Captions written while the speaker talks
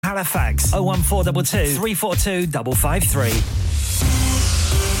Halifax 01422 342 553.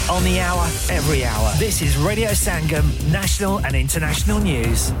 On the hour, every hour. This is Radio Sangam, national and international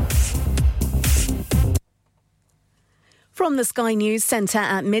news. From the Sky News Centre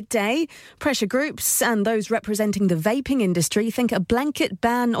at midday, pressure groups and those representing the vaping industry think a blanket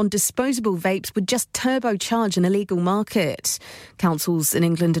ban on disposable vapes would just turbocharge an illegal market. Councils in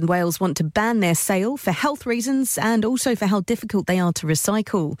England and Wales want to ban their sale for health reasons and also for how difficult they are to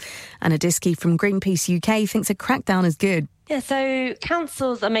recycle. Anna Diskey from Greenpeace UK thinks a crackdown is good. Yeah, so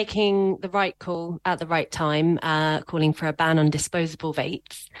councils are making the right call at the right time, calling for a ban on disposable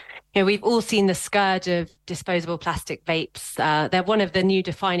vapes. You know, we've all seen the scourge of disposable plastic vapes. They're one of the new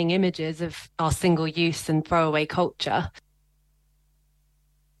defining images of our single-use and throwaway culture.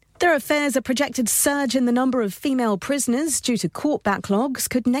 There fears a projected surge in the number of female prisoners due to court backlogs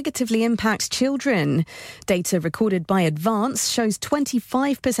could negatively impact children. Data recorded by Advance shows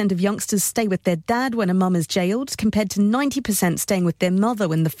 25% of youngsters stay with their dad when a mum is jailed, compared to 90% staying with their mother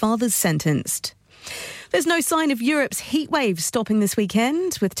when the father's sentenced. There's no sign of Europe's heatwave stopping this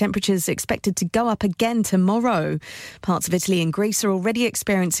weekend, with temperatures expected to go up again tomorrow. Parts of Italy and Greece are already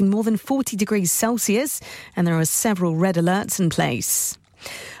experiencing more than 40 degrees Celsius, and there are several red alerts in place.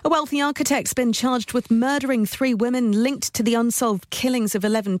 A wealthy architect's been charged with murdering 3 women linked to the unsolved killings of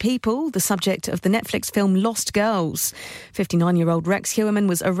 11 people, the subject of the Netflix film Lost Girls. 59-year-old Rex Heuermann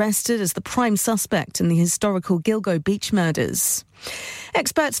was arrested as the prime suspect in the historical Gilgo Beach murders.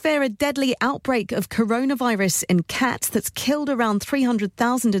 Experts fear a deadly outbreak of coronavirus in cats that's killed around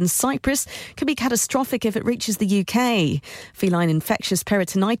 300,000 in Cyprus could be catastrophic if it reaches the UK. Feline infectious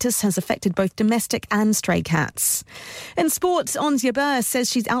peritonitis has affected both domestic and stray cats. In sport, Ons Jabeur says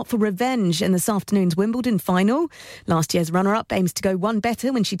she's out for revenge in this afternoon's Wimbledon final. Last year's runner-up aims to go one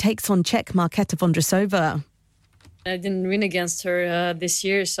better when she takes on Czech Markéta Vondrousova. I didn't win against her this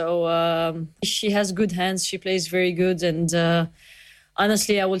year, so she has good hands. She plays very good, and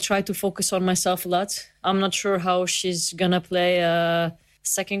honestly, I will try to focus on myself a lot. I'm not sure how she's gonna play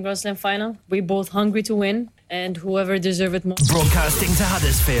second Grand Slam final. We're both hungry to win, and whoever deserves it more. Broadcasting to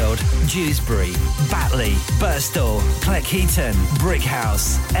Huddersfield, Dewsbury, Batley, Birstall, Cleckheaton,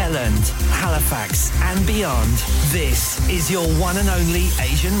 Brickhouse, Elland, Halifax and beyond. This is your one and only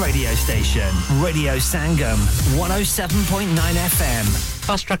Asian radio station. Radio Sangam, 107.9 FM.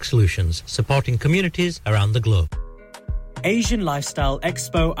 Fast Track Solutions, supporting communities around the globe. Asian Lifestyle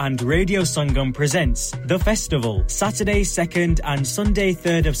Expo and Radio Sangam presents The Festival, Saturday 2nd and Sunday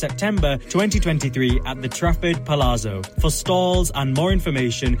 3rd of September 2023 at the Trafford Palazzo. For stalls and more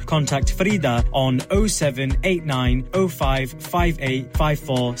information, contact Frida on 0789 05 58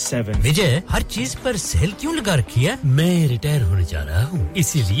 547. विजय, हर चीज पर cell क्यों लगा रखी है? मैं retire होने जा रहा हूँ,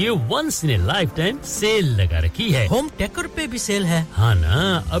 इसीलिए once in a lifetime sale लगा रखी है. होम डेकोर पे भी सेल है. हाँ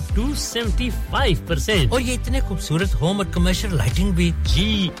ना, up to 75%. और ये इतने खूबसूरत होम commercial lighting भी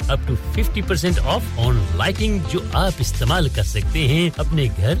जी up to 50% off on lighting जो आप इस्तेमाल कर सकते हैं अपने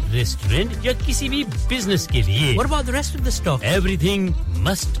घर, रेस्टोरेंट या किसी भी बिजनेस के लिए. What about the rest of the stock? Everything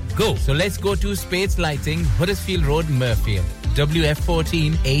must go. So let's go to Spades Lighting, Huddersfield Road, Murfield,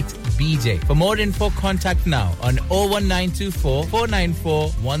 WF14 8BJ. For more info, contact now on 01924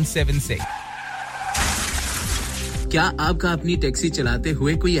 494 176. क्या आपका अपनी टैक्सी चलाते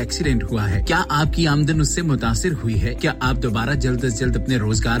हुए कोई एक्सीडेंट हुआ है? क्या आपकी आमदन उससे मुतासिर हुई है? क्या आप दोबारा जल्द से जल्द अपने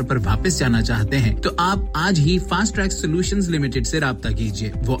रोजगार पर वापस जाना चाहते हैं? तो आप आज ही फास्ट ट्रैक सॉल्यूशंस लिमिटेड से राब्ता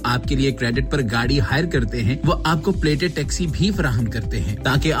कीजिए. वो आपके लिए क्रेडिट पर गाड़ी हायर करते हैं. वो आपको प्लेटेड टैक्सी भी फराहम करते हैं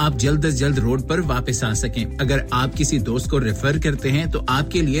ताकि आप जल्द से जल्द रोड पर वापस आ सकें. अगर आप किसी दोस्त को रेफर करते हैं तो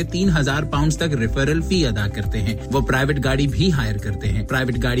आपके लिए 3000 पाउंड तक रेफरल फी अदा करते हैं. वो प्राइवेट गाड़ी भी हायर करते हैं.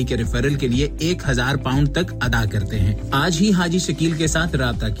 प्राइवेट गाड़ी के रेफरल के लिए 1000 पाउंड तक अदा करते हैं. आज ही हाजी शकील के साथ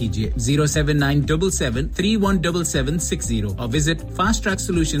राब्ता कीजिए 07977 317760 और visit fast track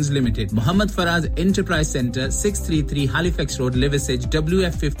solutions limited, Mohammad Faraz enterprise centre, 633 Halifax road, Liversedge,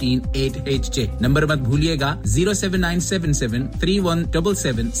 WF15 8HJ. Number मत भूलिएगा 07977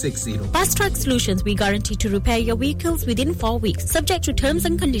 317760. Fast Track Solutions, we guarantee to repair your vehicles within 4 weeks, subject to terms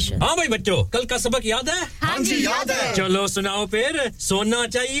and conditions. हाँ भाई बच्चों, कल का सबक याद है? हाँ जी याद है. चलो सुनाओ फिर. सोना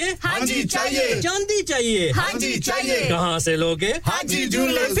चाहिए? हाँ जी चाहिए. चांदी चाहिए? हाँ जी चाहिए. कहाँ से लोगे? हाजी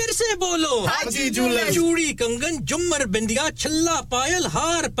जूलर्स. फिर से बोलो. हाजी जूलर्स. चूड़ी, कंगन, झुमर, बिंदिया, छल्ला, पायल,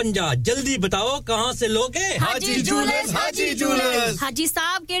 हार, पंजा. जल्दी बताओ कहाँ से लोगे? हाजी जूलर्स. हाजी जूलर्स. हाजी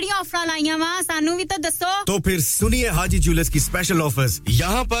साहब केड़ी ऑफर लाईया वा सानू भी तो दसो. तो फिर सुनिए हाजी जूलर्स की स्पेशल ऑफर्स.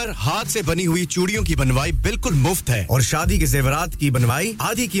 यहाँ पर हाथ से बनी हुई चूड़ियों की बनवाई बिल्कुल मुफ्त है और शादी के जेवरात की बनवाई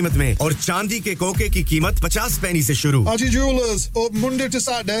आधी कीमत में और चांदी के कोके की कीमत 50 पैसे से शुरू. Haji Jewelers, open Monday to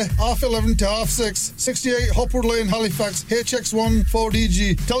Saturday, half 11 to half 6, 68 Hopwood Lane, Lane, Halifax, HX1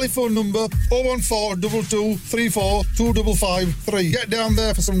 4DG. Telephone number 01422342553. Get down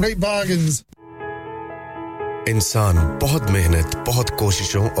there for some great bargains. इंसान बहुत मेहनत, बहुत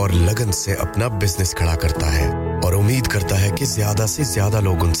कोशिशों और लगन से अपना बिजनेस खड़ा करता है और उम्मीद करता है कि ज्यादा से ज्यादा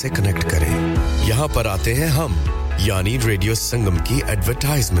लोग उनसे कनेक्ट करें। यहाँ पर आते हैं हम, यानी रेडियो संगम की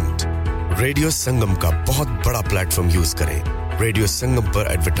एडवर्टाइजमेंट। रेडियो संगम का बहुत बड़ा प्लेटफॉर्म यूज करें। रेडियो संगम पर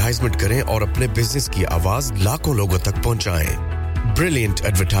एडवर्टाइजमेंट करें और अपने बिजनेस की आवाज लाखों लोगों तक पहुंचाएं। Brilliant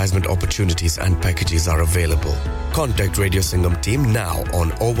advertisement opportunities and packages are available. Contact Radio Sangam team now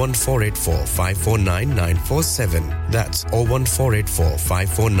on 01484 549 947. That's 01484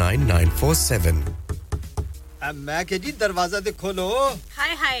 549 947. मैं के जी दरवाजा दे खोलो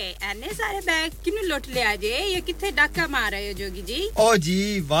हाय हाय एने सारे बैग किनु लुट ले आजे ये किथे डाका मार रहे हो जोगी जी ओ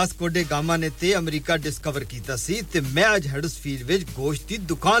जी वास्को डे गामा ने ते अमेरिका डिस्कवर कीता सी ते मैं आज हडर्सफील्ड विच गोश्त दी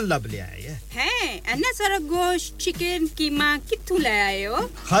दुकान लब ले आया है एने सारा गोश्त चिकन कीमा किथु ले आए हो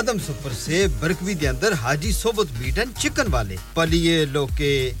खादम सुपर से बरकवी दे अंदर हाजी सोबत मीट एंड चिकन वाले पलिए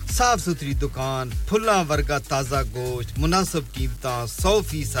लोके साफ सुथरी दुकान फुल्ला वर्गा ताजा गोश्त मुनासिब कीमतां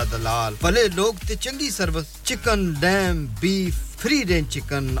 100% दलाल भले लोग ते चंगी सर्विस chicken lamb beef free range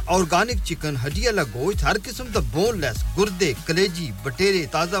chicken organic chicken हड्डी वाला गोश्त हर किस्म दा बोनलेस गुर्दे कलेजी बटेरे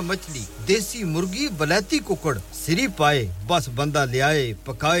ताजा मछली देसी मुर्गी बलाती कुकड़ सिरी पाए बस बंदा ले आए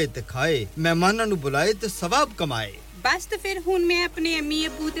पकाए ते खाए मेहमानां नु बुलाए ते सवाब कमाए बस तो फिर हुन मैं अपने अम्मी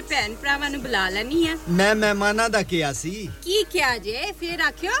अब्बू ते भैन भरावां नु बुला लनी है मैं मेहमानां दा किया सी की क्या जे फिर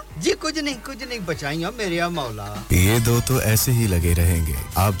आखियो जी कुछ नहीं बचाइयो मेरे मौला ये दो तो ऐसे ही लगे रहेंगे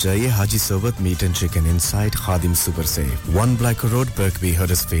आप जाइए हाजी सोबत meat and chicken inside Khadim super से 1 Black Road Birkby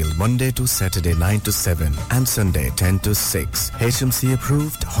Huddersfield Monday to Saturday 9 to 7 and Sunday 10 to 6 HMC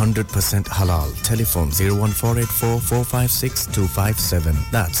approved 100% halal telephone 01484 456 257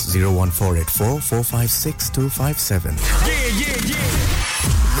 that's 01484 456 257 Yeah.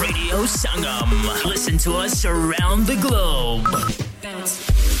 Radio Sangam. Listen to us around the globe.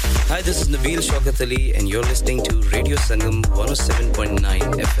 Hi, this is Nabeel Shaukat Ali and you're listening to Radio Sangam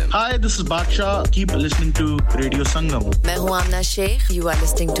 107.9 FM. Hi, this is Baksha. Keep listening to Radio Sangam. मैं हूँ आमना Sheikh. You are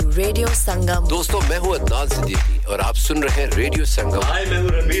listening to Radio Sangam. दोस्तों मैं हूँ अदनान सिद्दीकी और आप सुन रहे हैं radio संगम. Hi, मैं हूँ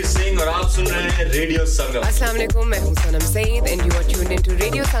रणवीर सिंह और आप सुन रहे हैं रेडियो संगम. अस्सलाम वालेकुम मैं हूँ सनम Saeed and you are tuned into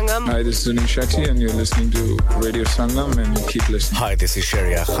Radio Sangam. Hi, this is Zunin Shakti and you're listening to Radio Sangam and keep listening. Hi, this is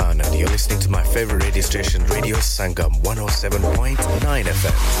Sharia Khan and you're listening to my favorite radio station Radio Sangam 107.9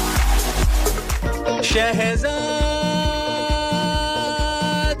 FM. Shahzad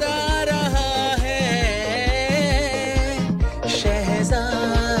आ रहा है शहज़ाद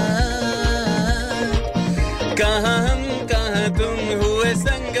कहाँ हम कहाँ तुम हुए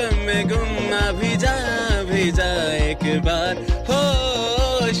संगम में गुम अभी जा एक बार हो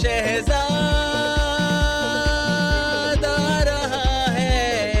शहज़ाद आ रहा है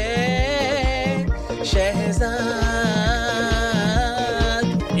Shahzad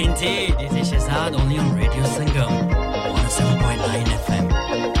Indeed, it is Shahzad only on Radio Sangam 107.9 FM.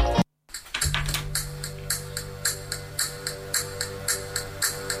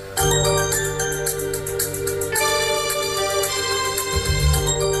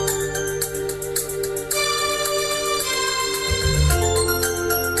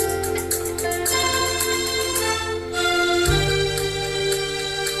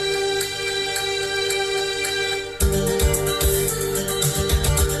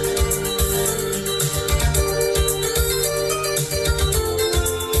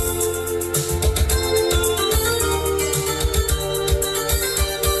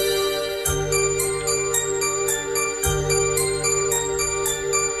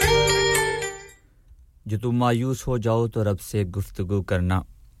 जो तुम मायूस हो जाओ तो रब से गुफ्तगू करना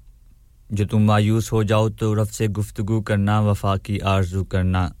जो तुम मायूस हो जाओ तो रब से गुफ्तगू करना वफा की आरज़ू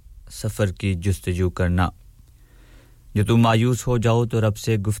करना सफ़र की जुस्तजू करना जो तुम मायूस हो जाओ तो रब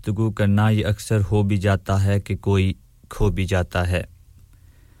से गुफ्तगू करना ये अक्सर हो भी जाता है कि कोई खो भी जाता है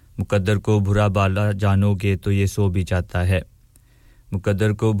मुकद्दर को बुरा बाला जानोगे तो ये सो भी जाता है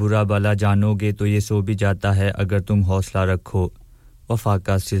मुकद्दर को बुरा बाला जानोगे तो ये सो भी जाता है अगर तुम हौसला रखो वफा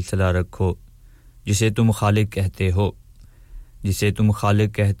का सिलसिला रखो जिसे तुम खालिक कहते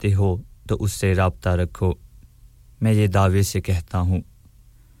हो तो उससे राब्ता रखो मैं ये दावे से कहता हूँ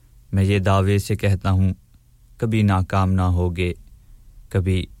कभी नाकाम ना होगे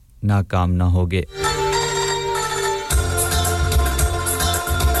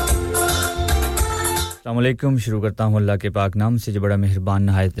अस्सलाम वालेकुम शुरू करता हूँ अल्लाह के पाक नाम से जो बड़ा मेहरबान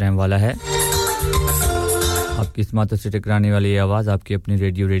नहायत रहम वाला है आपकी इस्मात से टकराने वाली आवाज़ आपकी अपनी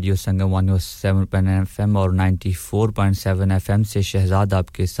रेडियो संगम 107.9 FM और 94.7 FM से शहजाद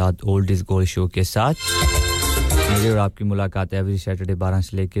आपके साथ ओल्ड इज गोल्ड शो के साथ मेरी और आपकी मुलाकात है एवरी सैटरडे 12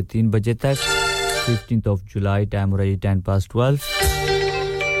 से लेकर 3 बजे तक 15th of July टाइम हो रहा है 12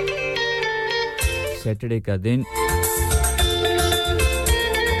 सैटरडे का दिन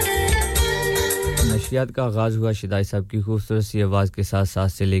नशियात का आगाज हुआ शिदाई साहब की खूबसूरत सी आवाज के साथ 7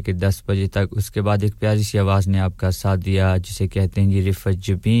 से लेकर 10 बजे तक उसके बाद एक प्यारी सी आवाज ने आपका साथ दिया जिसे कहते हैं जी रिफत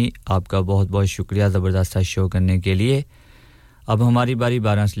जबी आपका बहुत-बहुत शुक्रिया जबरदस्त शो करने के लिए अब हमारी बारी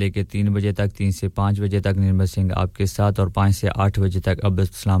 12 से लेकर 3 बजे तक 3 से 5 बजे तक निर्मल सिंह आपके साथ और 5 से 8 बजे तक अब्दुल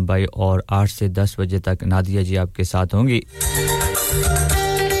सलाम भाई और 8 से 10 बजे तक नादिया जी आपके साथ होंगी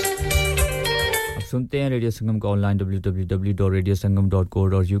अब सुनते हैं रेडियो संगम का ऑनलाइन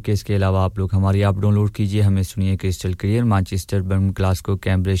www.radiosangam.co.uk इसके अलावा आप लोग हमारी ऐप डाउनलोड कीजिए हमें सुनिए crystal clear Manchester Birmingham Glasgow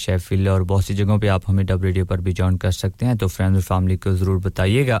Cambridge Sheffield और बहुत सी जगहों पे आप हमें डब रेडियो पर भी जॉइन कर सकते हैं तो फ्रेंड्स और फैमिली को जरूर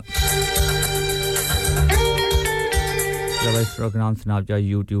बताइएगा इस प्रोग्राम स्नैपचैट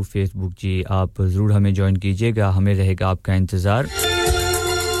YouTube Facebook जी आप जरूर हमें ज्वाइन कीजिएगा हमें रहेगा आपका इंतजार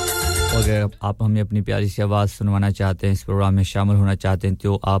और अगर आप हमें अपनी प्यारी सी आवाज सुनवाना चाहते हैं इस प्रोग्राम में शामिल होना चाहते हैं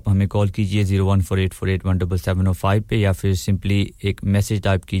तो आप हमें कॉल कीजिए 01484817705 पे या फिर सिंपली एक मैसेज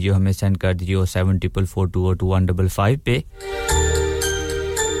टाइप कीजिए हमें सेंड कर दीजिए 7442022155 पे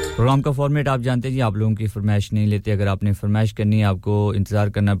प्रोग्राम का फॉर्मेट आप जानते हैं जी आप लोगों की फरमाइश नहीं लेते अगर आपने फरमाइश करनी है आपको इंतजार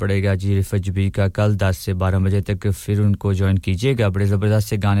करना पड़ेगा जी रिफत जबी का कल 10 से 12 बजे तक फिर उनको ज्वाइन कीजिएगा बड़े जबरदस्त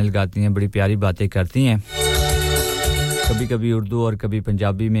से गाने लगाती हैं बड़ी प्यारी बातें करती हैं कभी-कभी उर्दू और कभी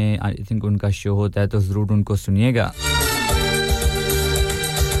पंजाबी में आई थिंक उनका शो होता है तो जरूर उनको सुनिएगा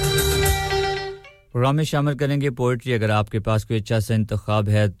प्रोग्राम में शामिल करेंगे पोएट्री अगर आपके पास कोई अच्छा सा इंतखाब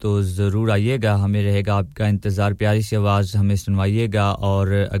है तो जरूर आइएगा हमें रहेगा आपका इंतजार प्यारी सी आवाज हमें सुनवाइएगा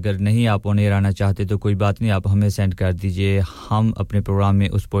और अगर नहीं आप ऑन एयर आना चाहते तो कोई बात नहीं आप हमें सेंड कर दीजिए हम अपने प्रोग्राम में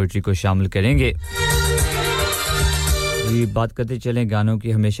उस पोएट्री को शामिल करेंगे ये बात करते चलें गानों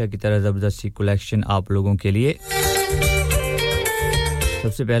की हमेशा की तरह जबरदस्त सी कलेक्शन आप लोगों के लिए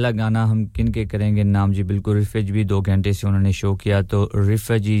सबसे पहला गाना हम किन के करेंगे नाम जी बिल्कुल रिफत भी 2 घंटे से उन्होंने शो किया तो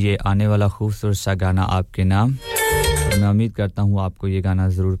रिफत जी ये आने वाला खूबसूरत सा गाना आपके नाम और मैं उम्मीद करता हूं आपको ये गाना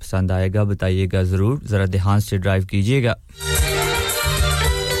जरूर पसंद आएगा बताइएगा जरूर जरा ध्यान से ड्राइव कीजिएगा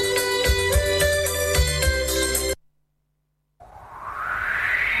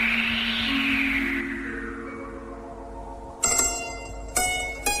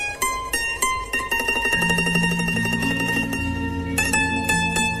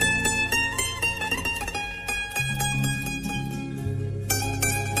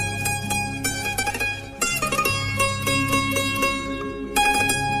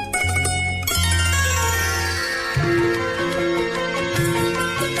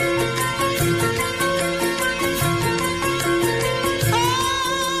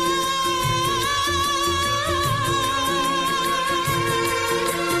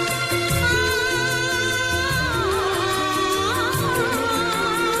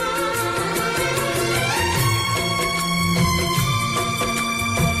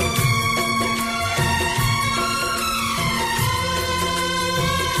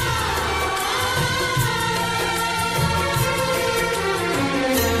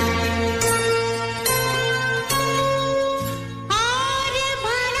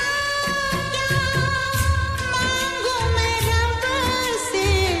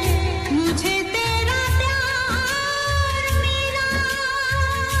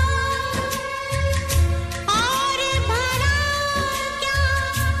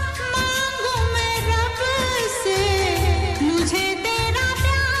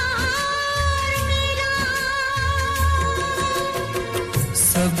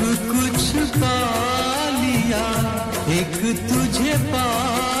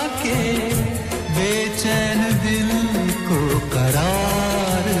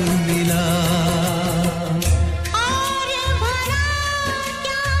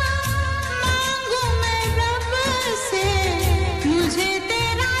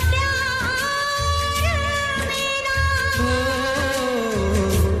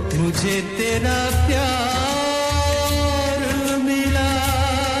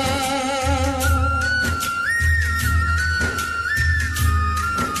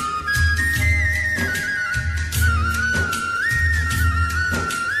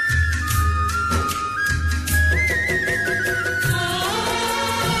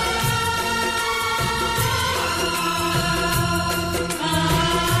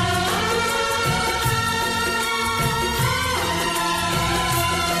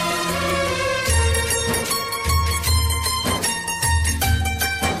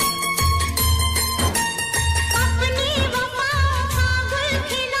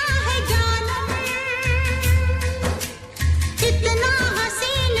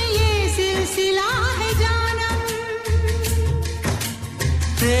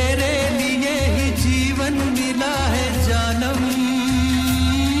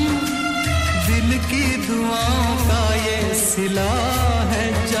दुआओं का ये सिला है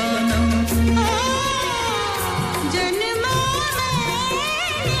जानम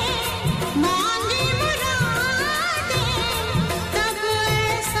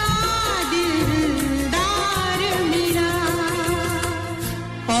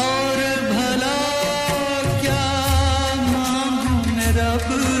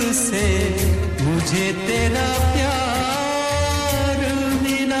मुझे तेरा प्यार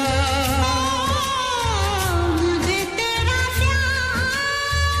मिला मुझे तेरा प्यार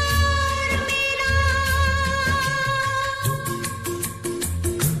मिला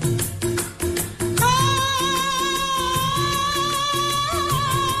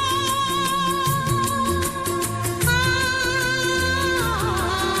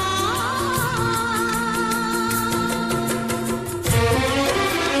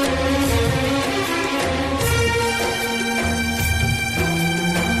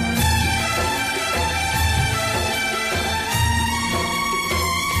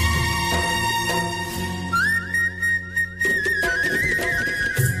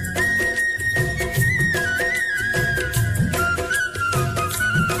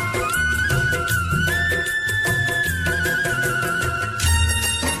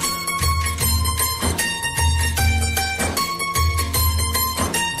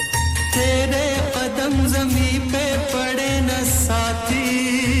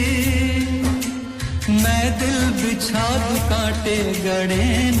कांटे गड़े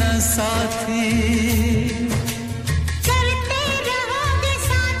न साथी करते रहोगे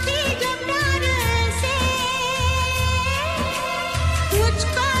साथी जब प्यार से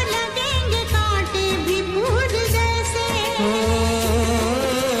मुझको लगेंगे कांटे भी फूल जैसे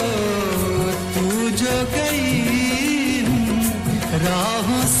तू जो गई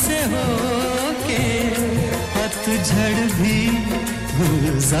राहों से होके पतझड़ भी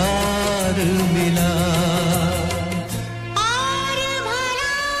गुलजार मिला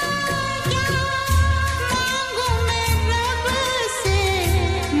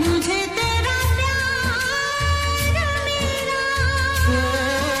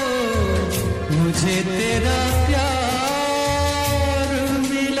मुझे तेरा प्यार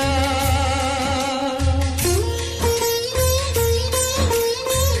मिला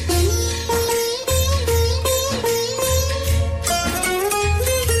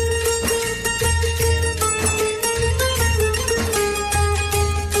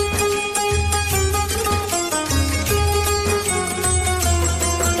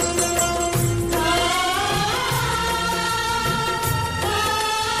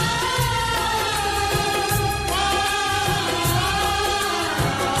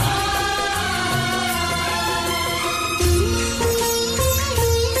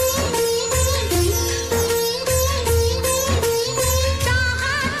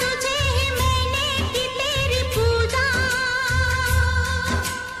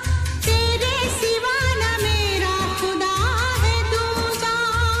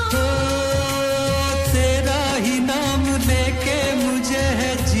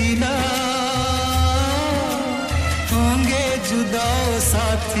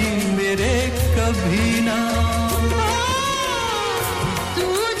साथी मेरे कभी ना तू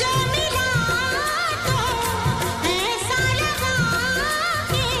जो मिला तो ऐसा लगा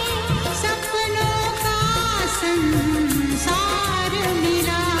कि सपनों का संसार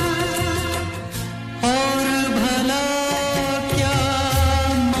मिला और भला क्या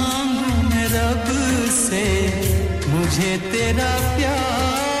मांगू मैं रब से मुझे तेरा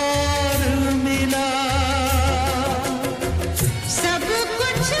प्यार मिला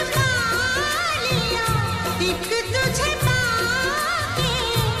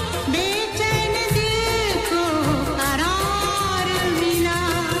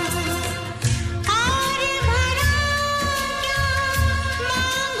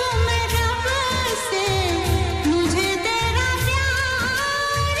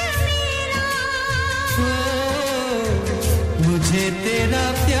मुझे तेरा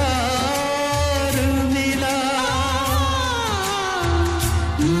प्यार मिला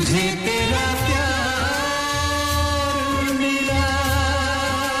मुझे तेरा प्यार मिला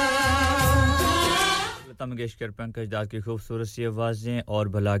लता मंगेशकर पंकज दास की खूबसूरत सी आवाजें और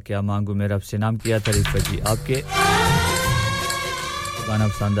भला क्या मांगू मैं रब से नाम किया तारीफ जी आपके गाना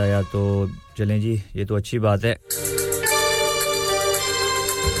पसंद आया तो चलें जी ये तो अच्छी बात है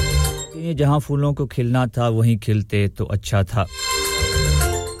जहां फूलों को खिलना था वहीं खिलते तो अच्छा था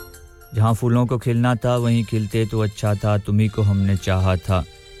जहां फूलों को खिलना था वहीं खिलते तो अच्छा था तुम्ही को हमने चाहा था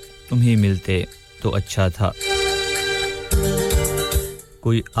तुम ही मिलते तो अच्छा था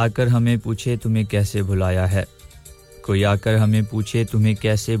कोई आकर हमें पूछे तुम्हें कैसे भुलाया है कोई आकर हमें पूछे तुम्हें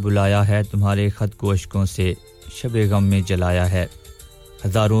कैसे बुलाया है तुम्हारे खत को अश्कों से शब गम में जलाया है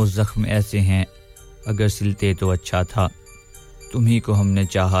हजारों जख्म ऐसे हैं अगर सिलते तो अच्छा था तुम्ही को हमने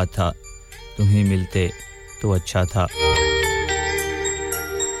चाहा था तुम्ही मिलते तो अच्छा था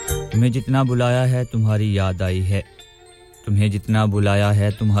तुम्हें जितना बुलाया है तुम्हारी याद आई है तुम्हें जितना बुलाया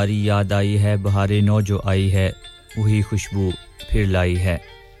है तुम्हारी याद आई है बहारे नौ जो आई है वही खुशबू फिर लाई है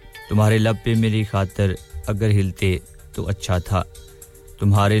तुम्हारे लब पे मेरी खातिर अगर हिलते तो अच्छा था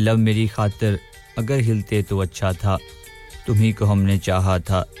तुम्हारे लब मेरी खातिर अगर हिलते तो अच्छा था तुम्ही को हमने चाहा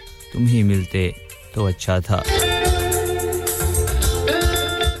था तुम ही मिलते तो अच्छा था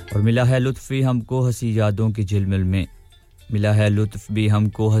और मिला है लुत्फ भी हमको हंसी यादों की झिलमिल में मिला है लुत्फ भी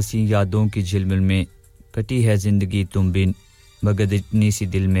हमको हंसी यादों की झिलमिल में कटी है जिंदगी तुम बिन मगर इतनी सी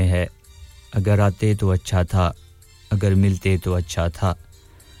दिल में है अगर आते तो अच्छा था अगर मिलते तो अच्छा था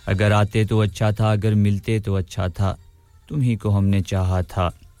अगर आते तो अच्छा था अगर मिलते तो अच्छा था तुम ही को हमने चाहा था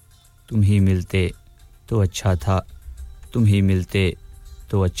तुम ही मिलते तो अच्छा था तुम ही मिलते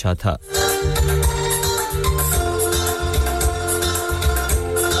तो अच्छा था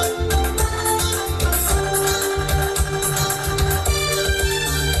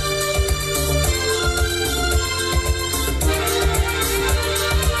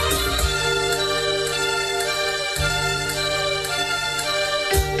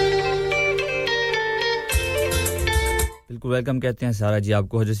वेलकम कहते हैं सारा जी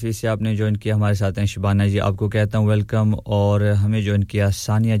आपको हजरत से आपने ज्वाइन किया हमारे साथ हैं शिबाना जी आपको कहता हूं वेलकम और हमें ज्वाइन किया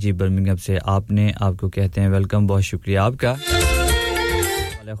सानिया जी बर्मिंघम से आपको कहते हैं वेलकम बहुत शुक्रिया आपका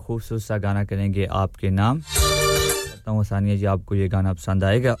वाला खूबसूरत सा गाना करेंगे आपके नाम कहता हूं सानिया जी आपको ये गाना पसंद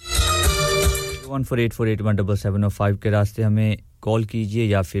आएगा 1484817705 के रास्ते हमें कॉल कीजिए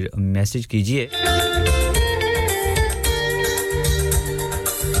या फिर मैसेज कीजिए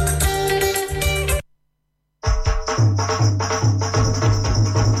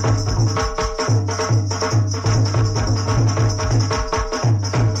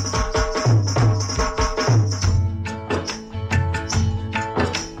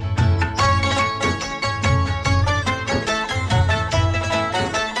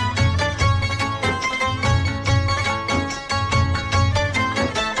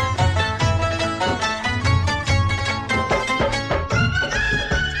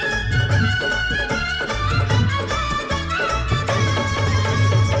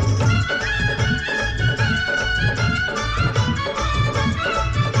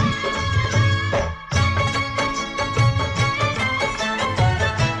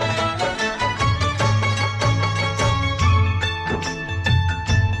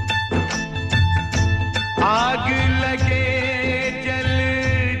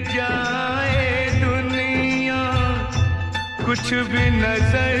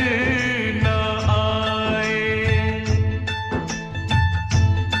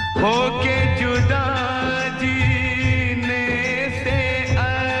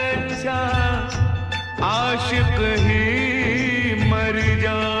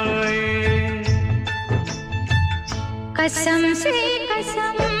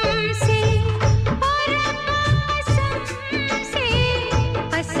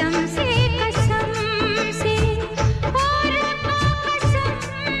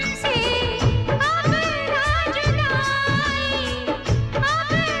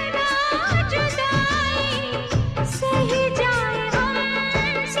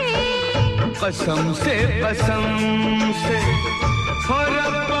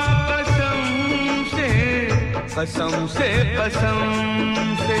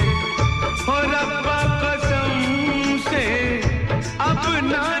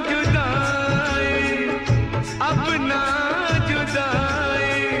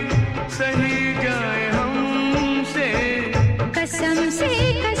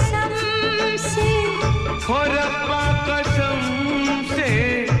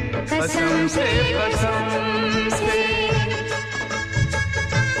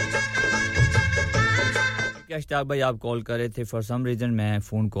अश्ताक भाई आप कॉल कर रहे थे फॉर सम रीजन मैं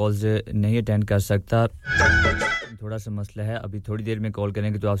फोन कॉल्स नहीं अटेंड कर सकता थोड़ा सा मसला है अभी थोड़ी देर में कॉल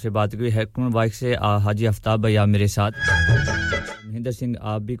करेंगे तो आपसे बात हुई हैकन बाइक से हाजी आफ्ताब भाई आप मेरे साथ महेंद्र सिंह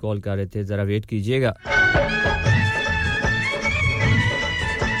आप भी कॉल कर रहे थे जरा वेट कीजिएगा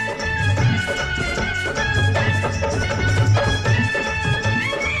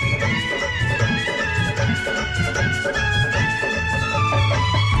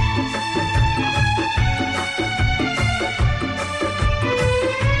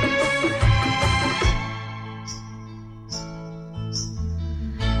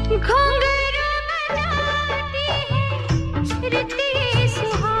रिते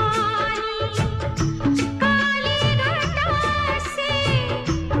सुहानी काली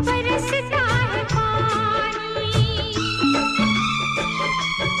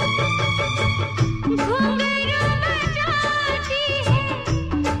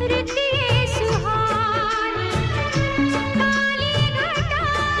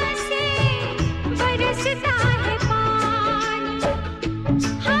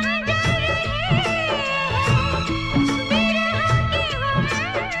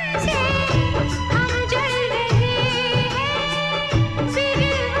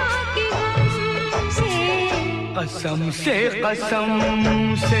कसम से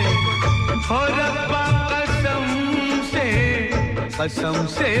हो रब्बा कसम से कसम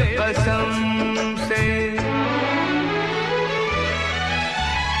से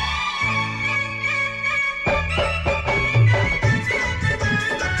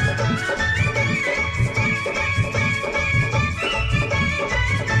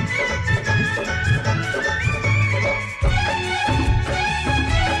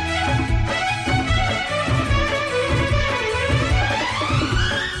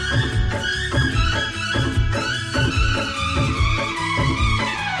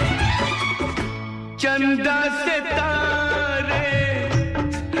चंदा सितारे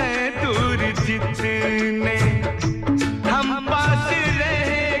हैं दूर जितने हम पास रह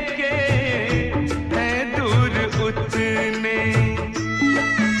के हैं दूर उतने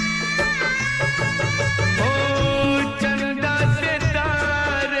ओ चंदा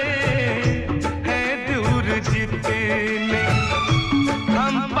सितारे हैं दूर जितने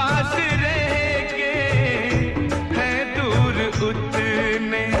हम पास रह के हैं दूर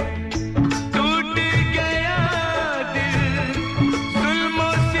उतने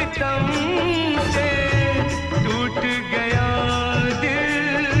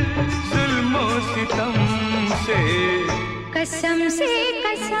कसम से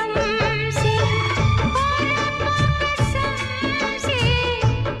कसम से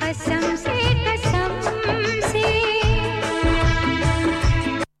कसम से कसम से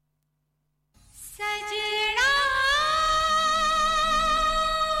सजना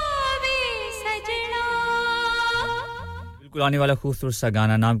वे सजना बिल्कुल आने वाला खूबसूरत सा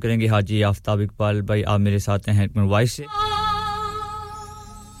गाना नाम करेंगे हाजी आफ्ताब इकबाल भाई आप मेरे साथ हैं एक वॉइस से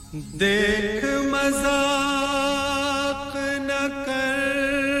देख मजा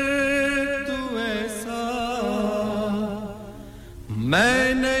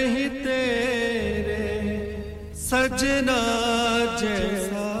मैं नहीं तेरे सजना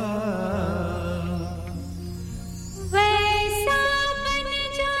जैसा वैसा बन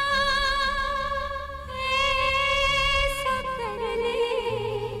जा ऐसा कर ले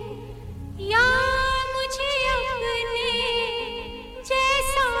या मुझे अपने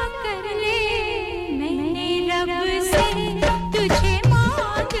जैसा कर ले मैंने रब से तुझे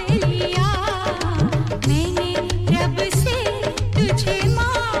मांग लिया मैंने रब से तुझे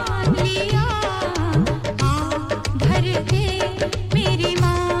मांग लिया आ भर दे मेरी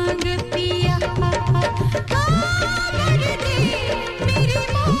मांग पिया आ भर दे मेरी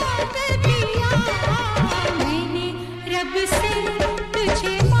मांग पिया मैंने रब से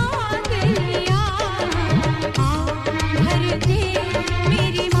तुझे मांग लिया आ भर दे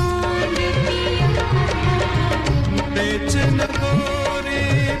मेरी मांग पिया बेच न गोरे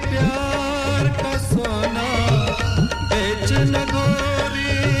प्यार का सोना बेच न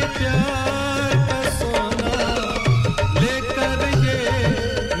गोरी प्यार का सोना लेकर ये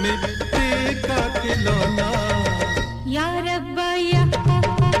मिट्टी का खिलौना या रब्बा या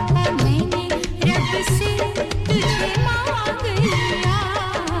मैंने रब से तुझे मांग लिया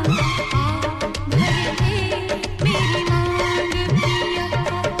आ भर दे मेरी मांग पिया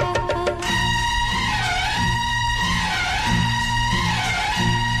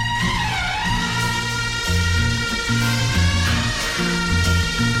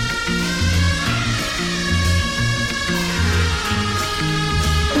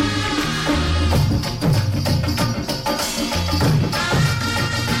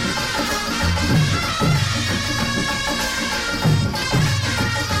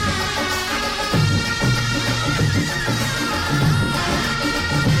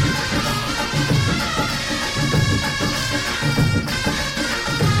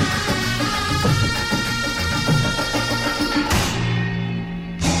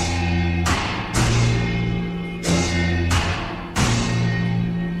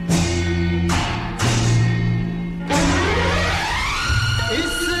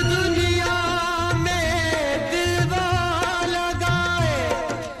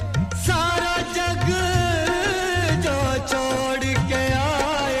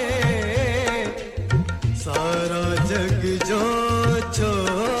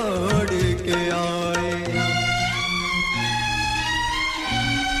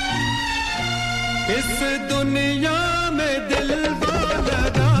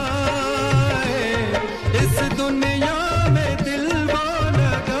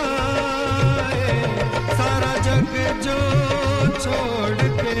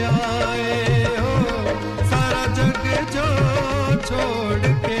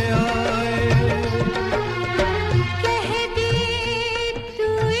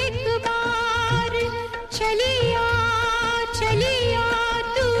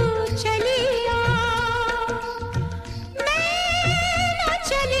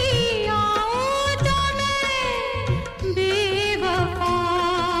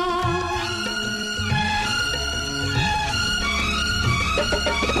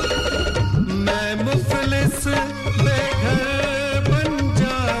मैं मुफलिस बेघर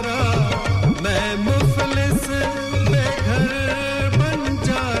बंजारा मैं मुफलिस बेघर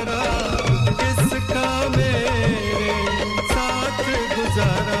बंजारा किसका मेरे साथ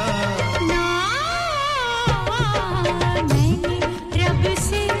गुजारा मैंने रब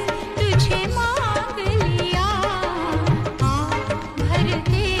से तुझे मांग लिया आ भर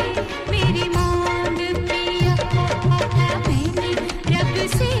दे मेरी मांग पिया मैंने रब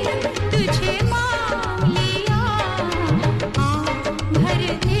से तुझे मांग लिया आ भर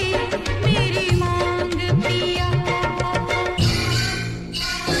दे मेरी मांग पिया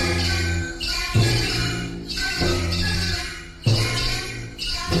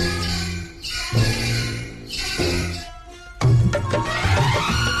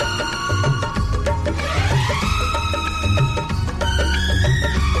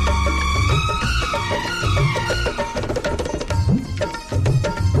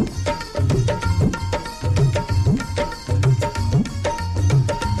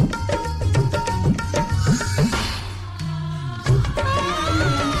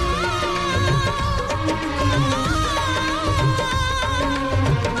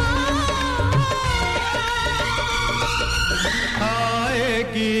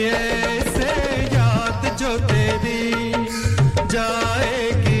आएगी ऐसे याद जो तेरी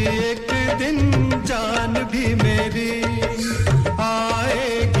जाएगी एक दिन जान भी मेरी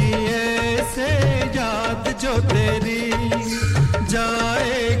आएगी ऐसे याद जो तेरी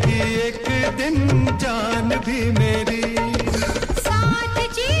जाएगी एक दिन जान भी मेरी साथ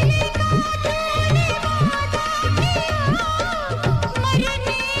जीने का तूने वादा किया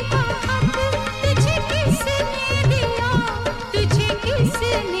मरने का हक तुझे किसने दिया तुझे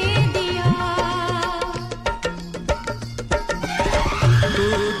किसने दिया तू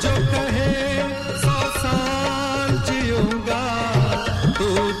जो कहे 100 साल जीऊंगा तू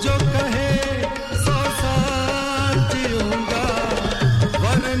जो कहे 100 साल जीऊंगा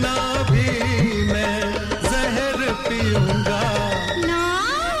वरना भी मैं जहर पीऊंगा ना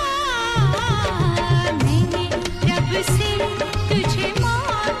मैंने रब से तुझे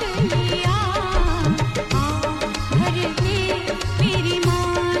मांग लिया आ भर दे मेरी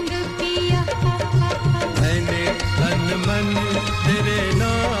मांग पिया मैंने तन मन तेरे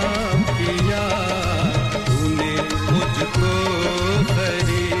नाम किया तूने मुझको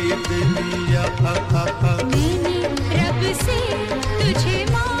खरीद लिया मैंने रब से तुझे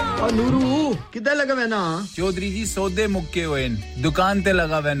मांग नूरू किधर लगा वैना चौधरी जी सौदे मुक्के हुए दुकान ते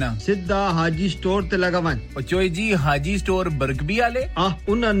लगा वैना सिद्धा हाजी स्टोर ते लगा वन और चोई जी हाजी स्टोर बरकबी वाले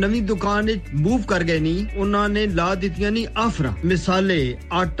उन्हां नवी दुकान विच मूव कर गए नी उन्हां ने ला दित्तियां नी आफरा मिसाले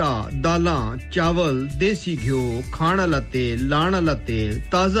आटा दालां चावल देसी घियो खाण वाला तेल लाण वाला तेल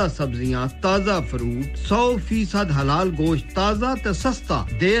ताजा सब्जियां ताजा फ्रूट 100% हलाल गोश्त ताजा ते सस्ता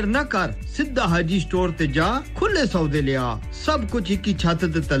देर न कर सिद्धा हाजी स्टोर ते जा खुले सौदे लिया सब कुछ एक ही छत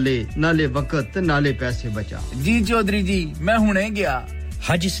ते तले नाले वक्त नाले पैसे बचा जी चौधरी जी मैं हुने गया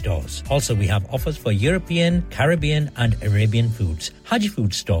Haji Stores. Also, we have offers for European, Caribbean and Arabian foods. Haji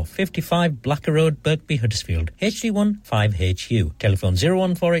Food Store, 55 Blacker Road, Birkby, Huddersfield, HD1 5HU. Telephone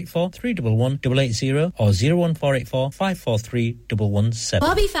 01484 311 880 or 01484 543 117.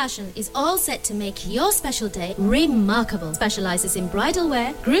 Bobby Fashion is all set to make your special day remarkable. Specializes in bridal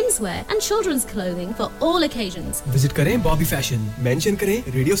wear, groom's wear and children's clothing for all occasions. Visit करें Bobby Fashion. Mention करें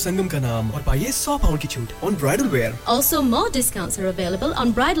Radio Sangam का नाम और पाइए £100 की छूट on bridal wear. Also, more discounts are available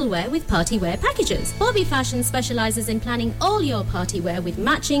on bridal wear with party wear packages. Bobby Fashion specializes in planning all your party wear with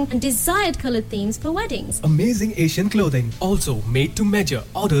matching and desired colored themes for weddings. Amazing Asian clothing, also made to measure,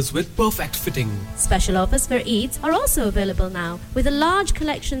 orders with perfect fitting. Special offers for Eids are also available now with a large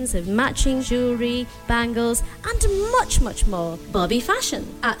collections of matching jewellery, bangles and much more. Bobby Fashion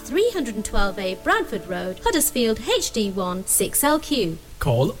at 312A Bradford Road, Huddersfield HD1 6LQ.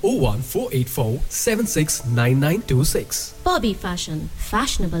 Call 01484 769926. Bobby Fashion,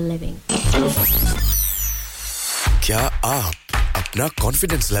 fashionable living. क्या आप अपना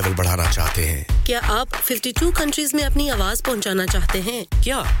confidence level बढ़ाना चाहते हैं? क्या आप 52 countries में अपनी आवाज पहुंचाना चाहते हैं?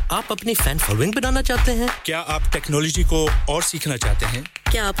 क्या आप अपनी फैन फॉलोइंग बनाना चाहते हैं? क्या आप टेक्नोलॉजी को और सीखना चाहते हैं?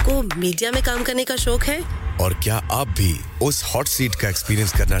 क्या आपको मीडिया में काम करने का शौक है? और क्या आप भी उस हॉट सीट का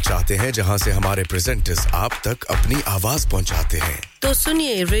एक्सपीरियंस करना चाहते हैं जहां से हमारे प्रेजेंटर्स आप तक अपनी आवाज पहुंचाते हैं? तो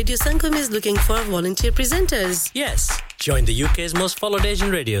सुनिए, Radio Sangam is looking for volunteer presenters. Yes. Join the UK's most followed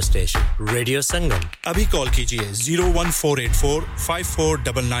Asian radio station, Radio Sangam. Abhi call kijiye 01484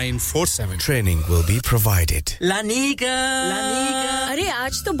 549947. Training will be provided. Lanika. अरे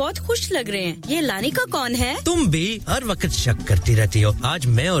आज तो बहुत खुश लग रहे हैं। ये लानिका कौन है? तुम भी हर वक्त शक करती रहती हो। आज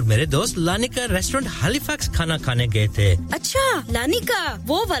मैं और मेरे दोस्त लानिका रेस्टोरेंट हैलिफैक्स खाना खाने गए थे। अच्छा, लानिका,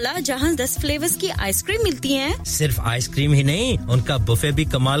 वो वाला जहाँ 10 फ्लेवर्स की आइसक्रीम मिलती है। सिर्फ आइसक्रीम ही नहीं, उनका बुफे भी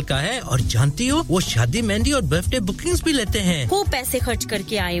कमाल का है और जानती हो, वो शादी, मेहंदी और बर्थडे बुकिंग्स भी लेते हैं। वो पैसे खर्च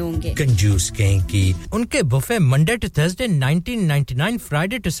करके आए होंगे। कंजूस कहीं की। उनके buffet Monday to Thursday 1999,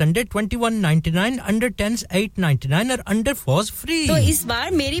 Friday to Sunday 2199, under 10s 899 और अंडर 4s फ्री। तो इस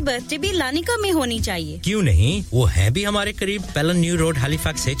बार मेरी बर्थडे भी लानिका में होनी चाहिए। क्यों नहीं? वो है भी हमारे करीब, पेलन new road,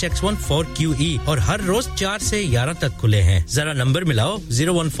 Halifax HX1 4QE और हर रोज 4 से 11 तक खुले हैं। जरा नंबर मिलाओ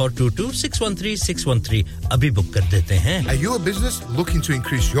 01422 613 613। अभी बुक कर देते हैं। Are you a business looking to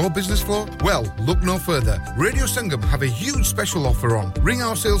increase your business flow? Well, look no further. Radio Sangam have a huge special offer on. Ring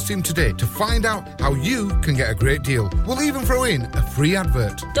our sales team today to find out how you can get a great deal. We'll even throw in a free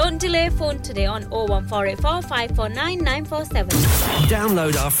advert. Don't delay, phone today on 01484 549 947.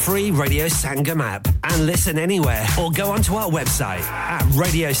 Download our free Radio Sangam app and listen anywhere or go onto our website at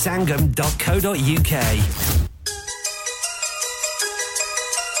radiosangam.co.uk.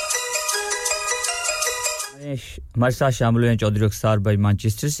 हमारे साथ शामिल हुए चौधरी अख्तार भाई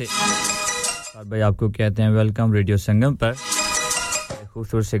Manchester से। अख्तार भाई आपको कहते हैं वेलकम रेडियो संगम पर।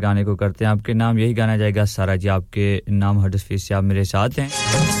 खूबसूरत से गाने को करते हैं आपके नाम, यही गाना जाएगा सारा जी आपके नाम। हडर्सफील्ड से आप मेरे साथ हैं,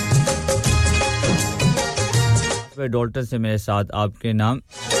 डॉल्टन से मेरे साथ आपके नाम।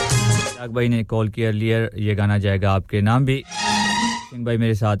 शाक भाई ने कॉल किया अर्लियर, ये गाना जाएगा आपके नाम भी। सिंह भाई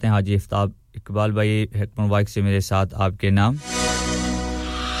मेरे साथ हैं, हाजी इफ्ताब इकबाल भाई हेकमन वाइक से मेरे साथ आपके नाम।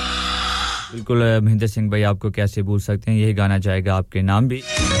 बिल्कुल महेंद्र सिंह भाई आपको कैसे भूल सकते हैं, यही गाना जाएगा आपके नाम भी।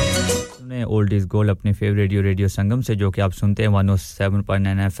 सुने ओल्ड इज गोल्ड अपने फेवरेट रेडियो संगम से, जो कि आप सुनते हैं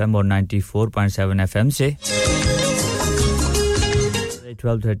 107.9 FM और 94.7 FM से।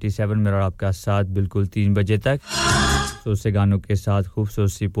 12:37 में और आपका साथ बिल्कुल 3 बजे तक खूबसूरत से गानों के साथ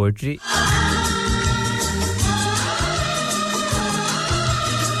खूबसूरत सी पोएट्री।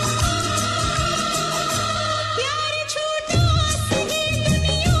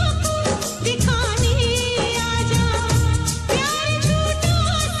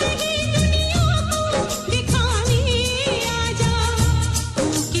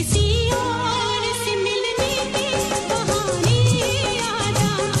 किसी और से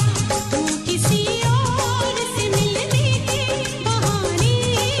मिलने के बहाने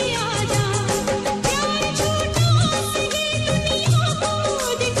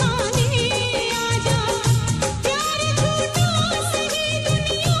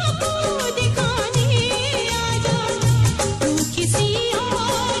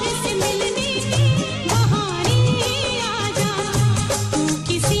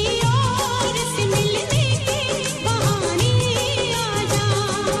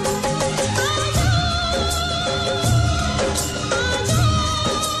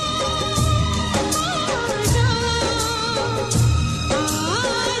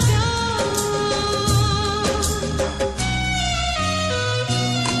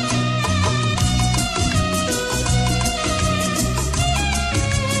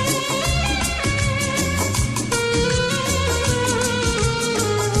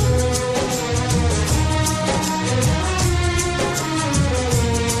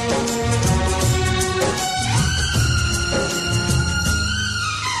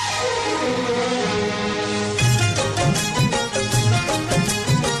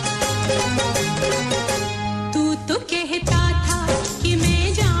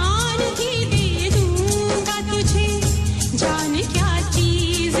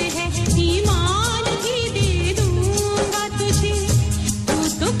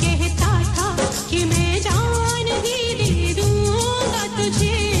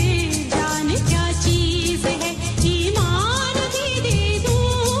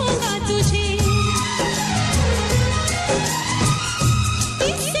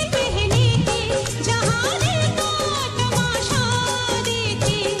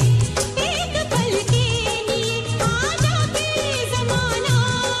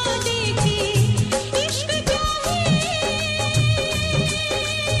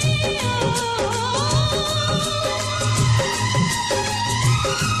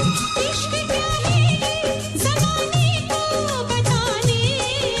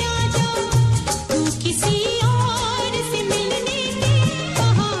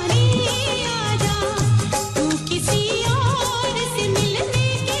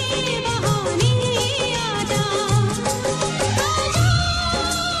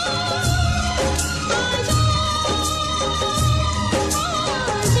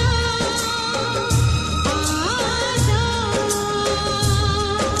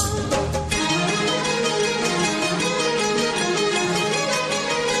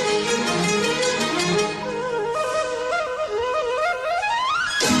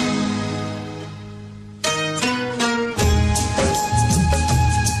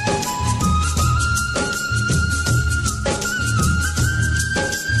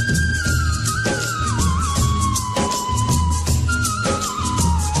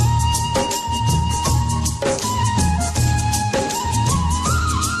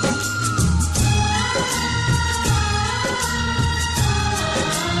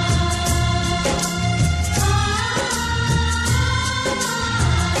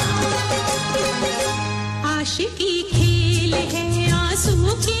आशिकी खेल है आंसू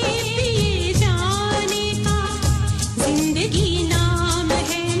के पिए जाने का जिंदगी नाम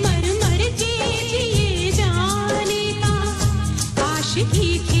है मर मर के जिए जाने का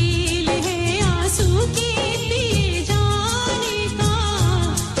आशिकी खेल है आंसू के पिए जाने का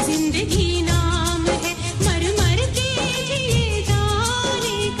जिंदगी नाम है मर मर के जिए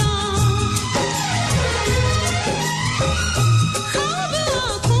जाने का ख्वाब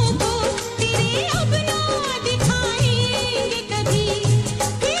आँखों को तेरे अब ना दिखाएंगे कभी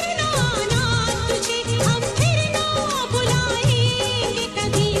फिर ना आना तुझे हम फिर ना बुलाएंगे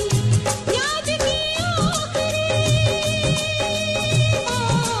कभी याद की आखिरी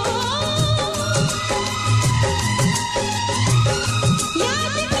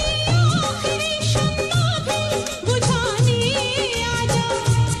याद की आखिरी शम्मा भी बुझाने आजा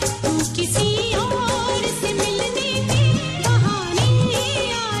तू किसी और से मिलने के बहाने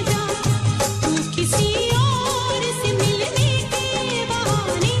आजा तू किसी और से मिलने के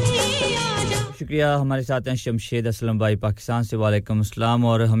बहाने आजा शुक्रिया हमारे साथ हैं शमशेद असलम भाई पाकिस्तान से वालेकुम अस्सलाम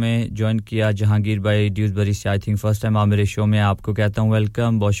और हमें ज्वाइन किया जहांगीर भाई ड्यूसबरी से आई थिंक फर्स्ट टाइम आप मेरे शो में आपको कहता हूं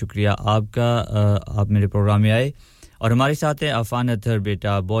वेलकम बहुत शुक्रिया आपका आप मेरे प्रोग्राम में आए और हमारे साथ है अफान अतर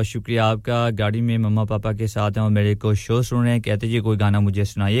बेटा बहुत शुक्रिया आपका गाड़ी में मम्मा पापा के साथ हैं और मेरे को शो सुन रहे हैं कहते जी कोई गाना मुझे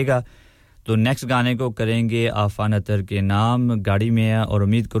सुनाइएगा तो नेक्स्ट गाने को करेंगे अफान अतर के नाम गाड़ी में है और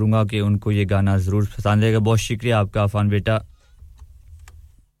उम्मीद करूंगा कि उनको ये गाना जरूर पसंद आएगा बहुत शुक्रिया आपका अफान बेटा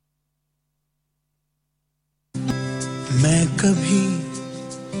मैं कभी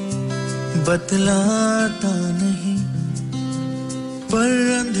बतलाता नहीं पर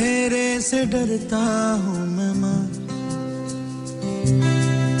अंधेरे से डरता हूँ मैं माँ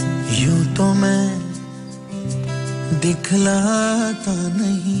यूं तो मैं दिखलाता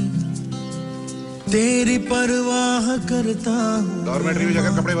नहीं तेरी परवाह करता हूँ डॉर्मेट्री में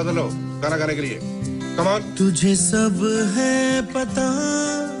जाकर कपड़े बदलो गाना गाने के लिए कम ऑन तुझे सब है पता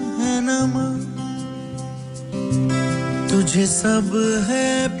है ना माँ तुझे सब है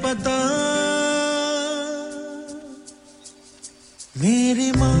पता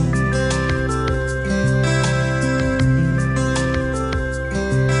मेरी माँ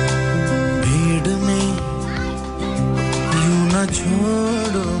भीड़ में यूं ना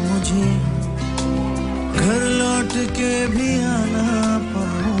छोड़ो मुझे घर लौट के भी आना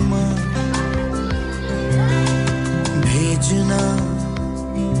पाऊँ माँ भेजना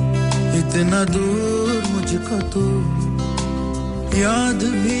इतना दूर मुझको तू याद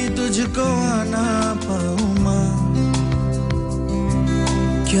भी तुझको आना पाऊँ माँ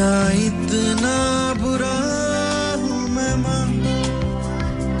क्या इतना बुरा हूँ मैं माँ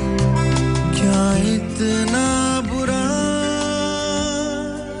क्या इतना बुरा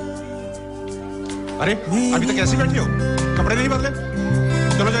अरे अभी तक कैसे बैठी हो कपड़े नहीं बदले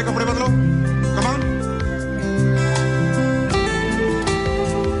चलो जाए कपड़े बदलो कम ऑन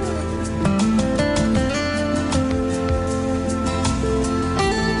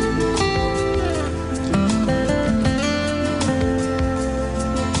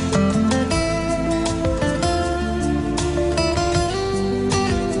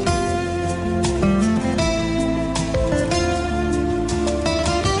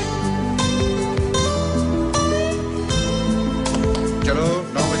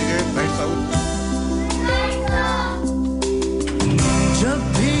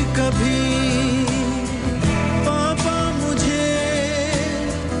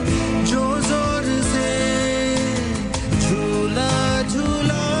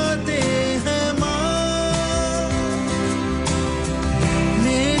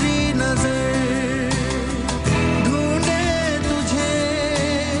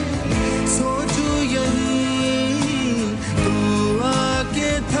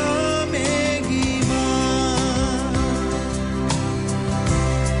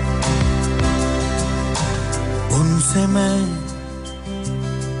से मैं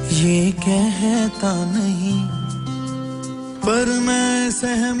ये कहता नहीं पर मैं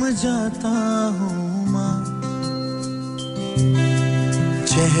सहम जाता हूँ माँ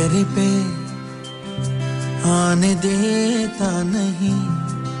चेहरे पे आने देता नहीं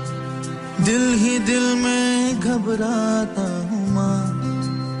दिल ही दिल में घबराता हूँ माँ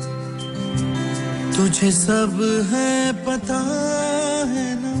तुझे सब है पता है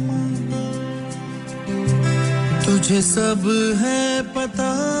ना माँ तुझे सब है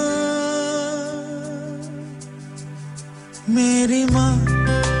पता मेरी माँ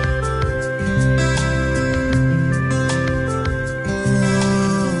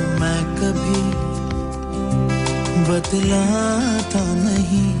मैं कभी बतलाता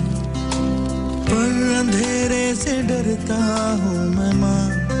नहीं पर अंधेरे से डरता हूँ मैं माँ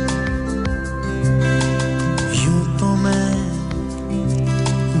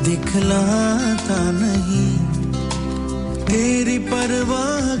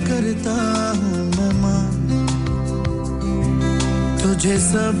करता हूँ मैं माँ तुझे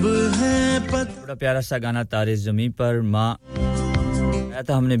सब है पता बड़ा प्यारा सा गाना तारे ज़मीं पर माँ आया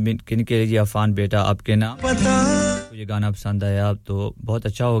था हमने किन के लिए अफान बेटा आपके नाम तो ये गाना पसंद आया तो बहुत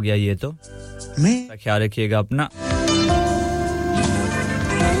अच्छा हो गया ये तो ख्याल रखिएगा अपना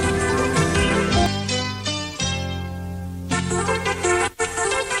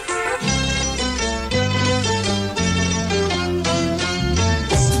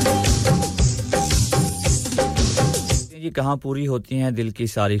कहाँ पूरी होती हैं दिल की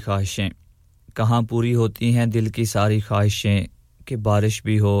सारी ख्वाहिशें कहाँ पूरी होती हैं दिल की सारी ख्वाहिशें कि बारिश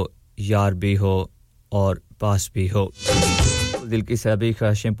भी हो यार भी हो और पास भी हो दिल की सभी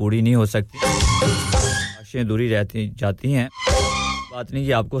ख्वाहिशें पूरी नहीं हो सकती ख्वाहिशें दूरी रहती जाती हैं बात नहीं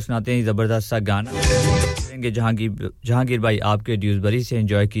ये आपको सुनाते हैं जबरदस्त सा गाना करेंगे जहांगीर भाई आपके ड्यूसबरी से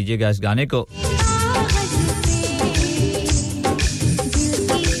एंजॉय कीजिएगा इस गाने को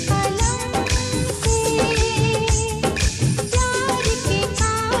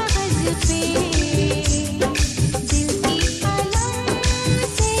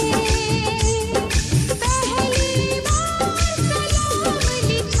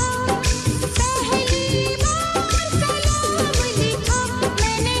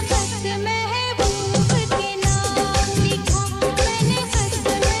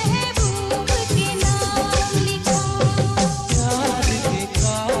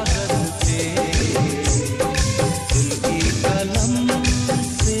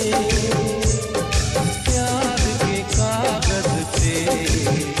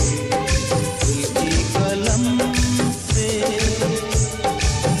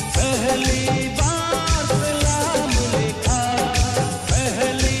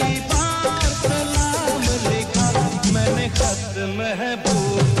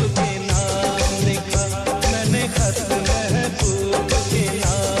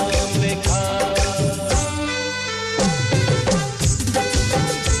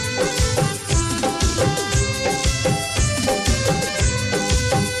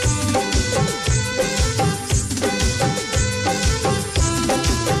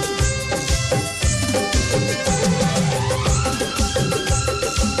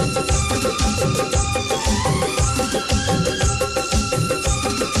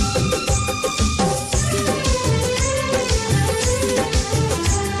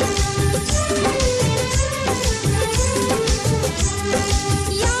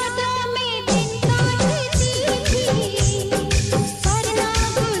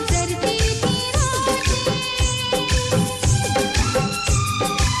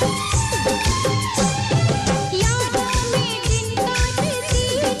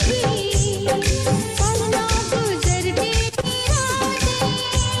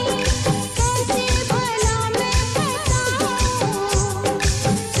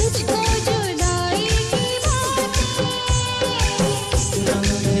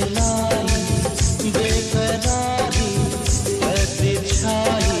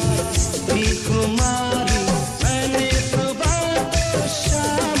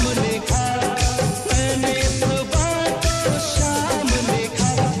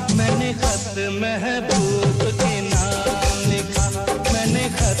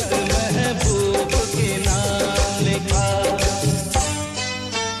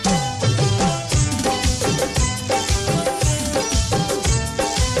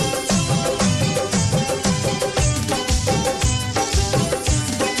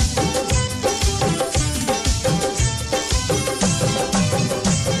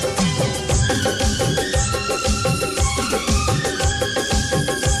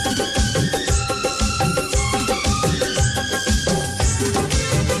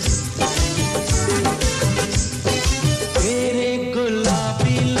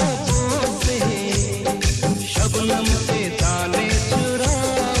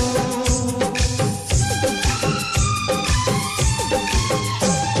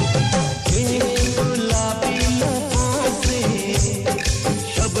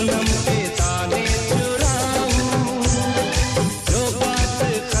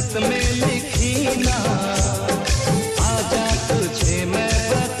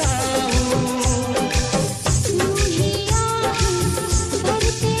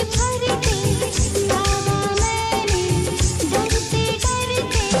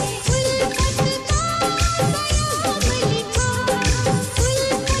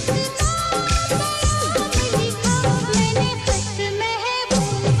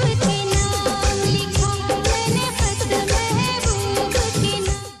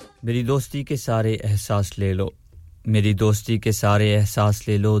मेरी दोस्ती के सारे एहसास ले लो मेरी दोस्ती के सारे एहसास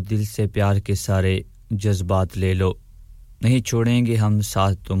ले लो दिल से प्यार के सारे जज्बात ले लो नहीं छोड़ेंगे हम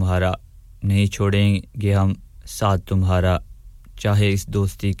साथ तुम्हारा नहीं छोड़ेंगे हम साथ तुम्हारा चाहे इस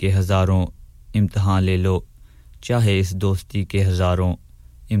दोस्ती के हजारों इम्तिहान ले लो चाहे इस दोस्ती के हजारों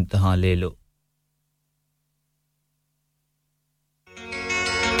इम्तिहान ले लो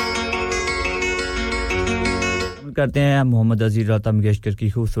करते हैं मोहम्मद अजीज लता मंगेशकर की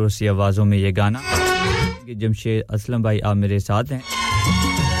खूबसूरत सी आवाजों में ये गाना कि जमशेद असलम भाई आप मेरे साथ हैं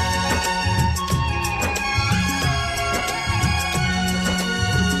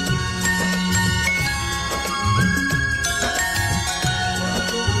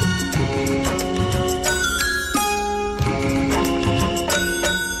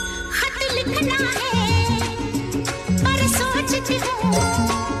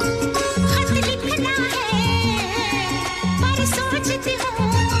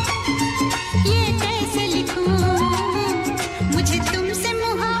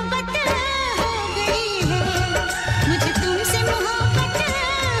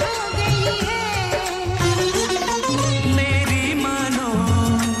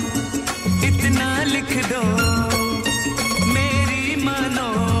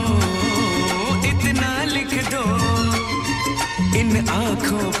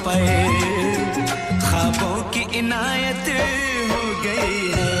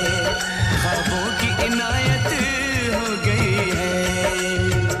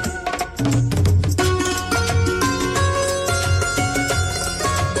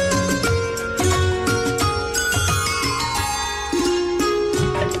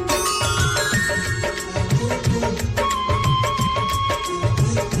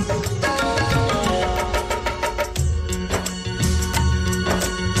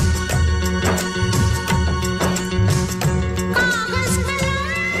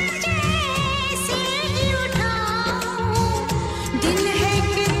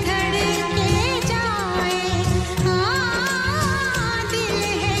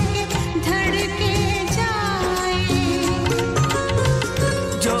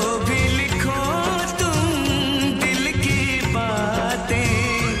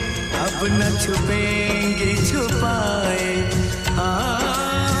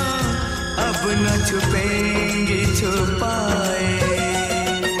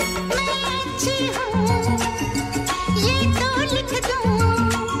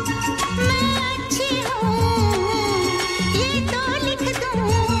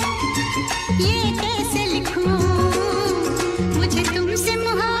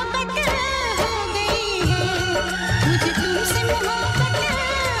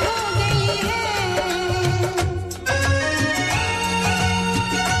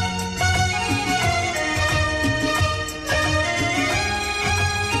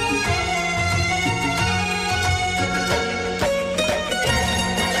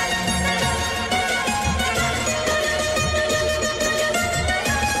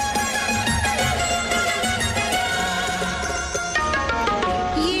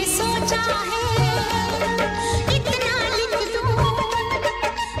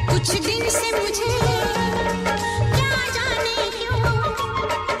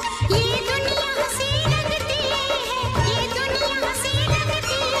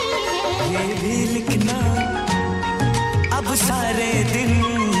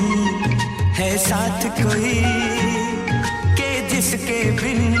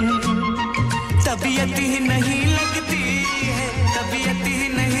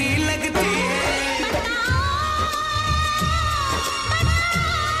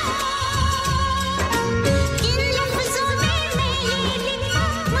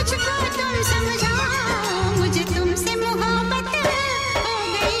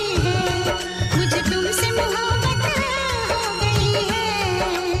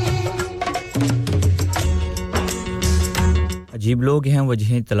अजीब लोग हैं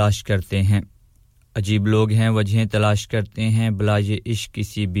वजहें तलाश करते हैं अजीब लोग हैं वजहें तलाश करते हैं भला ये इश्क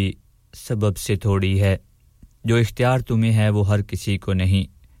किसी भी सबब से थोड़ी है जो इख्तियार तुम्हें है वो हर किसी को नहीं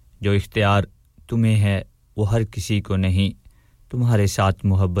जो इख्तियार तुम्हें है वो हर किसी को नहीं तुम्हारे साथ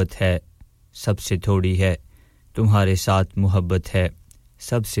मोहब्बत है सबसे थोड़ी है तुम्हारे साथ मोहब्बत है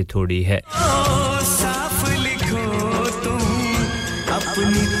सबसे थोड़ी है साफ लिखो तुम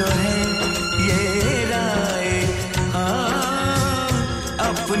अपनी तो है ये राय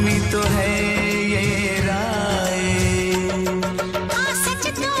अपनी तो है ये राय सच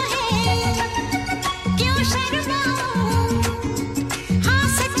तो है क्यों शर्माऊं हाँ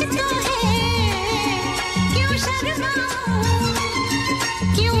सच तो है क्यों शर्माऊं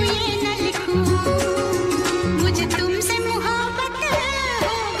क्यों ये न लिखूं मुझे तुमसे मोहब्बत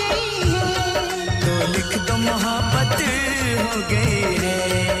हो गई है तो लिख दो मोहब्बत हो गई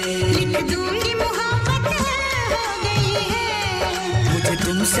है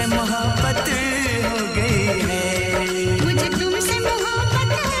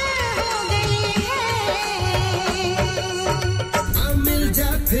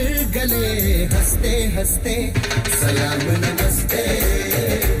गले हंसते हंसते सलाम नमस्ते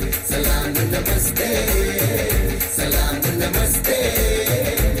सलाम नमस्ते सलाम नमस्ते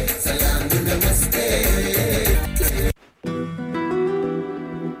सलाम नमस्ते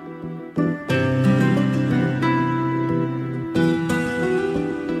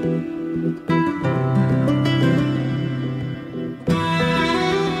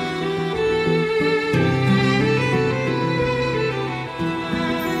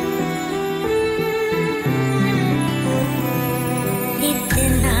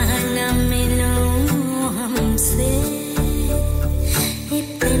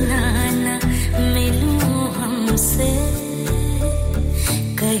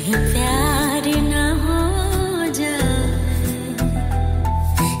कहीं प्यार न हो जाए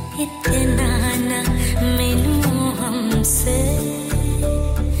इतना न मिलूं हमसे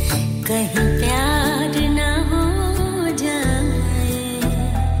कहीं प्यार न हो जाए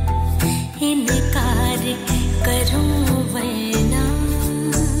इनकार करूं वरना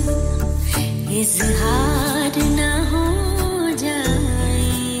इजहार न हो जाए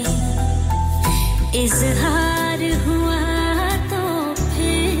इजहार हुआ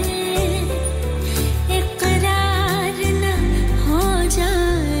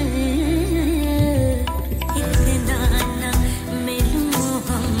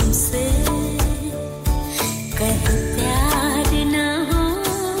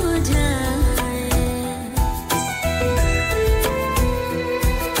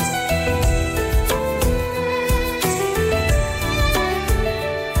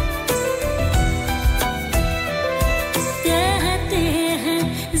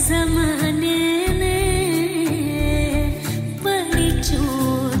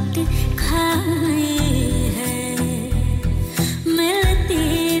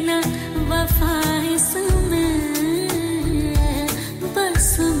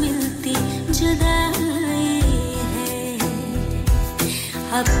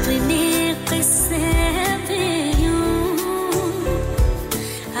अपने किस्से भी यूं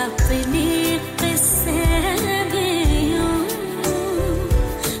अपने किस्से भी यूं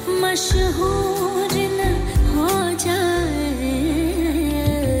मशहूर न हो जाए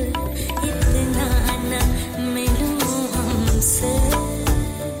इतना न मिलूं हमसे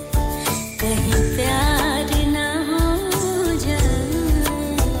कहीं प्यार न हो जाए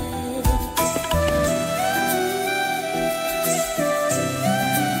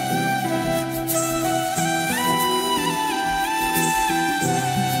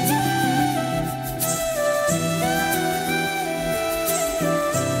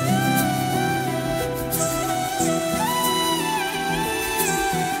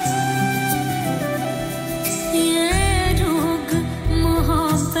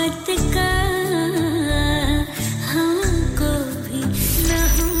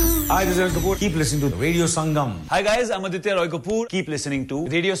Hi, this is Roy Kapoor. Keep listening to Radio Sangam. Hi guys, I'm Aditya Roy Kapoor. Keep listening to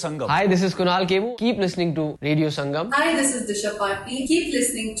Radio Sangam. Hi, this is Kunal Kebu. Keep listening to Radio Sangam. Hi, this is Disha Patni. Keep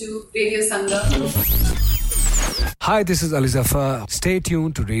listening to Radio Sangam. Hi, this is Ali Zafar. Stay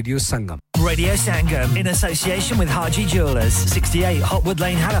tuned to Radio Sangam. Radio Sangam in association with Haji Jewellers, 68 Hotwood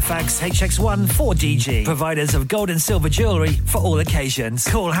Lane, Halifax, HX1 4DG. Providers of gold and silver jewellery for all occasions.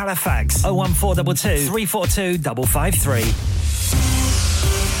 Call Halifax 01422 342 553.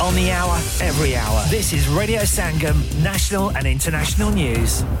 On the hour, every hour. This is Radio Sangam, national and international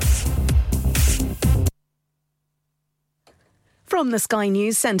news. From the Sky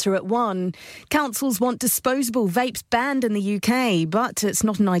News Centre at 1. Councils want disposable vapes banned in the UK, but it's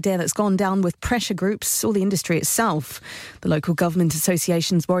not an idea that's gone down with pressure groups or the industry itself. The local government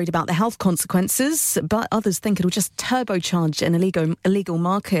association's worried about the health consequences, but others think it'll just turbocharge an illegal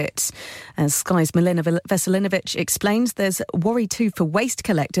market. As Sky's Milena Veselinovic explains, there's worry too for waste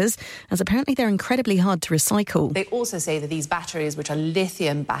collectors, as apparently they're incredibly hard to recycle. They also say that these batteries, which are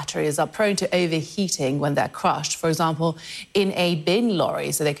lithium batteries, are prone to overheating when they're crushed. For example, in a bin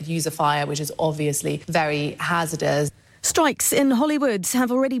lorry, so they could use a fire, which is obviously very hazardous. Strikes in Hollywood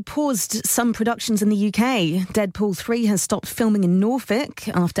have already paused some productions in the UK. Deadpool 3 has stopped filming in Norfolk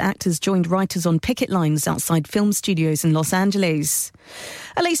after actors joined writers on picket lines outside film studios in Los Angeles.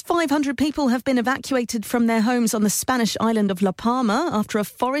 At least 500 people have been evacuated from their homes on the Spanish island of La Palma after a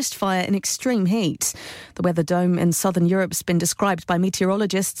forest fire in extreme heat. The weather dome in southern Europe's been described by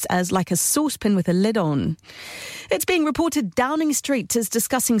meteorologists as like a saucepan with a lid on. It's being reported Downing Street is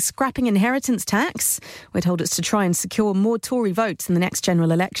discussing scrapping inheritance tax. We're told it's to try and secure more Tory votes in the next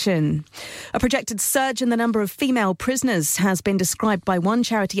general election. A projected surge in the number of female prisoners has been described by one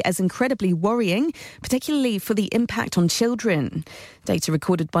charity as incredibly worrying, particularly for the impact on children. Data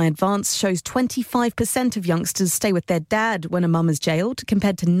recorded by Advance shows 25% of youngsters stay with their dad when a mum is jailed,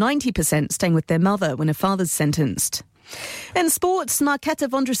 compared to 90% staying with their mother when a father's sentenced. In sports, Marketa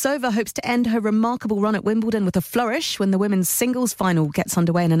Vondrousova hopes to end her remarkable run at Wimbledon with a flourish when the women's singles final gets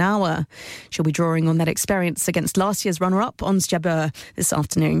underway in an hour. She'll be drawing on that experience against last year's runner-up, Ons Jabeur, this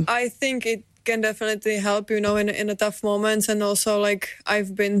afternoon. I think it can definitely help, in a tough moments, and also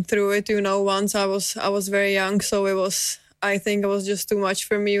I've been through it, once I was very young, so I think it was just too much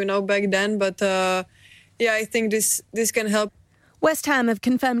for me, back then, but I think this can help. West Ham have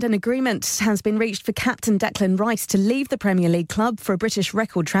confirmed an agreement has been reached for captain Declan Rice to leave the Premier League club for a British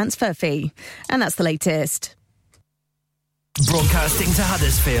record transfer fee. And that's the latest. Broadcasting to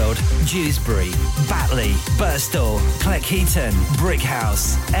Huddersfield, Dewsbury, Batley, Birstall, Cleckheaton,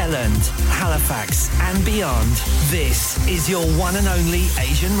 Brickhouse, Elland, Halifax and beyond. This is your one and only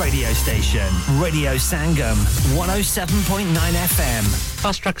Asian radio station. Radio Sangam, 107.9 FM.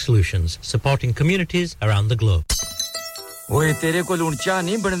 Fast Track Solutions, supporting communities around the globe. ओए तेरे को लूण चा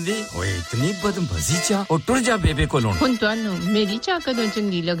नहीं बनदी ओए इतनी बदमजी चा और टुर जा बेबे को लूण हुन तानु मेरी चा कदों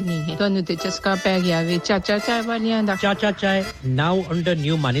चंगी लगनी है तानु ते चस्का पै गया वे चाचा चाय वालियां दा Chacha Chai now under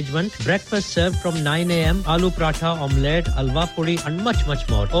new management. Breakfast served from 9 a.m. Aloo paratha, omelette, alwa puri and much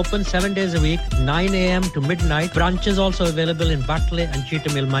more. Open 7 days a week, 9 a.m. to midnight. Branches also available in Batley and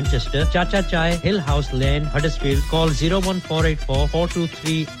Cheetham Hill, Manchester. Chacha Chai, Hill House Lane, Huddersfield. Call 01484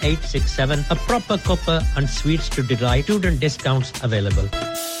 423 867. A proper cuppa and sweets to delight. Student discounts available.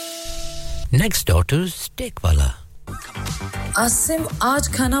 Next door to Steakwala. Asim आज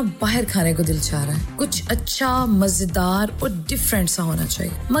खाना बाहर खाने को दिल चाह रहा है कुछ अच्छा मजेदार और डिफरेंट सा होना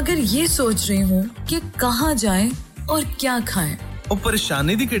चाहिए मगर ये सोच रही हूँ कि कहाँ जाएं और क्या खाएं ओ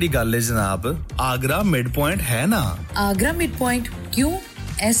परेशानी दी केड़ी गल है जनाब आगरा मिड पॉइंट है ना आगरा मिड पॉइंट क्यों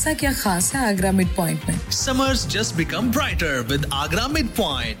ऐसा क्या खास है आगरा मिड पॉइंट में Summers just become brighter with Agra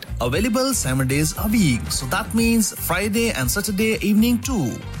Midpoint. Available 7 days a week. So that means Friday and Saturday evening too.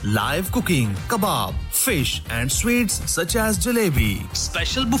 Live cooking, kebab, fish and sweets such as jalebi.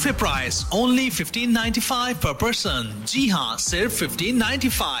 Special buffet price only $15.95 per person. Ji haan, sirf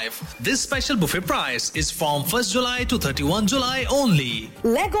 $15.95. This special buffet price is from 1st July to 31 July only.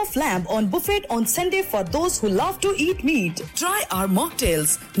 Leg of lamb on buffet on Sunday for those who love to eat meat. Try our mocktails.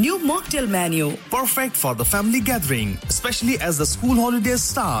 New mocktail menu. Perfect for the family gathering, especially as the school holidays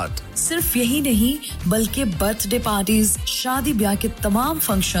start. सिर्फ यही नहीं बल्कि birthday parties शादी ब्याह के तमाम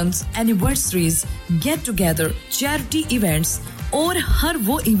functions anniversaries get together charity events और हर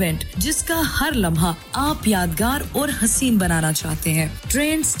वो इवेंट जिसका हर लम्हा आप यादगार और हसीन बनाना चाहते हैं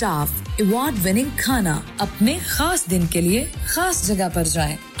ट्रेन स्टाफ अवार्ड विनिंग खाना अपने खास दिन के लिए खास जगह पर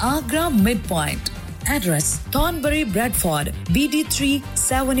जाएं Agra mid point Address Thornbury Bradford BD3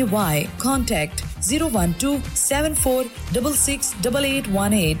 7Y Contact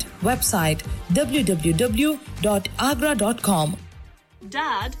 01274668818 Website www.agra.com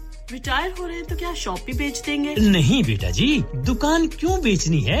Dad retire हो रहे हैं तो क्या शॉप भी बेच देंगे नहीं बेटा जी दुकान क्यों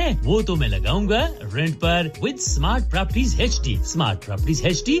बेचनी है वो तो मैं लगाऊंगा रेंट पर with smart properties HD smart properties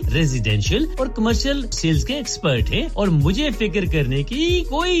HD residential और कमर्शियल सेल्स के एक्सपर्ट हैं और मुझे फिक्र करने की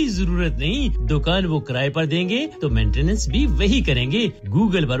कोई जरूरत नहीं दुकान वो किराए पर देंगे तो मेंटेनेंस भी वही करेंगे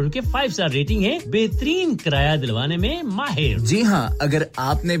गूगल पर उनके 5 स्टार रेटिंग है बेहतरीन किराया दिलवाने में माहिर जी हां अगर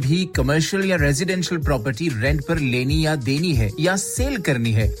आपने भी कमर्शियल या रेजिडेंशियल प्रॉपर्टी रेंट पर लेनी या देनी है या सेल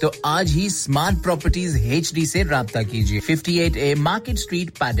करनी है तो आज ही स्मार्ट प्रॉपर्टीज एचडी से राब्ता कीजिए 58A market street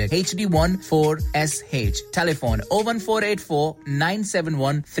paddock HD14SH telephone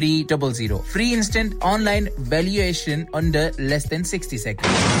 01484971300 free instant online valuation under less than 60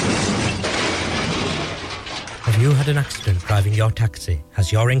 seconds Have you had an accident driving your taxi? Has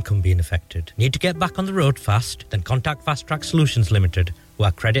your income been affected? Need to get back on the road fast? Then contact Fast Track Solutions Limited, who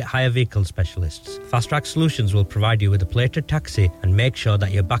are credit hire vehicle specialists. Fast Track Solutions will provide you with a plated taxi and make sure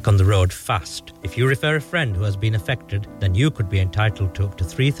that you're back on the road fast. If you refer a friend who has been affected, then you could be entitled to up to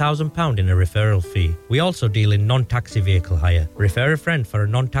 £3,000 in a referral fee. We also deal in non-taxi vehicle hire. Refer a friend for a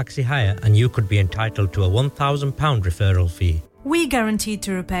non-taxi hire and you could be entitled to a £1,000 referral fee. We guarantee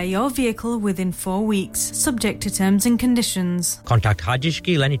to repair your vehicle within 4 weeks, subject to terms and conditions. Contact Haji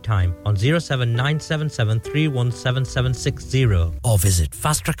Shkil anytime on 07977317760 or visit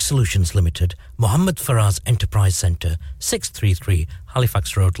Fast Track Solutions Limited, Mohammed Faraz Enterprise Centre, 633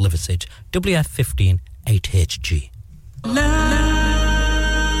 Halifax Road, Liversedge, WF15 8HG.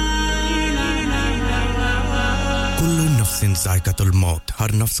 كل نفس नफ्सिन जायकातुल मौत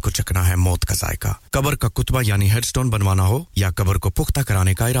हर नफ्स को चखना है मौत का जायका कब्र का कुतबा यानी हेडस्टोन बनवाना हो या कब्र को पुख्ता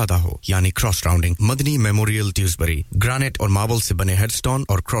कराने का इरादा हो यानी cross rounding Madni memorial Tewkesbury granite और मार्बल से बने हेडस्टोन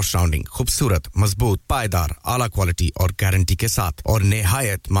और क्रॉस राउंडिंग खूबसूरत मजबूत पायदार आला क्वालिटी और गारंटी के साथ और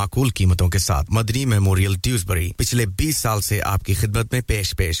निहायत माकूल कीमतों के साथ मदनी मेमोरियल ट्यूसबरी पिछले 20 साल से आपकी खिदमत में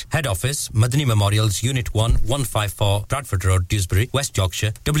पेश head office Madni memorials unit 1 154 Bradford Road Dewsbury West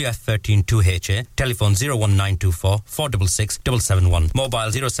Yorkshire WF13 2HA telephone 01924 466 771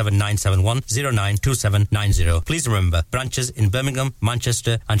 mobile 07971 092790 please remember branches in Birmingham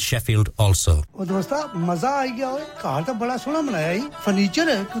Manchester and Sheffield also ओ दोस्ता मजा आ गया ओए कार तो बड़ा सोना बनाया है फर्नीचर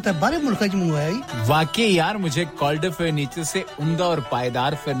है तू तो बाहर मुल्क से मंगवाया है वाकई यार मुझे कॉल्डर फर्नीचर से उम्दा और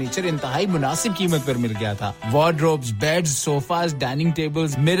पायदार फर्नीचर इंतहाई मुनासिब कीमत पर मिल गया था wardrobes beds sofas dining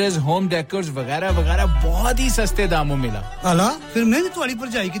tables mirrors home decors वगैरह वगैरह बहुत ही सस्ते दामों में मिला अला फिर मैं भी तुम्हारी पर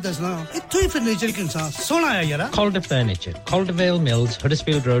जाएगी दसना इत्थों ही फर्नीचर के इंसान सोना आया यार Calder Furniture Caldervale Mills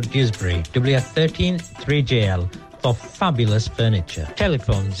Huddersfield Road Dewsbury WF13 3JL for fabulous furniture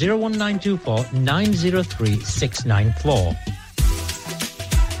telephone 01924 903 694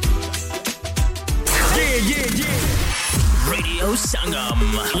 Radio Sangam.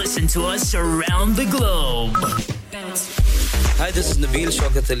 Listen to us around the globe. Hi, this is Nabil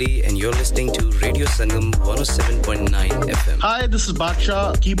Shaukat Ali and you're listening to Radio Sangam 107.9 FM. Hi, this is Baksha.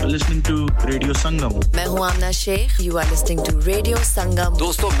 Keep listening to Radio Sangam. मैं हूँ आमना Sheikh. You are listening to Radio Sangam.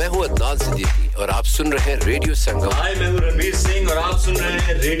 दोस्तों मैं हूँ अदनान सिद्दीकी और आप सुन रहे हैं radio संगम. Hi, मैं हूँ रणवीर सिंह और आप सुन रहे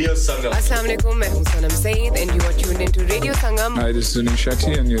हैं रेडियो संगम. अस्सलाम वालेकुम. मैं हूँ सनम Saeed and you are tuned into Radio Sangam. Hi, this is Zunin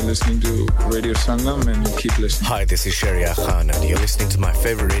Shetty and you're listening to Radio Sangam and keep listening. Hi, this is Sharia Khan and you're listening to my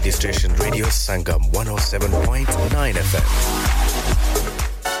favorite radio station Radio Sangam 107.9 FM.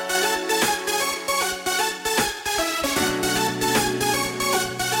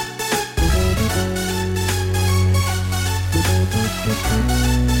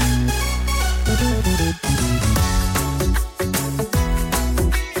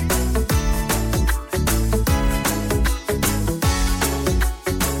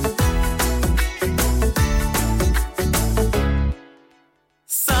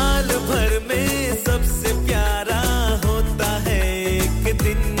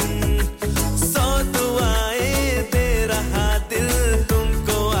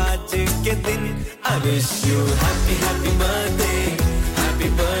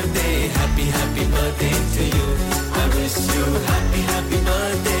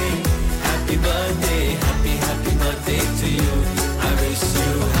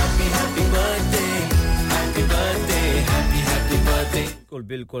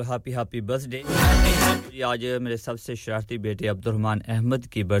 Happy birthday आज मेरे सबसे शरारती बेटे Abdurrahman Ahmad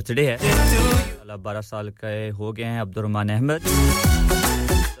की birthday है 12 साल के हो गए हैं अब्दुर्रहमान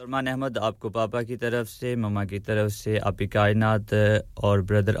अहमद आपको पापा की तरफ से मम्मा की तरफ से आपकी कायनात और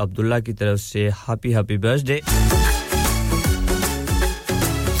ब्रदर अब्दुल्ला की तरफ से हैप्पी बर्थडे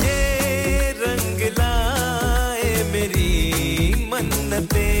ये रंग लाए मेरी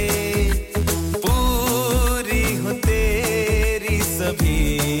मन्नतें पूरी हो तेरी सभी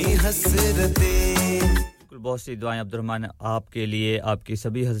बिल्कुल बहुत सी दुआएं अब्दुर्रहमान आपके लिए आपकी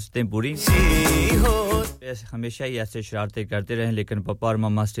सभी हसरतें पूरी हो हमेशा ही ऐसे शरारतें करते रहें लेकिन पापा और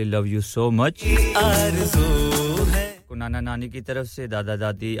मम्मा still love you so much Arzoo है को नाना नानी की तरफ से दादा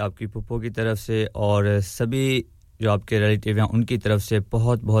दादी आपकी फूफो की तरफ से और सभी जो आपके रिलेटिव हैं उनकी तरफ से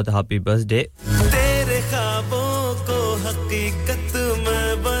बहुत हैप्पी बर्थडे तेरे ख्वाबों को हकीकत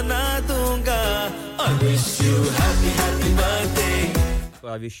में बना दूंगा I wish you happy birthday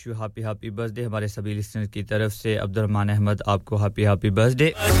I wish you happy birthday हमारे सभी लिसनर्स की तरफ से अब्दुर्रहमान अहमद आपको happy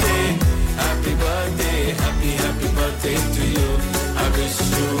birthday happy birthday to you I wish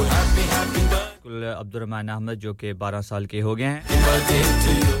you happy कुल अब्दुर्रहमान अहमद जो कि 12 साल के हो गए हैं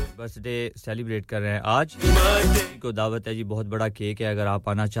बर्थडे सेलिब्रेट कर रहे हैं आज को दावत है जी बहुत बड़ा केक है अगर आप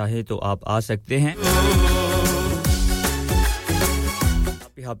आना चाहें तो आप आ सकते हैं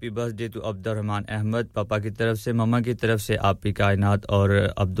happy birthday to Abdurrahman Ahmed पापा की तरफ से मम्मा की तरफ से आपकी कायनात और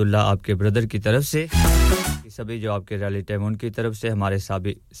अब्दुल्ला आपके ब्रदर की तरफ से सभी जो आपके रिलेटिव उनकी तरफ से हमारे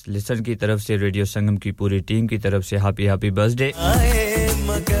सभी लिसन की तरफ से रेडियो संगम की पूरी टीम की तरफ से हैप्पी बर्थडे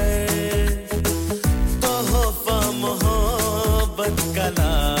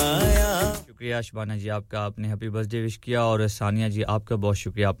शुक्रिया शबाना जी आपका आपने हैप्पी बर्थडे विश किया और सानिया जी आपका बहुत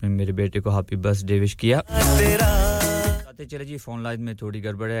शुक्रिया आपने मेरे बेटे को हैप्पी बर्थडे विश किया चलिए जी फोन लाइन में थोड़ी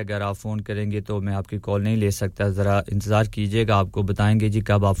गड़बड़ है अगर आप फोन करेंगे तो मैं आपकी कॉल नहीं ले सकता जरा इंतजार कीजिएगा आपको बताएंगे जी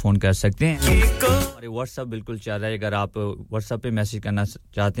कब आप फोन कर सकते हैं हमारे व्हाट्सएप बिल्कुल चल रहा है अगर आप व्हाट्सएप पे मैसेज करना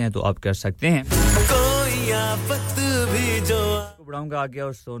चाहते हैं तो आप कर सकते हैं आफत भी जो बढ़ाऊंगा आगे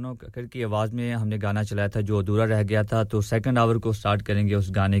और सोनो कक्कर की आवाज में हमने गाना चलाया था जो अधूरा रह गया था तो सेकंड आवर को स्टार्ट करेंगे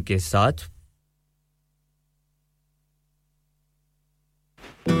उस गाने के साथ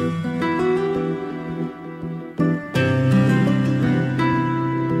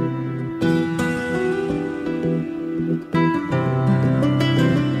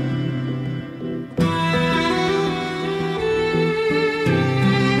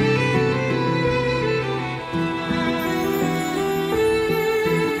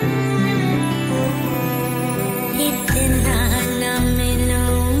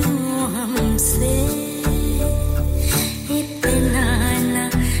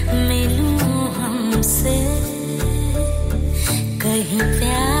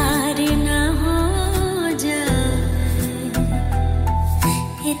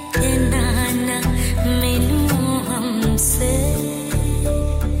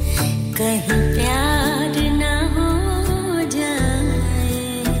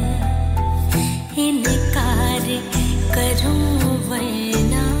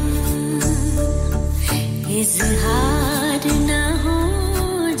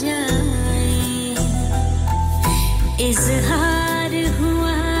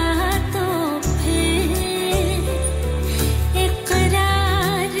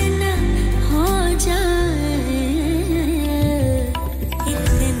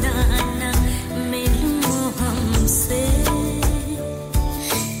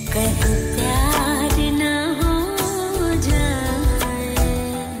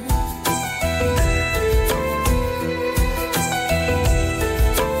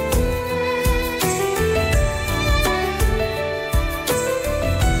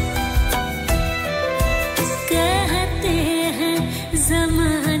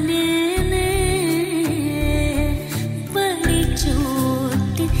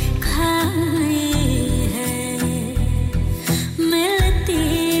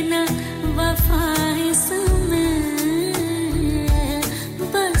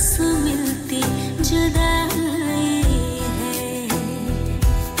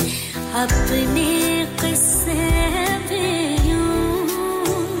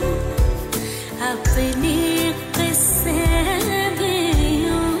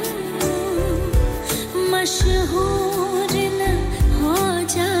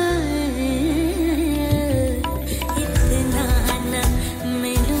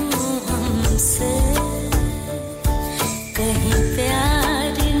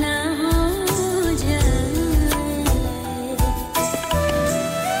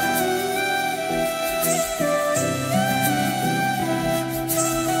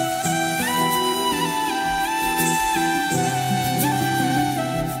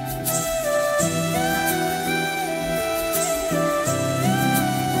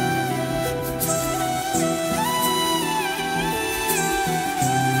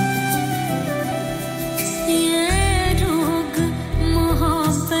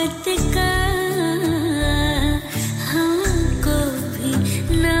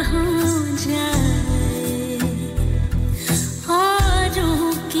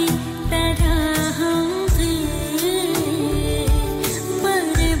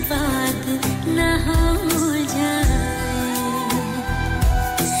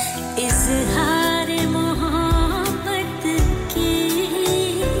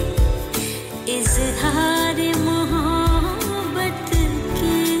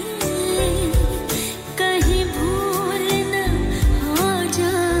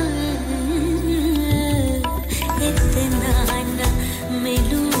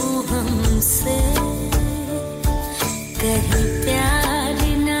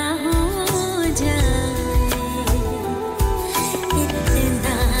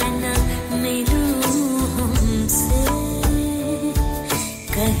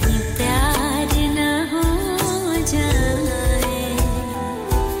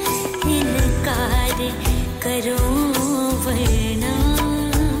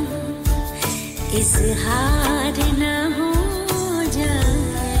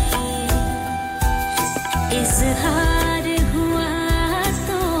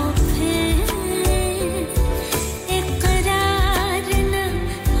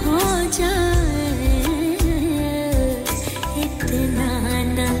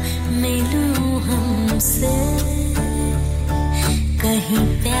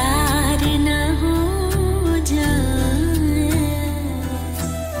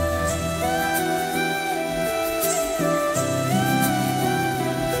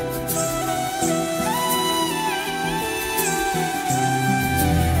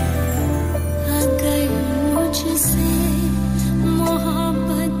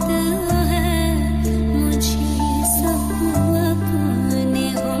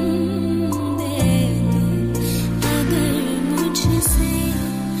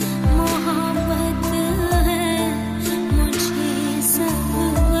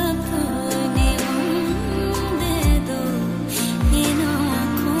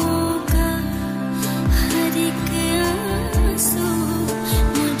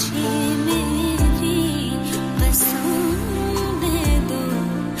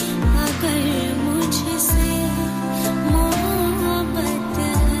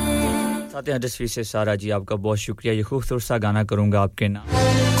आते हैं हडर्सफील्ड से सारा जी आपका बहुत शुक्रिया ये खूबसूरत सा गाना करूंगा आपके नाम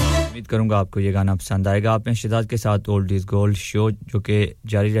उम्मीद करूंगा आपको ये गाना पसंद आएगा आप हैं शिदात के साथ ओल्ड इज गोल्ड शो जो कि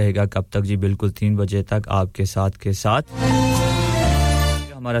जारी रहेगा कब तक जी बिल्कुल 3 बजे तक आपके साथ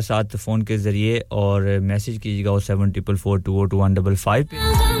हमारा साथ फोन के जरिए और मैसेज कीजिएगा 7444202155 पे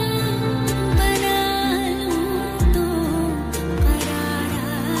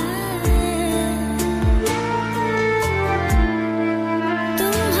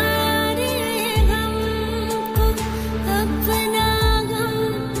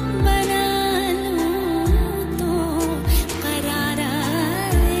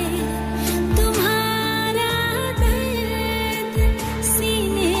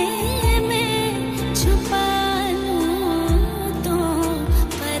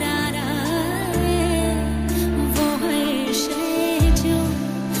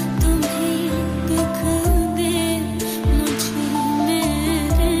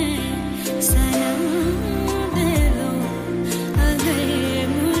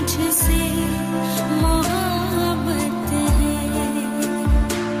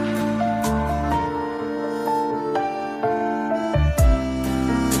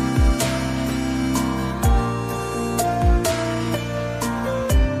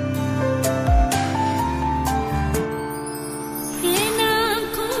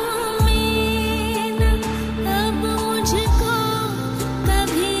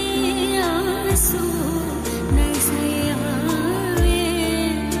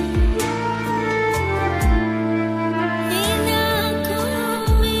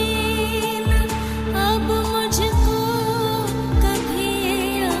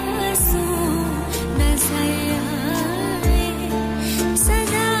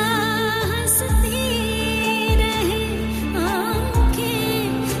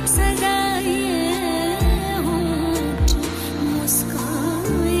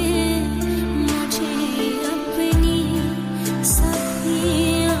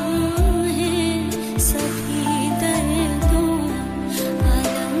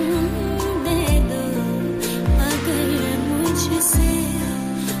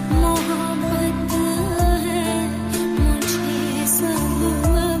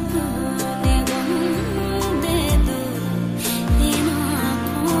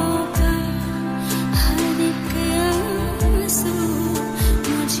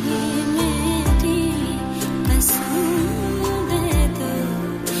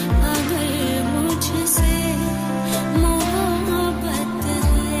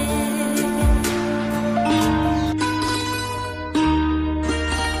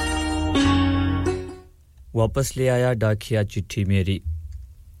वापस ले आया डाकिया चिट्ठी मेरी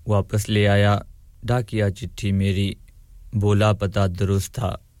वापस ले आया डाकिया चिट्ठी मेरी बोला पता दुरुस्त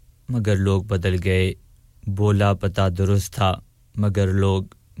था मगर लोग बदल गए बोला पता दुरुस्त था मगर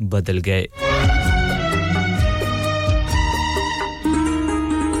लोग बदल गए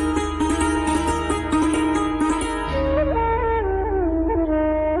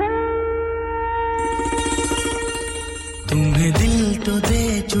तुम्हें दिल तो दे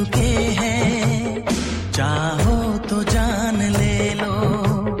चुके हैं चाहो तो जान ले लो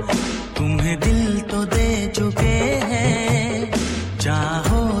तुम्हें दिल तो दे चुके हैं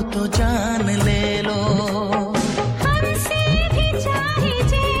चाहो तो जान ले लो हमसे भी चाहे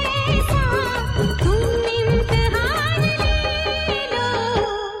जैसा तुम इम्तिहान ले लो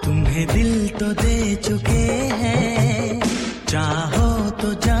तुम्हें दिल तो दे चुके हैं चाहो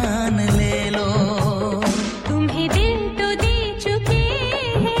तो जान ले लो तुम्हें दिल तो दे चुके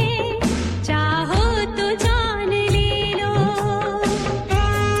हैं चाहो तो जान ले लो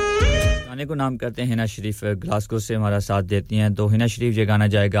गाने को नाम करते हैं हिना शरीफ ग्लासगो से हमारा साथ देती हैं तो हिना शरीफ ये गाना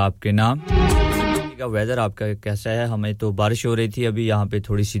जाएगा आपके नाम का वेदर आपका कैसा है हमें तो बारिश हो रही थी अभी यहाँ पे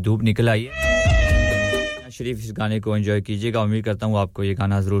थोड़ी सी धूप निकल आई है हिना शरीफ इस गाने को एंजॉय कीजिएगा उम्मीद करता हूँ आपको ये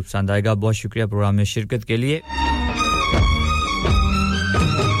गाना जरूर पसंद आएगा बहुत शुक्रिया प्रोग्राम में शिरकत के लिए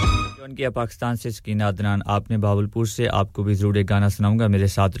किया पाकिस्तान से सकीना अदनान आपने बावलपुर से आपको भी जरूर एक गाना सुनाऊंगा मेरे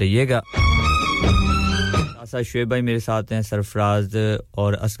साथ रहिएगा आसा शुएब भाई मेरे साथ हैं सरफराज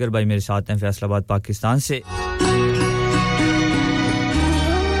और असगर भाई मेरे साथ हैं फैसलाबाद पाकिस्तान से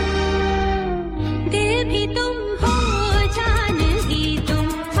दिल भी तुम हो जान भी तुम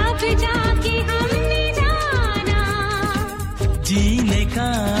अब जाके हमने जाना जीने का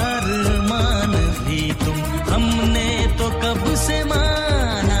अरमान भी तुम हमने तो कब से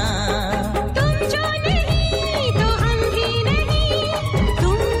माना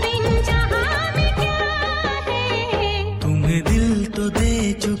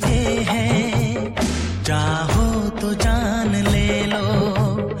चाहो तो जान ले लो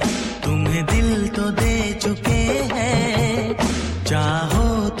तुम्हें दिल तो दे चुके हैं चाहो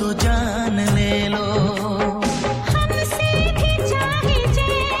तो जान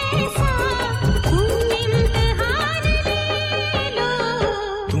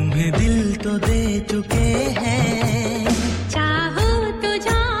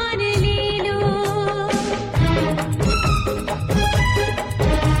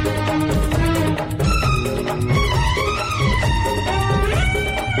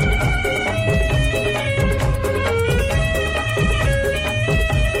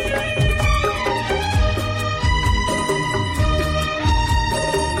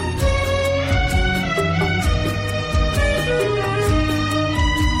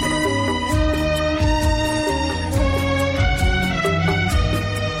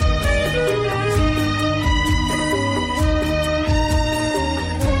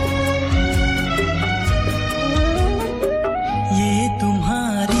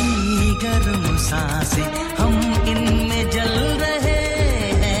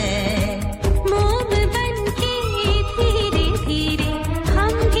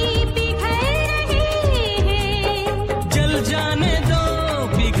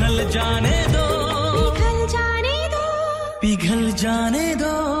जाने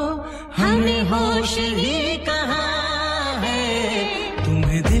दो हमें होश ही कहाँ है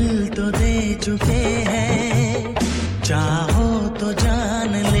तुम्हें दिल तो दे चुके हैं चाहो तो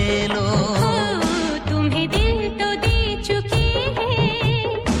जान ले लो तुम्हें दिल तो दे चुके हैं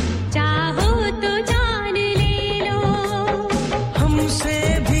चाहो तो जान ले लो हमसे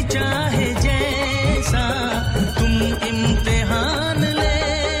भी चाहे जैसा तुम इम्तिहान ले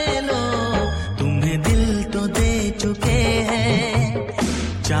लो तुम्हें दिल तो दे चुके हैं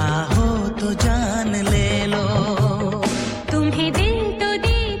चाहो तो जान ले लो तुम्हें दिल तो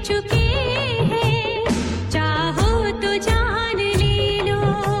दे चुके हैं चाहो तो जान ले लो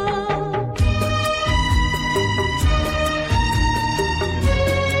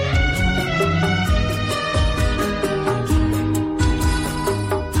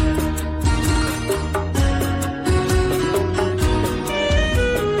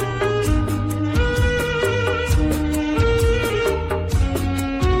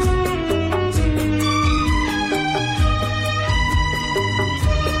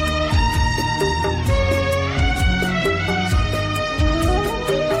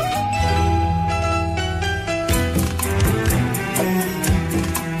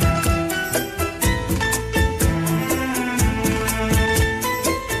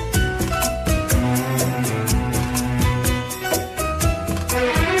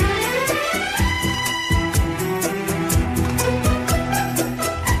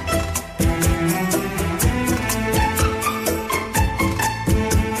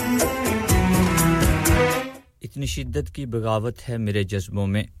इतनी शिद्दत की बगावत है मेरे जज्बों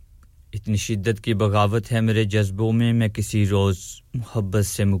में इतनी शिद्दत की बगावत है मेरे जज्बों में मैं किसी रोज मोहब्बत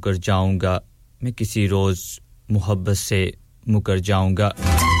से मुकर जाऊंगा मैं किसी रोज मोहब्बत से मुकर जाऊंगा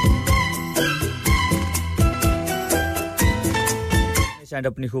सेंड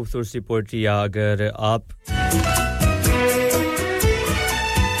अपनी खूबसूरत सी पोएट्री अगर आप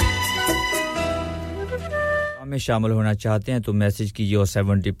में शामिल होना चाहते हैं तो मैसेज कीजिए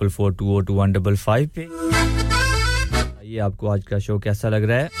 7444202155 पे आइए आपको आज का शो कैसा लग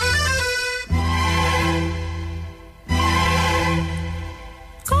रहा है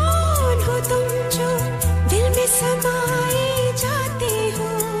कौन हो तुम जो दिल में समाए जाते हो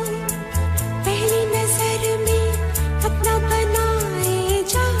पहली नजर में अपना बनाए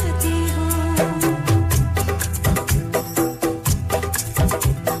जाते हो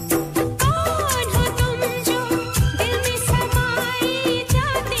कौन हो तुम जो दिल में समाए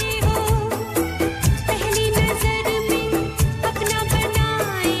जाते हो पहली नजर में अपना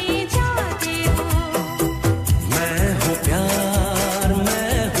बनाए जाते हो मैं हूँ प्यार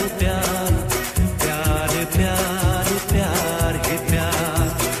प्यार प्यार प्यार प्यार ही प्यार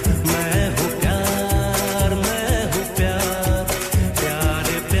मैं हूँ प्यार प्यार प्यार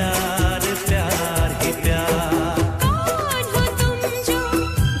प्यार प्यार ही प्यार कौन हो तुम जो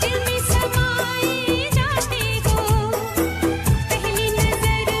दिल में समाए जाते हो पहली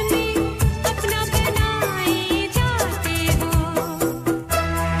नजर में अपना बनाए जाते हो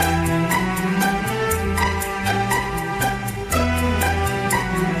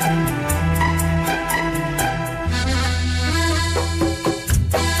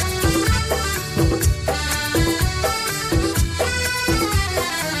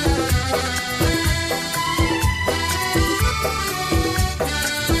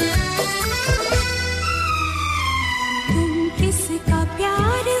तुम किसका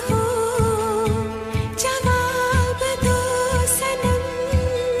प्यार हो जवाब दो सनम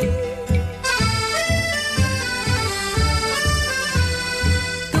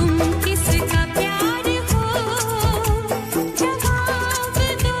तुम किसका प्यार हो जवाब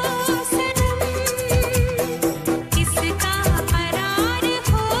दो सनम किसका करार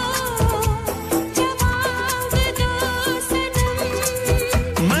हो जवाब दो सनम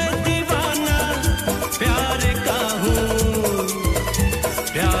मैं दीवाना प्यार का हूँ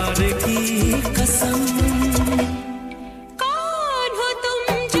प्यार की कसम कौन हो तुम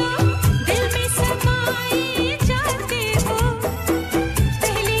जो दिल में समाए जाते हो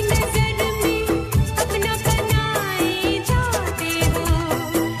पहली नजर में अपना बनाए जाते हो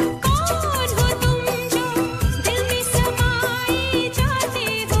कौन हो तुम जो दिल में समाए जाते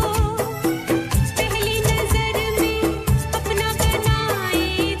हो पहली नजर में अपना बनाए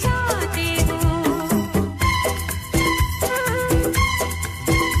जाते हो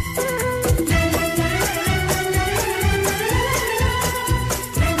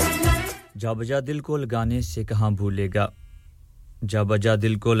जा बजा दिल को लगाने से कहां भूलेगा जा बजा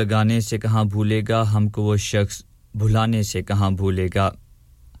दिल को लगाने से कहां भूलेगा हमको वो शख्स भुलाने से कहां भूलेगा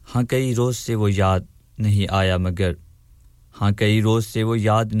हां कई रोज से वो याद नहीं आया मगर हां कई रोज से वो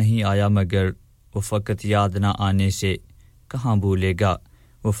याद नहीं आया मगर वो फकत याद ना आने से कहां भूलेगा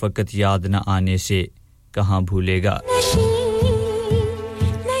वो फकत याद न आने से कहां भूलेगा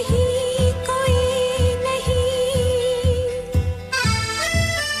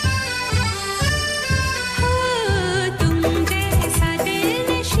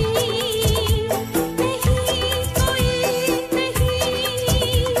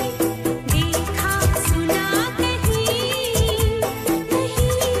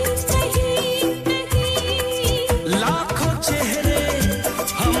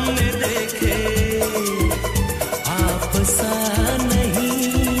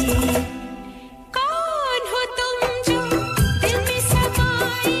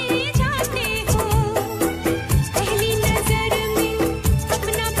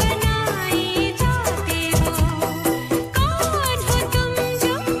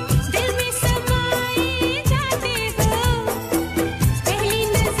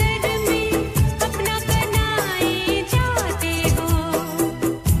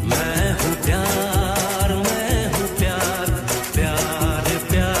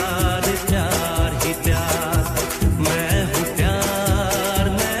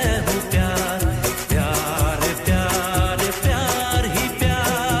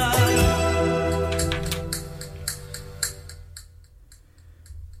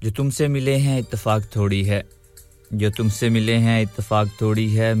तुमसे मिले हैं इत्तेफाक थोड़ी है जो तुमसे मिले हैं इत्तेफाक थोड़ी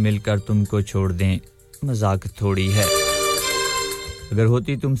है मिलकर तुमको छोड़ दें मजाक थोड़ी है अगर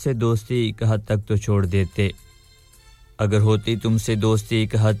होती तुमसे दोस्ती एक हद तक तो छोड़ देते अगर होती तुमसे दोस्ती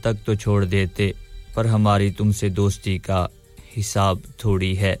एक हद तक तो छोड़ देते पर हमारी तुमसे दोस्ती का हिसाब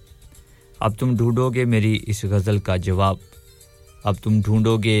थोड़ी है अब तुम ढूंढोगे मेरी इस गजल का जवाब अब तुम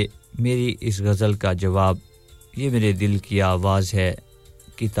ढूंढोगे मेरी इस गजल का जवाब ये मेरे दिल की आवाज है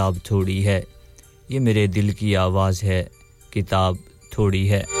किताब थोड़ी है ये मेरे दिल की आवाज है किताब थोड़ी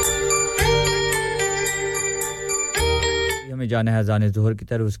है हमें जाना है अज़ान ज़ोहर की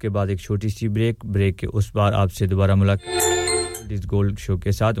तरफ उसके बाद एक छोटी सी ब्रेक के उस बार आपसे दोबारा मुलाकात इस गोल्ड शो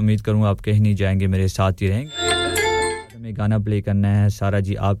के साथ उम्मीद करूंगा आप कहीं नहीं जाएंगे मेरे साथ ही रहेंगे हमें गाना प्ले करना है सारा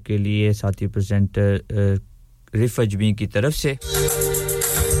जी आपके लिए साथी प्रेजेंटर रिफ अजमी की तरफ से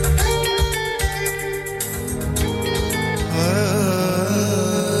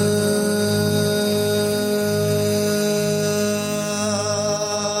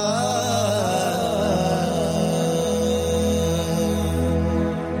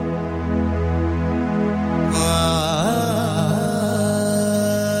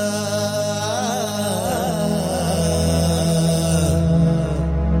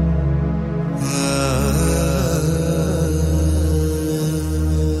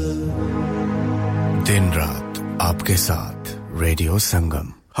रेडियो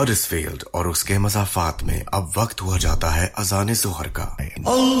संगम हडर्सफील्ड और उसके मज़ाफ़ात में अब वक्त हुआ जाता है अज़ान ज़ोहर का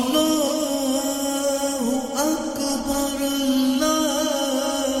अल्लाहु अकबर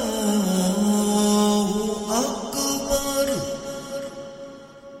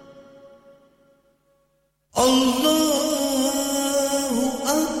अल्लाहु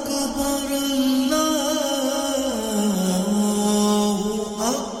अकबर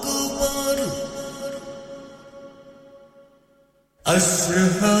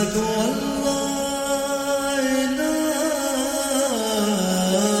अशहदु अल्ला इलाहा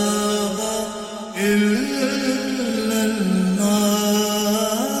इल्लल्लाह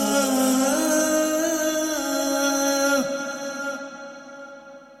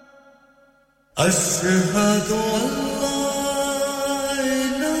अशहदु अल्ला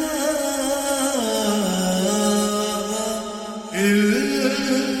इलाहा इल्लल्लाह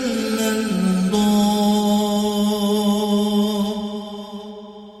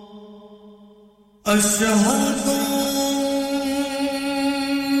अशहदु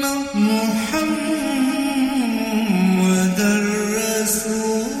अन्ना मुहम्मदर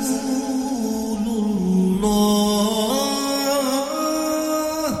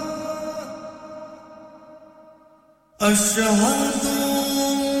रसूलुल्लाह अशहदु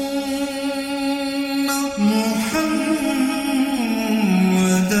अन्ना मुहम्मदर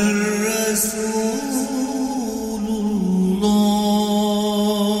रसूलुल्लाह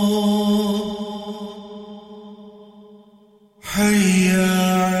حي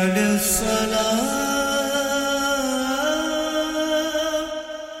على الصلاة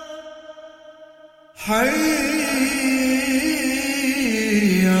حي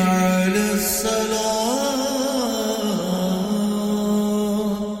على الصلاة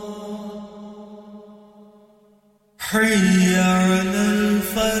حي على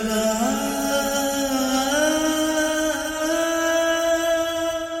الفلاح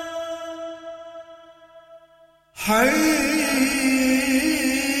حي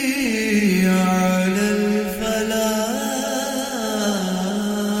على الفلاح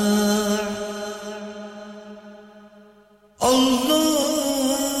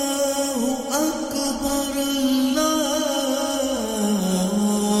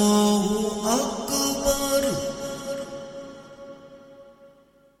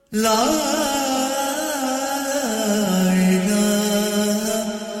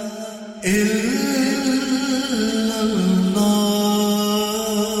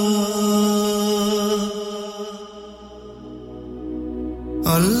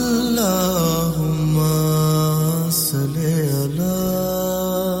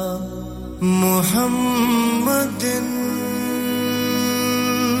मुहम्मदिन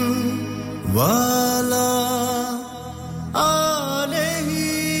वाला आलेही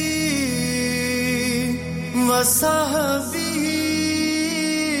वसहबिही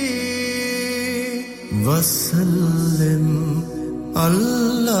वसल्लिम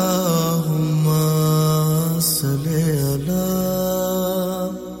अल्लाहुम्मा सल्ली अला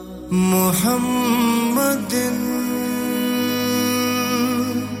मुहम्मदिन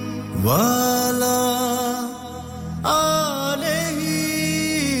वाला आलेही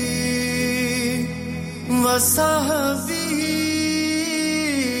वसहबिही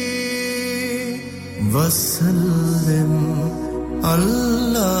वसल्लिम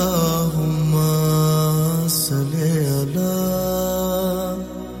अल्लाहुम्मा सल्ली अला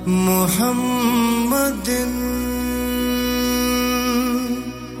मुहम्मदिन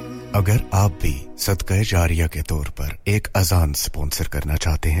अगर आप भी सदका जारिया के तौर पर एक अजान स्पॉन्सर करना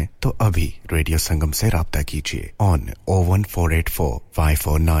चाहते हैं तो अभी रेडियो संगम से राब्ता कीजिए ऑन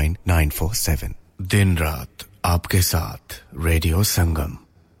 01484549947 दिन रात आपके साथ रेडियो संगम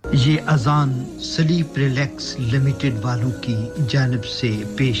ये अजान स्लीप रिलैक्स लिमिटेड वालों की जानिब से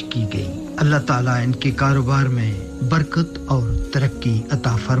पेश की गई अल्लाह ताला इनके कारोबार में बरकत और तरक्की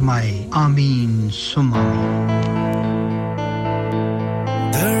अता फरमाए आमीन सुम्मा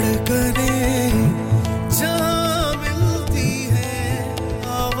धड़कने जहाँ मिलती है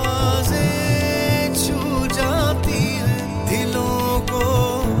आवाजें छू जाती है दिलों को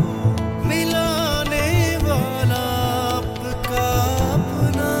मिलाने वाला आपका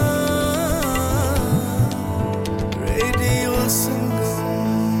अपना रेडियो संगम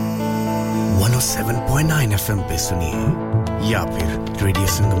 107.9 FM पे सुनिए या फिर रेडियो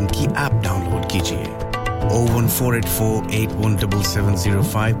संगम की ऐप डाउनलोड कीजिए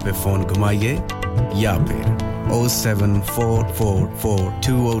 01484817705 पे फोन घुमाइए या फिर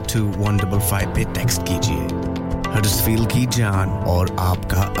 07444202155 पे टेक्स्ट कीजिए हडर्सफील्ड की जान और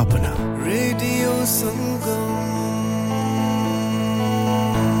आपका अपना radio Sangam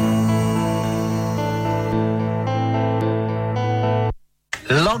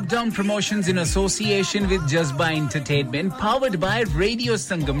Lockdown promotions in association with Jazba Entertainment powered by Radio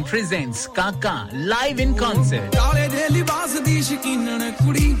Sangam presents Kaka live in concert. काले दे लिबास दी शकीनन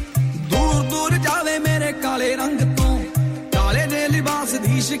कुड़ी दूर दूर जावे मेरे काले रंग तो काले दे लिबास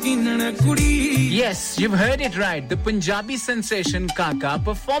दी शकीनन कुड़ी Yes, you've heard it right. The Punjabi sensation Kaka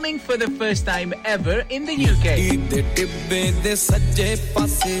performing for the first time ever in the UK. दे टिब्बे दे सज्जे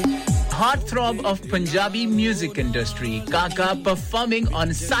पासे Heartthrob of Punjabi music industry, Kaka performing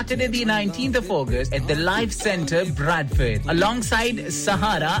on Saturday the 19th of August at the Live Centre, Bradford, alongside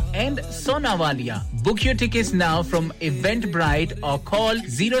Sahara and Sonawalia. Book your tickets now from Eventbrite or call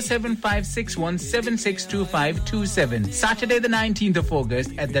 07561762527. Saturday the 19th of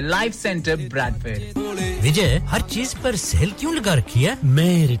August at the Live Centre, Bradford. विजय हर चीज पर cell क्यों लगा रखी है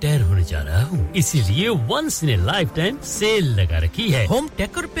मैं retire होने जा रहा हूँ इसीलिए once in A life time cell लगा रखी है होम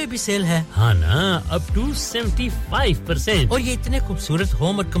टेकर पे भी सेल है हाँ ना अप टू 75% और ये इतने खूबसूरत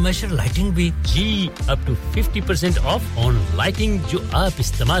होम और कमर्शियल लाइटिंग भी जी up to 50% of on lighting जो आप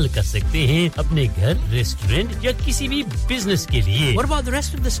इस्तेमाल कर सकते हैं अपने घर रेस्टोरेंट या किसी भी बिजनेस के लिए What about the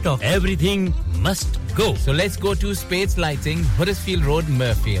rest of the stock? Everything must go. So let's go to Spades Lighting, Huddersfield Road,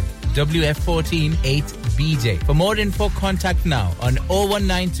 Murfield. WF14 8BJ. For more info, contact now on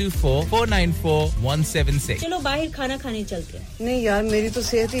 01924 494 176. चलो बाहर खाना खाने चलते हैं नहीं यार मेरी तो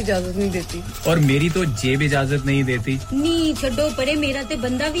सेहत ही इजाजत नहीं देती और मेरी तो जेब इजाजत नहीं देती नहीं छोड़ो परे मेरा ते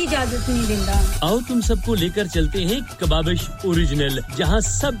बंदा भी इजाजत नहीं देता आओ तुम सबको लेकर चलते हैं कबाबिश ओरिजिनल जहां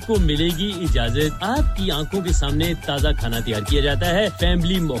सबको मिलेगी इजाजत आपकी आंखों के सामने ताजा खाना तैयार किया जाता है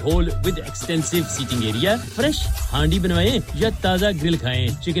फैमिली माहौल with extensive seating area fresh हांडी बनवाएं या ताजा ग्रिल खाएं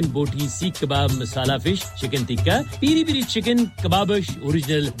चिकन बोटी सीख कबाब मसाला fish chicken tikka piri piri chicken kababish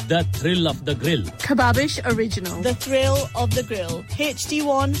original the thrill of the grill kababish original the thrill of the grill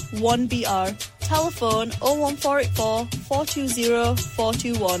HD1 1BR telephone 01484 420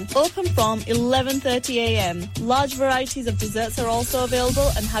 421 open from 11:30 am large varieties of desserts are also available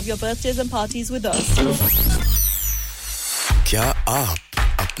and have your birthdays and parties with us क्या आप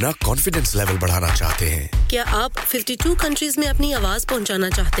अपना confidence level बढ़ाना चाहते हैं क्या आप 52 countries में अपनी आवाज पहुंचाना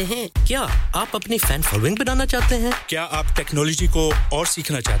चाहते हैं क्या आप अपनी फैन फॉलोइंग बनाना चाहते हैं क्या आप टेक्नोलॉजी को और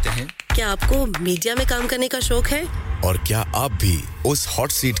सीखना चाहते हैं क्या आपको मीडिया में काम करने का शौक है और क्या आप भी उस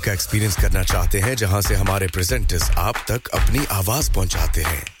हॉट सीट का एक्सपीरियंस करना चाहते हैं जहां से हमारे प्रेजेंटर्स आप तक अपनी आवाज पहुंचाते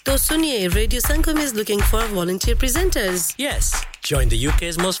हैं तो सुनिए radio Sangam is looking for volunteer presenters yes join the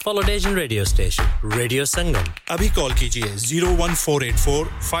UK's most followed Asian radio station Radio Sangam अभी कॉल कीजिए 01484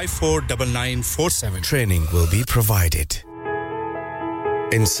 549947 training will be provided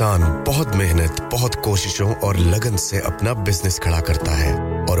इंसान बहुत मेहनत, बहुत कोशिशों और लगन से अपना बिजनेस खड़ा करता है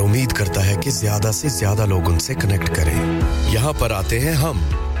और उम्मीद करता है कि ज्यादा से ज्यादा लोग उनसे कनेक्ट करें। यहाँ पर आते हैं हम,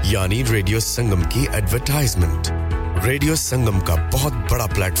 यानी रेडियो संगम की एडवर्टाइजमेंट। रेडियो संगम का बहुत बड़ा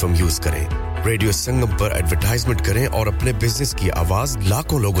प्लेटफॉर्म यूज करें। रेडियो संगम पर एडवर्टाइजमेंट करें और अपने बिजनेस की आवाज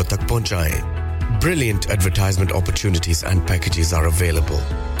लाखों लोगों तक पहुंचाएं। Brilliant advertisement opportunities and packages are available.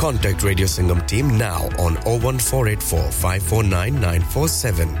 Contact Radio Sangam team now on 01484 549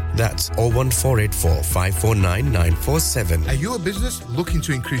 947. That's 01484 549 947. Are you a business looking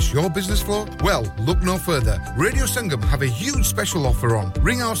to increase your business flow? Well, look no further. Radio Sangam have a huge special offer on.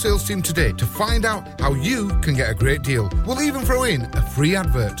 Ring our sales team today to find out how you can get a great deal. We'll even throw in a free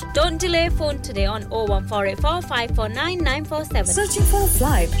advert. Don't delay, phone today on 01484 549 947. Searching for a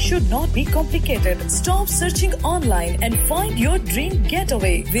flight should not be complicated. Stop searching online and find your dream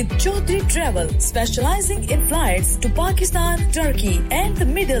getaway with Chaudhary Travel, specializing in flights to Pakistan, Turkey and the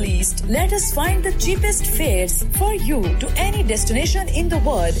Middle East. Let us find the cheapest fares for you to any destination in the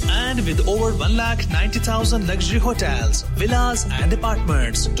world. And with over 1,90,000 luxury hotels, villas and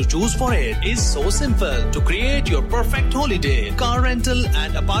apartments to choose for, it is so simple to create your perfect holiday. Car rental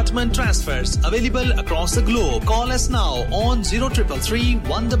and apartment transfers available across the globe. Call us now on 0333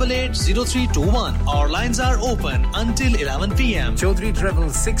 188 0321. Our lines are open until 11 p.m. Chaudhary Travel,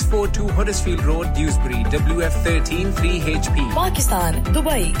 642 Huddersfield Road, Dewsbury, WF13 3HP. Pakistan,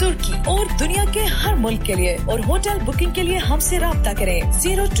 Dubai, तुर्की और दुनिया के हर मुल्क के लिए और hotel booking के लिए हमसे राब्ता करें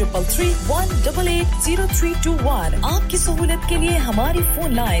 0333 188 0321. आपकी सहूलियत के लिए हमारी फोन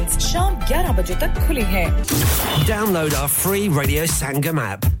लाइंस शाम 11 बजे तक खुली हैं. Download our free Radio Sangam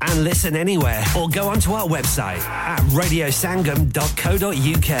app and listen anywhere or go onto our website at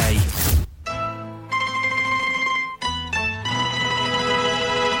radiosangam.co.uk.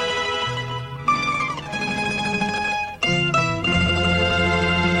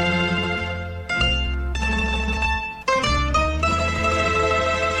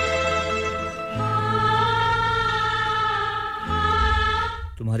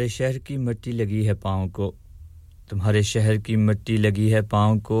 तुम्हारे शहर की मिट्टी लगी है पाँव को, तुम्हारे शहर की मिट्टी लगी है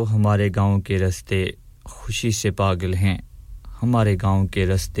पाँव को, हमारे गांव के रास्ते खुशी से पागल हैं, हमारे गांव के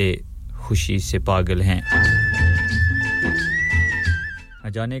रास्ते खुशी से पागल हैं।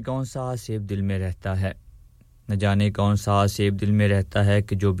 न जाने कौन सा आसेब दिल में रहता है, न जाने कौन सा आसेब दिल में रहता है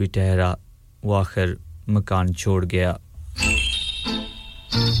कि जो भी ठहरा वो आखिर मकान छोड़ गया।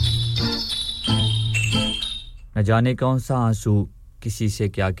 न जाने कौन सा आंसू किसी से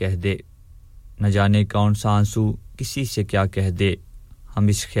क्या कह दे, न जाने कौन सा आंसू किसी से क्या कह दे, हम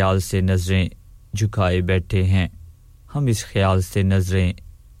इस ख्याल से नजरें झुकाए बैठे हैं, हम इस ख्याल से नजरें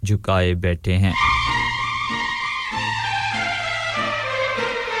झुकाए बैठे हैं।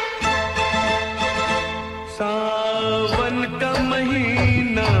 सावन का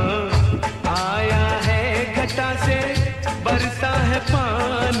महीना आया है, घटा से बरसा है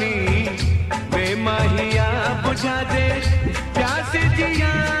पानी, बेमाहिया बुझा दे प्यास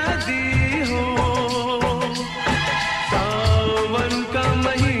जिया दी हो। सावन का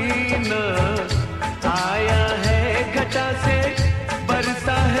महीना आया है, घटा से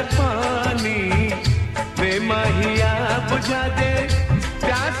बरसा है पानी, बेमाहिया बुझा दे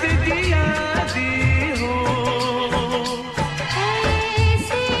प्यास जिया दी हो।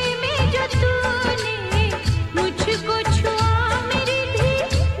 ऐसे में जो तूने मुझको छुआ, मेरी भी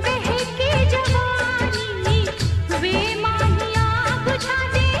बहकी जवानी, बेमाहिया बुझा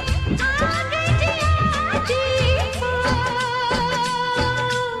दे आगे जिया दी हो।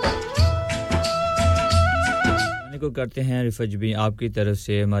 को करते हैं रिफज भी आपकी तरफ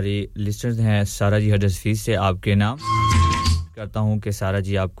से, हमारी लिसनर्स हैं सारा जी हडर्सफील्ड से, आपके नाम करता हूं कि सारा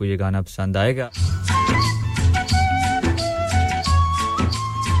जी आपको ये गाना पसंद आएगा।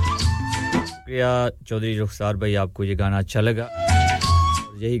 शुक्रिया चौधरी रुखसार भाई, आपको ये गाना अच्छा लगा।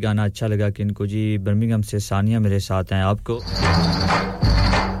 यही गाना अच्छा लगा कि इनको जी बर्मिंघम से सानिया मेरे साथ हैं आपको।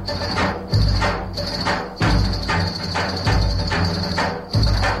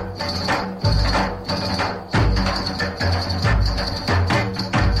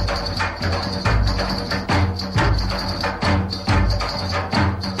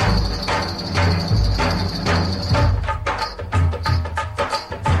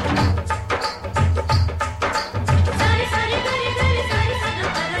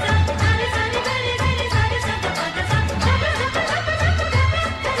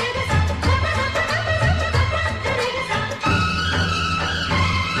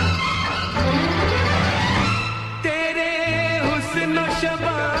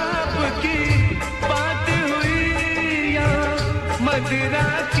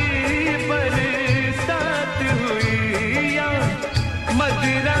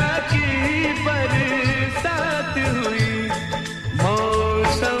 मदिरा की बरसात हुई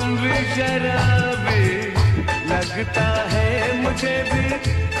मौसम भी शराबी लगता है मुझे भी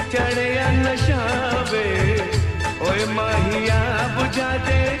चढ़े नशा वे ओए माहिया बुझा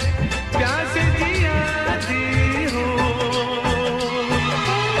दे प्यास जिया दी हो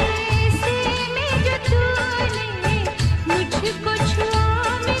ऐसे में जो तूने मुझको छुआ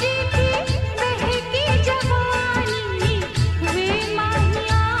मेरी थी बहकी जवानी वे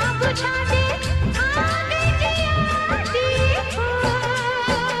माहिया बुझा दे आग जिया दी हो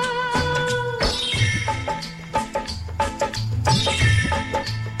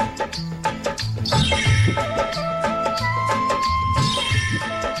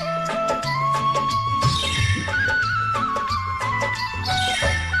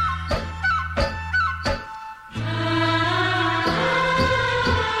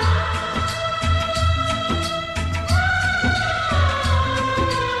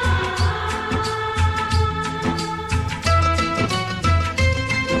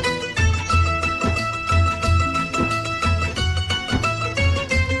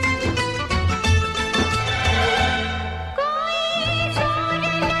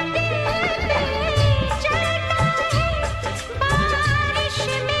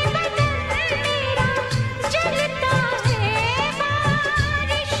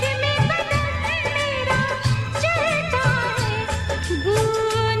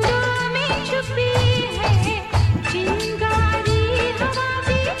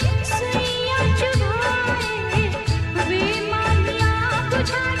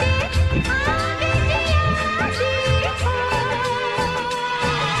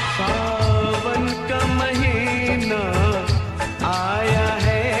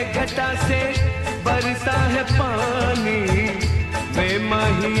बरसा है पानी वे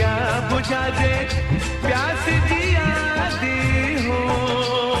माहिया बुझा दे प्यास जिया दी हो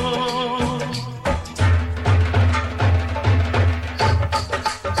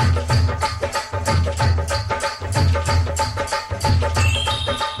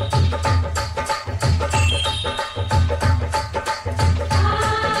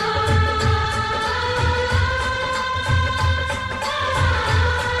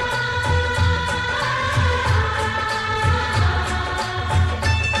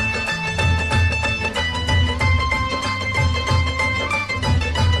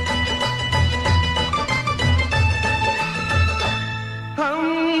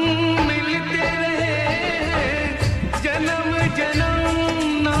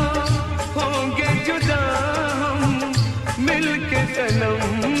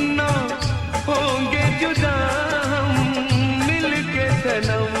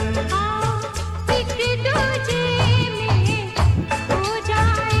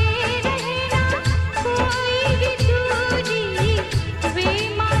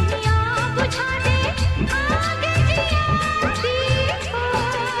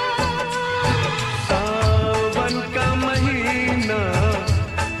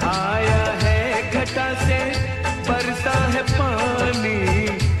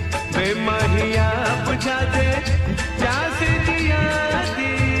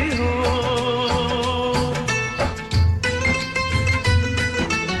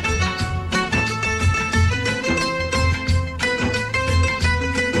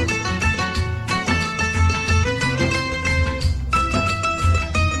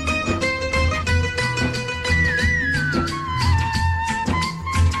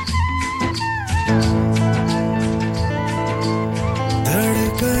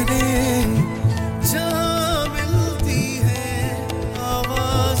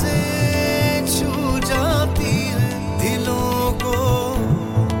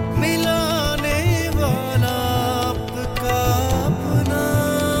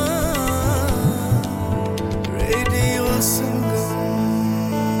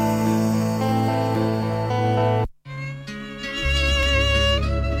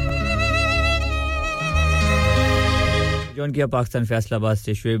जॉन किया पाकिस्तान फैसलाबाद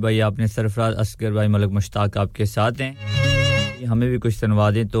से शुएब भाई आपने सरफराज असगर भाई मलिक मुश्ताक आपके साथ हैं हमें भी कुछ सुनवा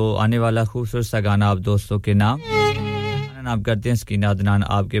दें तो आने वाला खूबसूरत सा गाना आप दोस्तों के नाम आप करते हैं स्कीना अदनान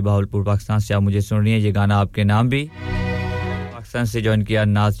आपके बहावलपुर पाकिस्तान से आप मुझे सुन रही हैं ये गाना आपके नाम भी पाकिस्तान से जॉइन किया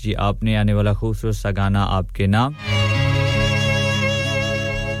नाज जी आपने आने वाला खूबसूरत सा गाना आपके नाम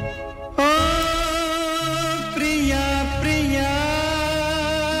प्रिया प्रिया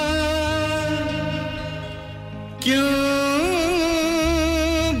क्यों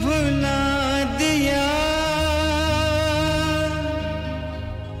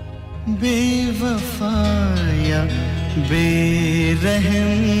बेवफाया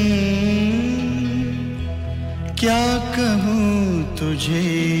बेरहम क्या कहूँ तुझे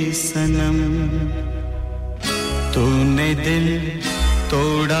मुझे सनम तूने दिल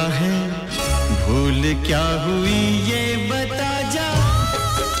तोड़ा है भूल क्या हुई ये बता जा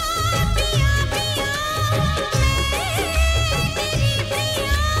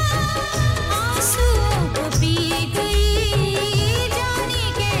आंसुओं को पी गई जाने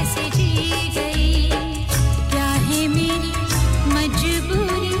कैसे जी गई क्या है मेरी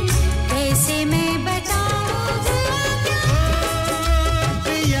मजबूरी कैसे मैं बताऊं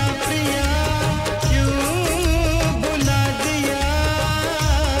प्रिया प्रिया क्यों बुला दिया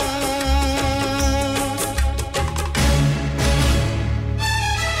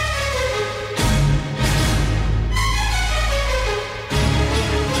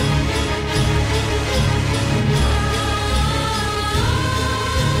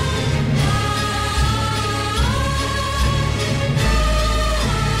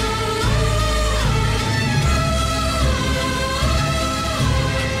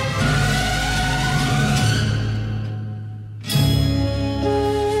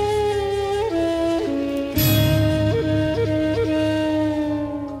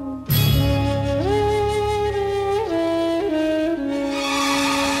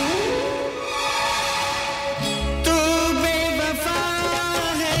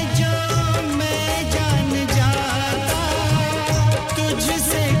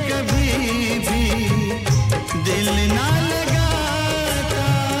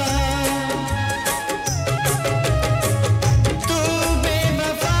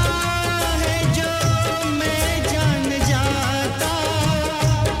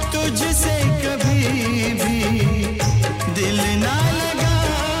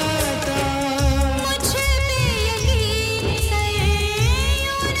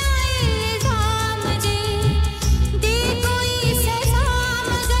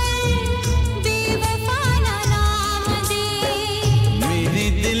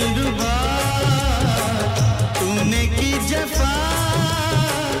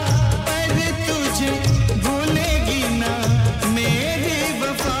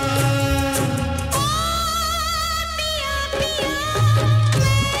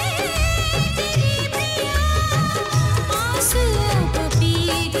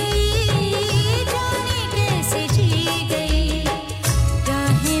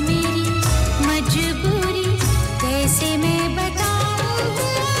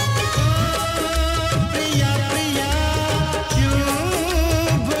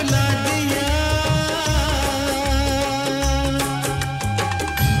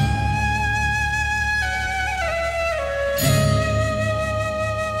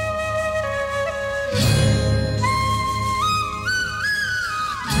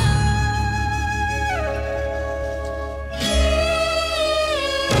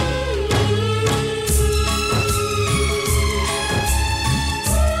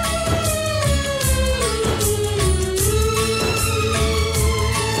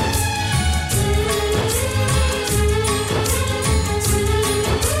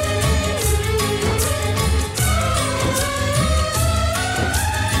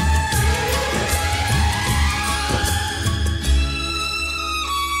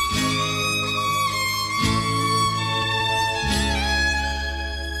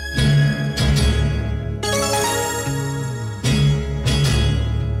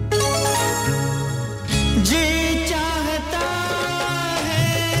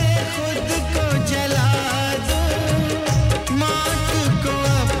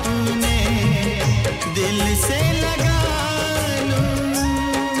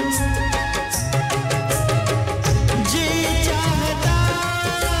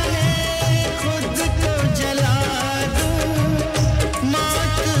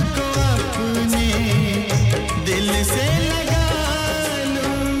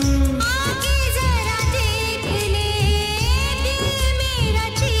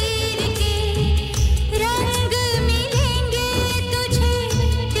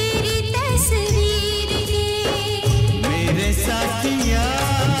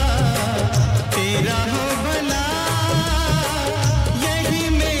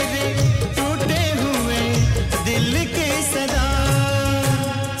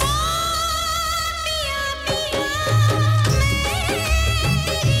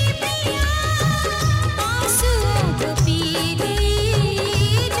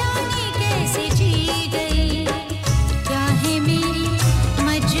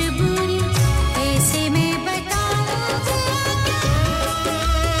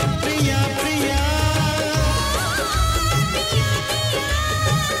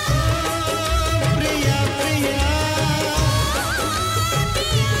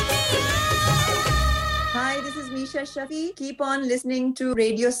Shafi. Keep on listening to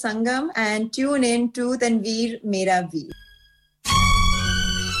Radio Sangam and tune in to Tanveer Mera Veer.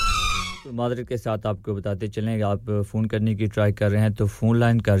 तो मादर के साथ आपको बताते चलें आप फ़ोन करने की ट्राई कर रहे हैं तो फ़ोन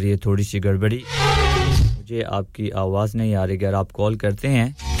लाइन कर रही है थोड़ी सी गड़बड़ी मुझे आपकी आवाज़ नहीं आ रही अगर आप कॉल करते हैं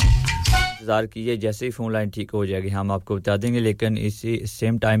इंतज़ार कीजिए जैसे ही फ़ोन लाइन ठीक हो जाएगी हम आपको बता देंगे लेकिन इसी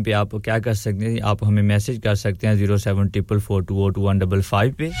सेम टाइम पे आप क्या कर सकते हैं आप हमें मैसेज कर सकते हैं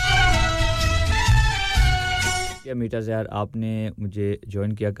 07444202155 पे क्या मीटर यार आपने मुझे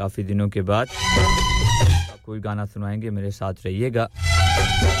ज्वाइन किया काफ़ी दिनों के बाद कोई गाना सुनाएंगे मेरे साथ रहिएगा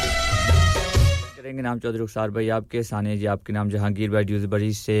करेंगे नाम चौधरी रुखसार भाई आपके साने जी आपके नाम जहांगीर भाई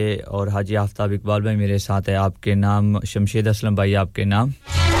ड्यूसबरी से और हाजी आफ्ताब इकबाल भाई मेरे साथ है आपके नाम शमशेद असलम भाई आपके नाम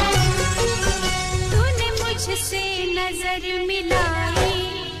तूने मुझसे नजर मिलाई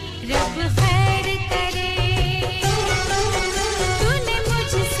रब खैर करे तूने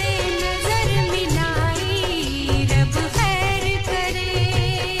मुझसे नजर मिलाई रब खैर करे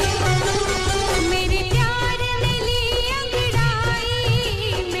मेरे प्यार ने ली अंगड़ाई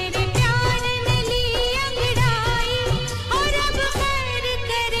मेरे प्यार ने ली अंगड़ाई और रब खैर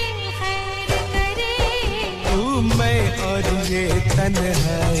करे तू मैं और ये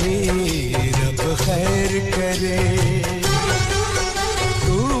तन्हाई रब खैर करे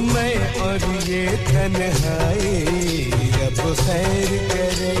तू मैं और ये तन्हाई रब खैर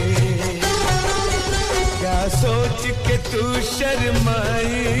करे क्या सोच के तू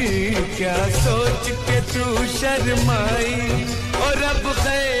शर्माई क्या सोच के तू शर्माई और रब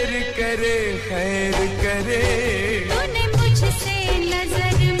खैर करे तूने मुझसे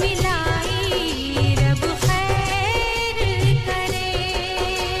नजर मिलाई रब खैर करे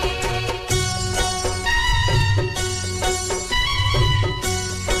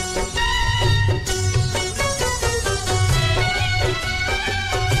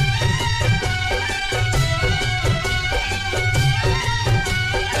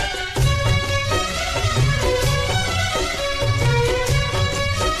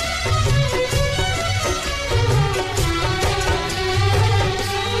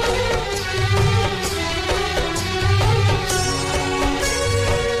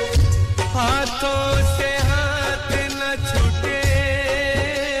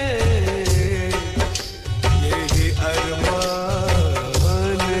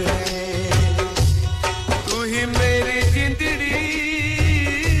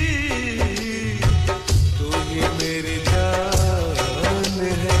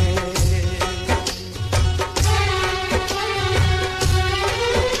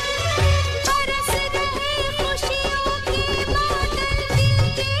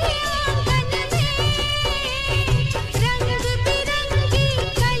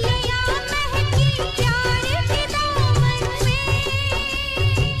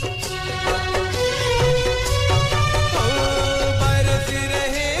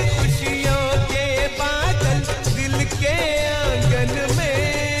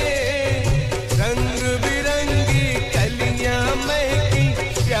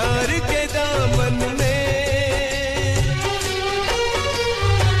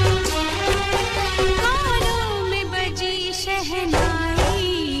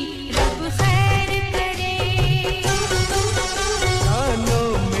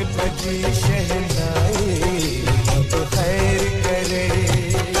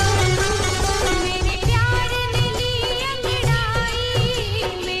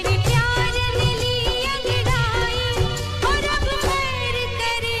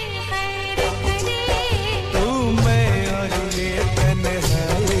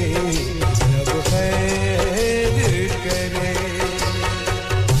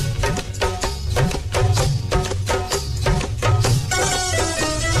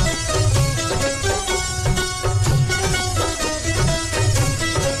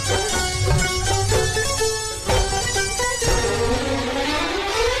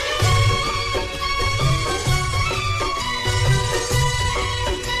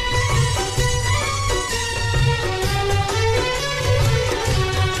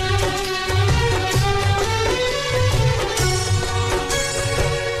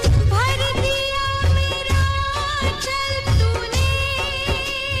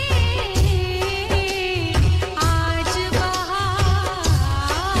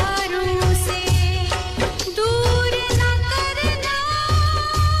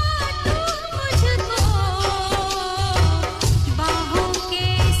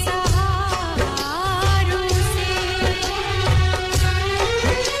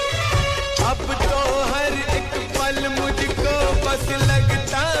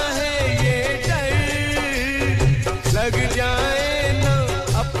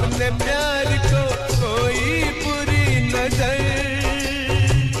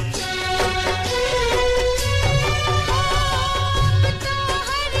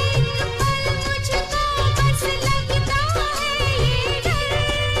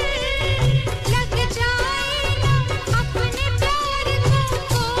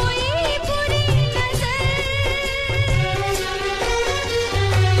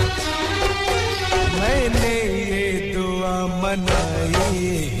मैंने ये दुआ मनाई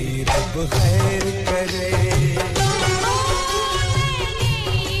रब खैर करे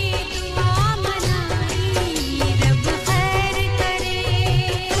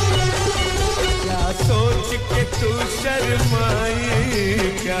तू शर्माई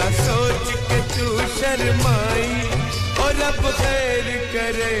क्या सोच के तू शर्माई और रब खैर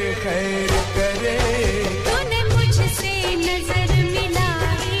करे तूने मुझसे नजर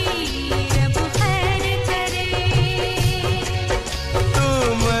मिलाई रब खैर करे तू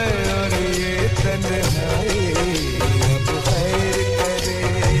मैं और ये तन्हाई रब खैर करे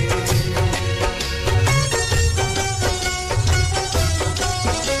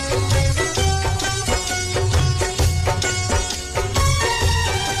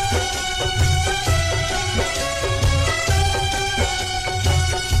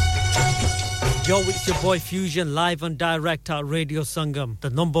Yo, it's your boy Fusion, live and direct at Radio Sangam, the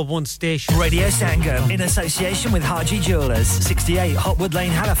 #1 station. Radio Sangam, in association with Haji Jewellers, 68 Hotwood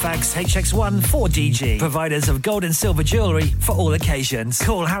Lane, Halifax, HX1 4DG. Providers of gold and silver jewellery for all occasions.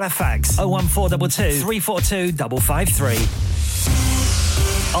 Call Halifax 01422 342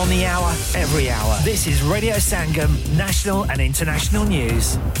 553. On the hour, every hour. This is Radio Sangam, national and international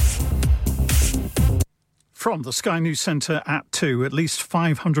news. From the Sky News Centre at 2, at least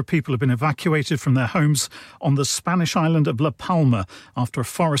 500 people have been evacuated from their homes on the Spanish island of La Palma after a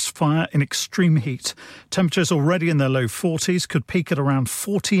forest fire in extreme heat. Temperatures already in their low 40s could peak at around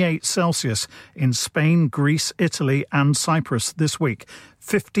 48 Celsius in Spain, Greece, Italy and Cyprus this week.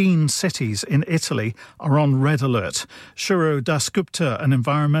 15 cities in Italy are on red alert. Shuro Dasgupta, an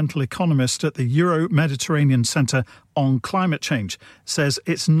environmental economist at the Euro-Mediterranean Centre on Climate Change, says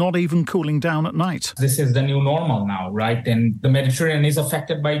it's not even cooling down at night. This is the new normal now, right? And the Mediterranean is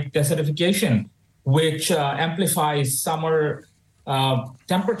affected by desertification, which amplifies summer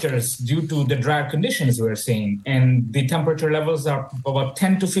temperatures due to the dry conditions we're seeing. And the temperature levels are about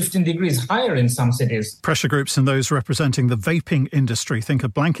 10 to 15 degrees higher in some cities. Pressure groups and those representing the vaping industry think a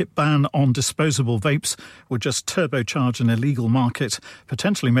blanket ban on disposable vapes would just turbocharge an illegal market,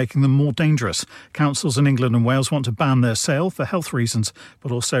 potentially making them more dangerous. Councils in England and Wales want to ban their sale for health reasons,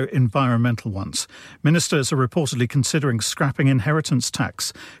 but also environmental ones. Ministers are reportedly considering scrapping inheritance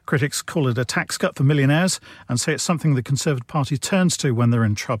tax. Critics call it a tax cut for millionaires and say it's something the Conservative Party turns to when they're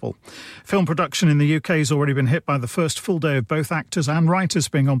in trouble. Film production in the UK has already been hit by the first full day of both actors and writers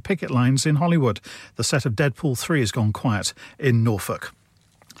being on picket lines in Hollywood. The set of Deadpool 3 has gone quiet in Norfolk.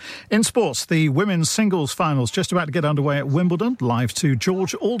 In sports, the women's singles finals just about to get underway at Wimbledon. Live to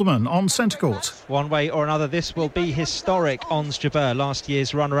George Alderman on centre court. One way or another, this will be historic. Ons Jabeur, last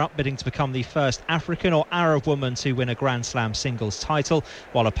year's runner-up, bidding to become the first African or Arab woman to win a Grand Slam singles title,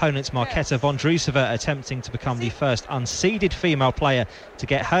 while opponents Marketa Vondrousova attempting to become the first unseeded female player to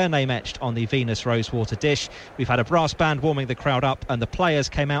get her name etched on the Venus Rosewater dish. We've had a brass band warming the crowd up and the players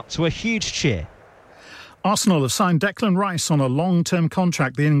came out to a huge cheer. Arsenal have signed Declan Rice on a long-term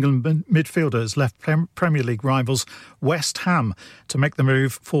contract. The England midfielder has left Premier League rivals West Ham to make the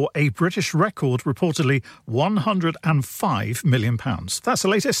move for a British record, reportedly £105 million. That's the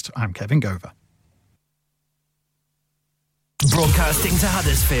latest. I'm Kevin Gover. Broadcasting to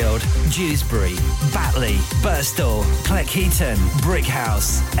Huddersfield, Dewsbury, Batley, Birstall, Cleckheaton,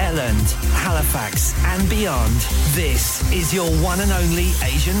 Brickhouse, Elland, Halifax and beyond. This is your one and only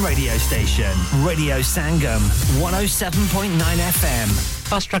Asian radio station. Radio Sangam, 107.9 FM.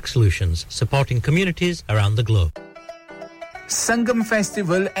 Fast Track Solutions, supporting communities around the globe. Sangam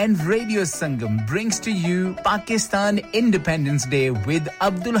Festival and Radio Sangam brings to you Pakistan Independence Day with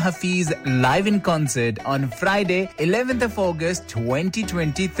Abdul Hafiz live in concert on Friday, 11th of August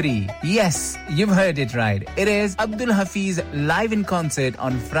 2023. Yes, you've heard it right. It is Abdul Hafiz live in concert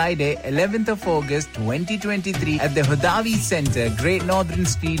on Friday, 11th of August 2023 at the Hudawi Centre, Great Northern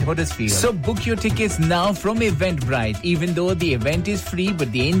Street, Huddersfield. So book your tickets now from Eventbrite. Even though the event is free,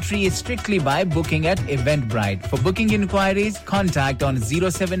 but the entry is strictly by booking at Eventbrite. For booking inquiries, contact on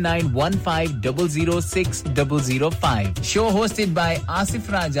 07915006005. Show hosted by Asif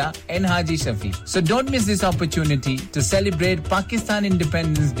Raja and Haji Shafi. So don't miss this opportunity to celebrate Pakistan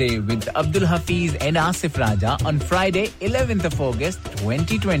Independence Day with Abdul Hafiz and Asif Raja on Friday, 11th of August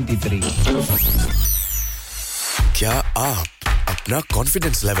 2023. क्या आप अपना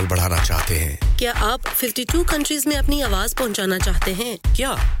confidence level बढ़ाना चाहते हैं? क्या आप 52 countries में अपनी आवाज पहुंचाना चाहते हैं? क्या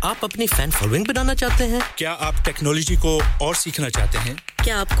आप अपनी फैन फॉलोइंग बनाना चाहते हैं? क्या आप टेक्नोलॉजी को और सीखना चाहते हैं?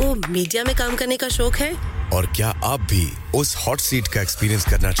 क्या आपको मीडिया में काम करने का शौक है? और क्या आप भी उस हॉट सीट का एक्सपीरियंस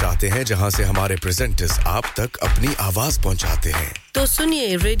करना चाहते हैं जहां से हमारे प्रेजेंटर्स आप तक अपनी आवाज पहुंचाते हैं? तो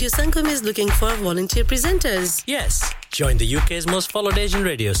सुनिए, radio Sangam is looking for volunteer presenters. Yes. Join the UK's most followed Asian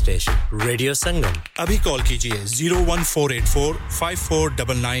radio station, Radio Sangam. Abhi call kijiye 01484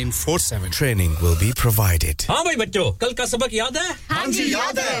 549947. Training will be provided. हाँ भाई बच्चों, कल का सबक याद है? हाँ जी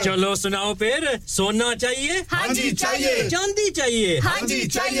याद है। चलो सुनाओ फिर। सोना चाहिए? हाँ जी चाहिए। चांदी चाहिए? हाँ जी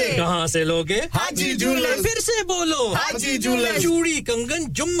चाहिए। कहाँ से लोगे? हाजी जूलर्स। फिर से बोलो। हाजी जूलर्स। चूड़ी, कंगन,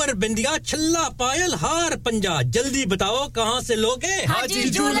 झुमर, बिंदिया, छल्ला, पायल, हार, पंजा। जल्दी बताओ कहाँ से लोगे? हाजी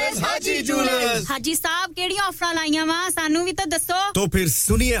जूलर्स। हाजी जूलर्स। हाजी साहब केड़ी ऑफर लाईया वा सानू भी तो दसो। तो फिर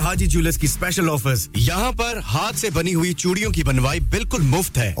सुनिए हाजी जूलर्स की स्पेशल ऑफर्स। यहाँ पर हाथ से बनी हुई चूड़ियों की बनवाई बिल्कुल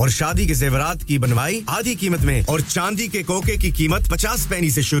मुफ्त है और शादी के जेवरात की बनवाई आधी कीमत में और चांदी के कोके की कीमत 50 पैसे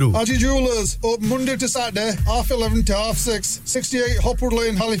से शुरू। Haji Jewellers open Monday to Saturday, 11:30 to 6:30, 68 Hopwood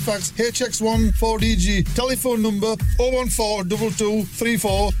Lane, Halifax, HX1 4DG. Telephone number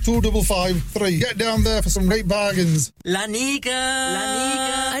 01422342553. Get down there for some great bargains. लानिका।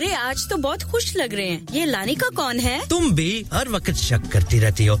 अरे आज तो बहुत खुश लग रहे हैं। ये लानिका कौन है? तुम भी हर वक्त शक करती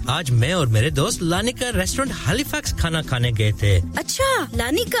रहती हो। आज मैं और मेरे दोस्त लानिका रेस्टोरेंट हैलिफैक्स खाना खाने गए थे। अच्छा,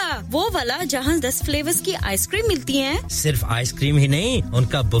 लानिका वो वाला जहाँ 10 फ्लेवर्स की आइसक्रीम मिलती है। सिर्फ आइसक्रीम ही नहीं,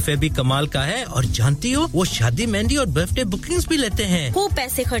 उनका बुफे भी कमाल का है और जानती हो वो शादी, मेहंदी और बर्थडे बुकिंग्स भी लेते हैं। खूब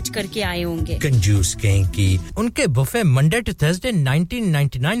पैसे खर्च करके आए होंगे। कंजूस कहीं की। उनके buffet Monday to Thursday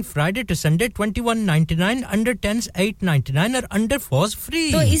 19.99, Friday to Sunday 21.99, under 10s 8.99 और अंडर 4s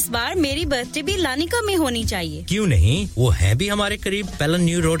फ्री। तो इस बार मेरी बर्थडे भी लानिका में होनी चाहिए। क्यों नहीं, वो है भी हमारे करीब। पेलन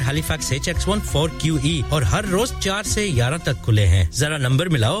new road, Halifax, HX1 4QE और हर रोज 4 से 11 तक खुले हैं। जरा नंबर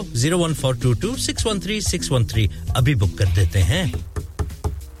मिलाओ 01422 613 613। अभी बुक कर देते हैं।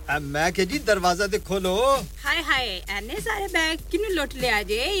 मैं के जी दरवाजा दे खोलो। हाय हाय, एने सारे बैग किनु लुट ले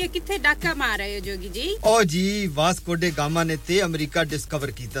आजे? ये किथे डाका मार रहे हो जोगी जी? ओ जी, वास्को डे गामा ने ते अमेरिका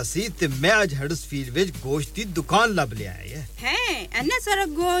डिस्कवर कीता सी ते मैं आज हडर्सफील्ड विच गोश्त दी दुकान लब ले आया है। एने सारा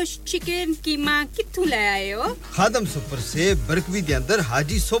गोश्त, चिकन, कीमा किथु ले आए हो? खादम सुपर से बरकवी दे अंदर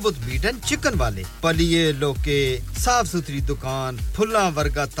हाजी सोबत मीट एंड चिकन वाले। पलिए लोके, साफ सुथरी दुकान, फुल्ला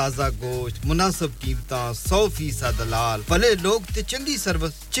वर्गा ताजा गोश्त, मुनासिब कीमतां, 100% दलाल, भले लोग ते चंगी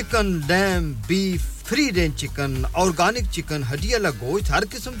सर्विस। Chicken, lamb, beef, free range chicken, organic chicken, हड्डी वाला गोश्त, हर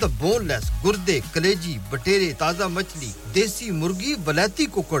किस्म दा बोनलेस, गुर्दे, कलेजी, बटेरे, ताजा मछली, देसी मुर्गी, बलाती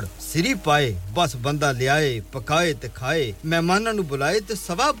कुकड़, सिरी पाए, बस बंदा ले आए, पकाए ते खाए, मेहमानां नु बुलाए ते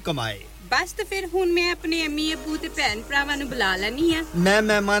सवाब कमाए। बस तो फिर हुन मैं अपने अम्मी अब्बू ते भैन भरावां नु बुला लनी है। मैं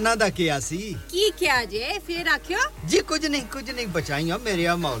मेहमानां दा किया सी। की क्या जे फिर आखियो? जी कुछ नहीं बचाइयो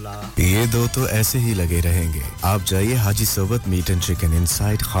मेरे मौला। ये दो तो ऐसे ही लगे रहेंगे। आप जाइए हाजी सोबत meat and chicken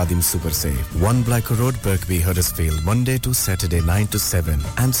inside Khadim super से 1 Black Road, Birkby, Huddersfield, Monday to Saturday 9 to 7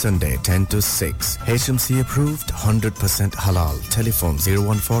 and Sunday 10 to 6. HMC approved, 100% halal. Telephone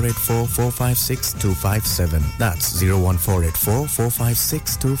 01484 456 257. That's 01484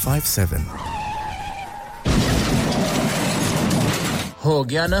 456 257. हो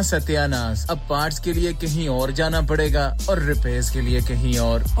गया ना सत्यानाश। अब पार्ट्स के लिए कहीं और जाना पड़ेगा और रिपेयर्स के लिए कहीं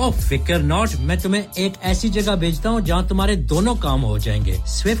और। ओह फिकर नॉट, मैं तुम्हें एक ऐसी जगह भेजता हूँ जहाँ तुम्हारे दोनों काम हो जाएंगे।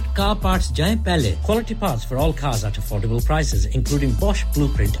 स्विफ्ट कार पार्ट्स जाएं पहले। Quality parts for all cars at affordable prices, including Bosch,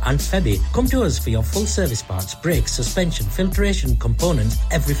 Blueprint and Febby. Come to us for your full service parts, brakes, suspension, filtration, components.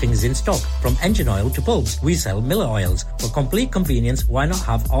 Everything is in stock, from engine oil to bulbs. We sell Miller oils. For complete convenience, why not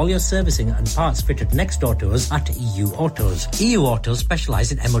have all your servicing and parts fitted next door to us at EU Autos. EU Autos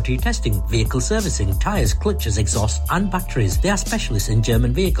specialise in MOT testing, vehicle servicing, tyres, clutches, exhausts and batteries. They are specialists in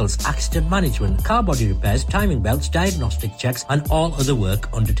German vehicles, accident management, car body repairs, timing belts, diagnostic checks and all other work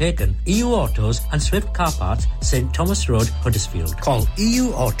undertaken. EU Autos and Swift Car Parts, St Thomas Road, Huddersfield. Call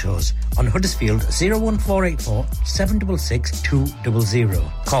EU Autos on Huddersfield 01484 766 200.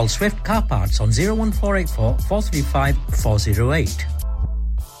 Call Swift Car Parts on 01484 435 408.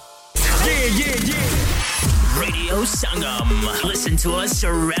 Yeah. Radio Sangam. Listen to us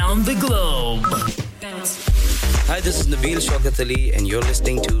around the globe. Hi, this is Nabil Shaukat Ali and you're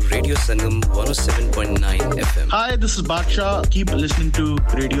listening to Radio Sangam 107.9 FM. Hi, this is Baksha. Keep listening to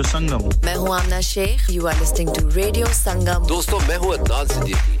Radio Sangam. मैं हूँ आमना Sheikh. You are listening to Radio Sangam. दोस्तों मैं हूँ अदनान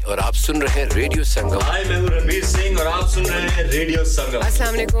सिद्दीकी और आप सुन रहे हैं radio संगम. Hi, मैं हूँ रणवीर सिंह और आप सुन रहे हैं रेडियो संगम. अस्सलाम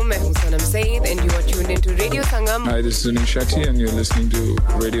वालेकुम, मैं हूँ सनम Saeed and you are tuned into Radio Sangam. Hi, this is Zunin Shakti and you're listening to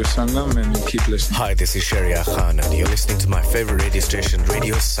Radio Sangam and keep listening. Hi, this is Sharia Khan and you're listening to my favorite radio station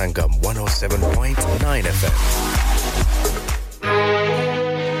Radio Sangam 107.9 FM.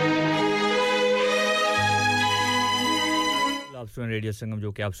 आप सुन radio संगम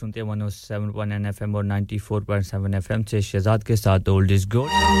जो कि आप सुनते हैं 107.9 FM और 94.7 FM से शहजाद के साथ ओल्ड इज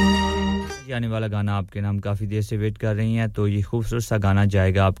गोल्ड। ये आने वाला गाना आपके नाम काफी देर से वेट कर रही हैं, तो ये खूबसूरत सा गाना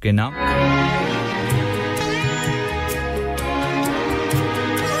जाएगा आपके नाम।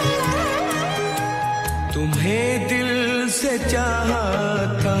 तुम्हें दिल चाहा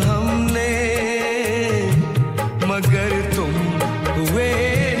था हमने मगर तुम हुए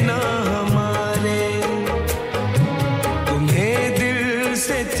ना हमारे तुम्हें दिल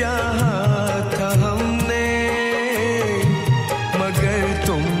से चाहा था हमने मगर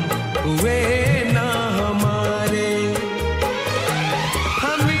तुम हुए ना हमारे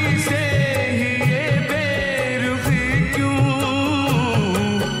हमी से ही ये बेरुखी क्यों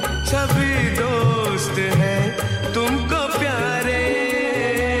सभी दोस्त हैं तुमको प्यारे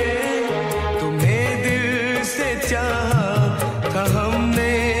तुम्हें दिल से चाहा था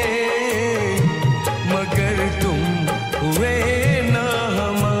हमने मगर तुम हुए ना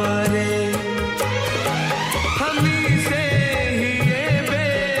हमारे हमी से ही ये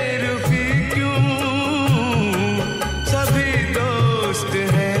बेरुखी क्यों सभी दोस्त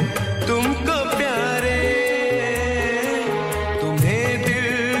हैं तुमको प्यारे तुम्हें दिल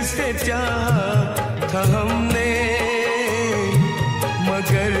से चाहा था हमने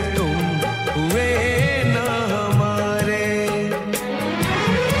मगर तुम हुए ना हमारे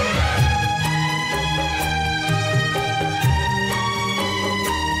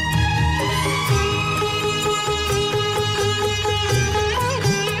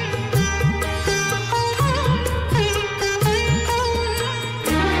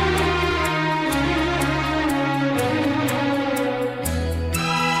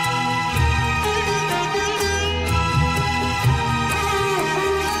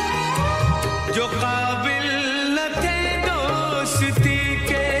जो काबिल न थे दोस्ती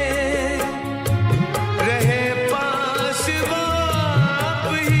के रहे पास वो आप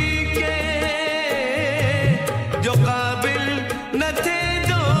ही के जो काबिल न थे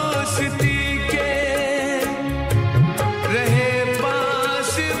दोस्ती के रहे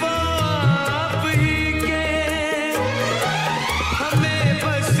पास वो आप ही के हमें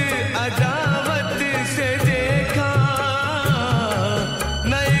बस अदावत से देखा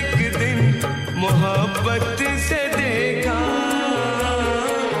न एक दिन मोहब्बत से देखा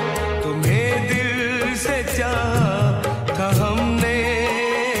तुम्हें दिल से चाहा था हमने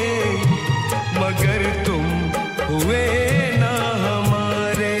मगर तुम हुए ना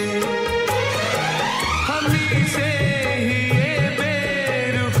हमारे हमी से ही ये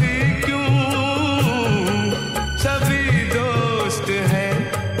बेरुखी क्यों सभी दोस्त हैं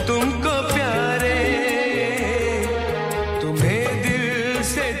तुमको प्यारे तुम्हें दिल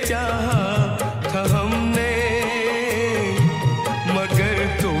से चाहा था हमने मगर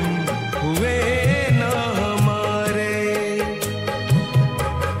तुम हुए ना हमारे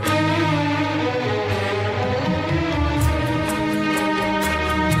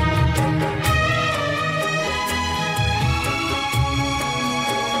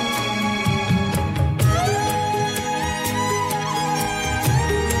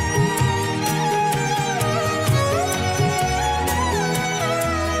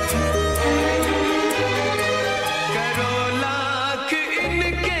करो लाख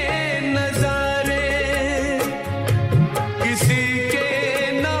इनके नजारे किसी के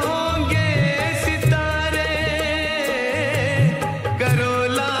न होंगे सितारे करो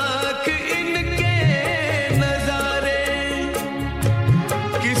लाख इनके नजारे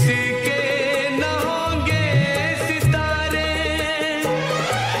किसी के न होंगे सितारे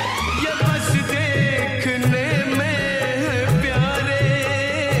ये बस देखने में है प्यारे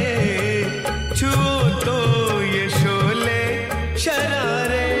छुओ तो ये शोले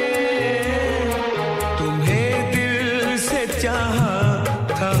शरारे तुम्हें दिल से चाहा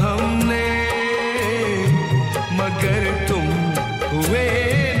था हमने मगर तुम हुए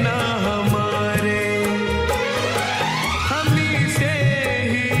ना हमारे हमी से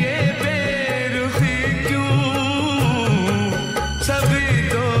ही ये बेरुखी क्यों सभी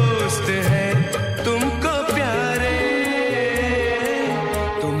दोस्त हैं तुमको प्यारे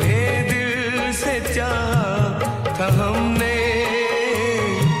तुम्हें दिल से चाहा था हमने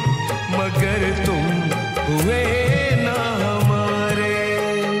मगर तुम हुए ना हमारे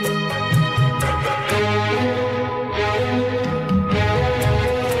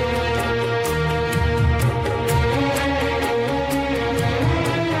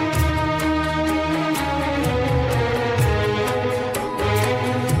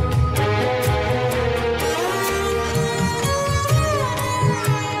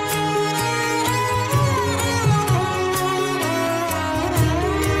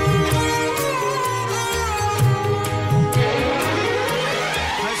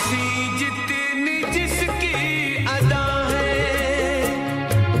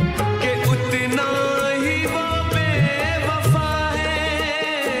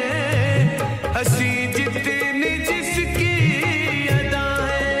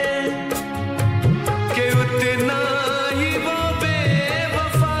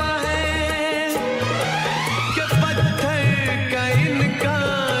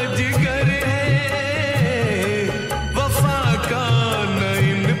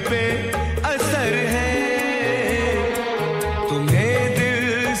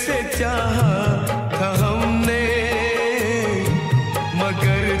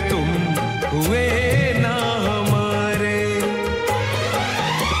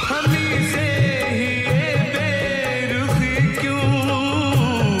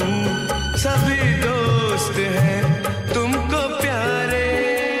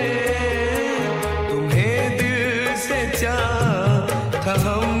था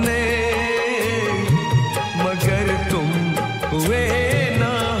हमने मगर तुम हुए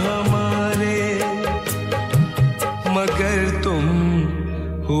ना हमारे मगर तुम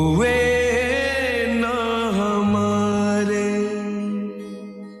हुए ना हमारे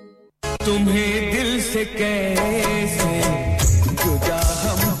तुम्हें दिल से कैसे जुदा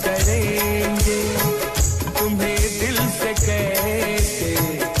हम करेंगे तुम्हें दिल से कैसे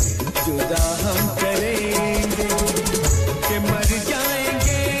जुदा हम करेंगे कि मर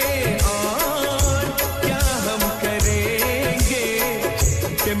जाएंगे और क्या हम करेंगे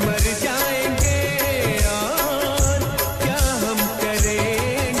कि मर जाएंगे और क्या हम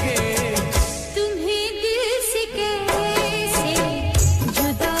करेंगे तुम्हें दिल से कैसे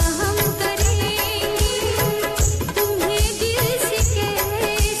जुदा हम करेंगे तुम्हें दिल से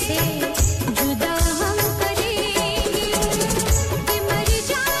कैसे जुदा हम करेंगे कि मर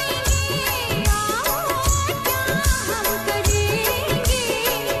जाएंगे और क्या हम करेंगे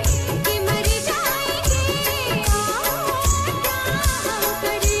कि मर जाएंगे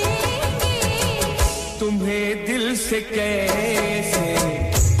तुम्हें दिल से कैसे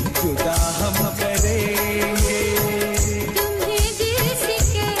जुदा हम करेंगे तुम्हें दिल से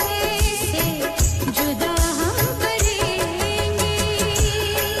कैसे जुदा हम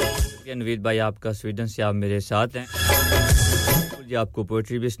करेंगे नवीद भाई आपका स्वीडन से आप मेरे साथ हैं जी आपको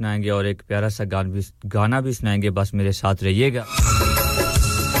पोएट्री भी सुनाएंगे और एक प्यारा सा गाना भी सुनाएंगे बस मेरे साथ रहिएगा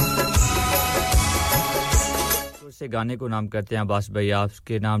से गाने को नाम करते हैं अब्बास भाई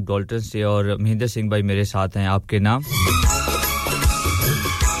आपके नाम डॉल्टन से और महेंद्र सिंह भाई मेरे साथ हैं आपके नाम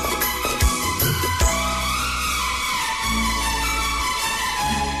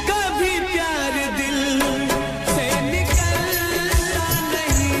कभी प्यार दिल से निकलता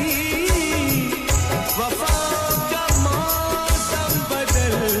नहीं वफा का मौसम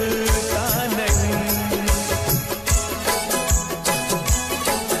बदलता नहीं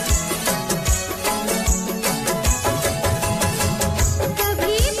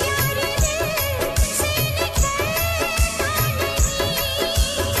कभी प्यार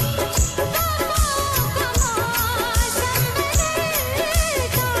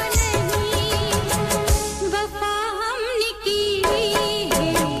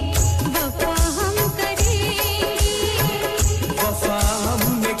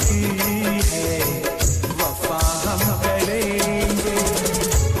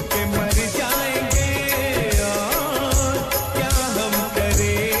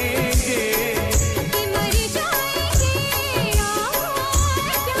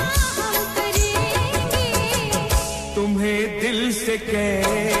दिल से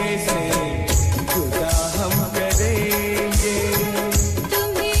कैसे जुदा हम करेंगे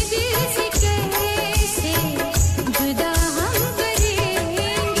तुम्हें दिल से कैसे जुदा हम करेंगे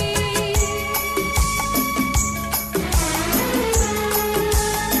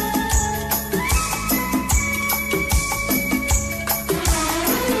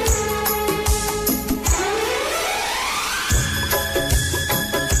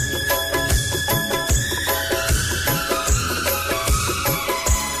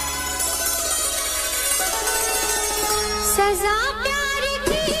सजा प्यार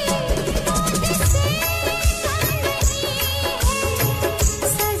की मौत से कम नहीं है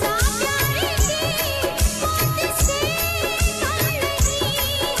सजा प्यार की मौत से कम नहीं है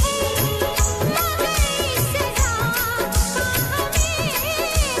मगर इस सजा का हमें गम नहीं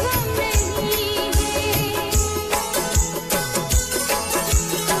है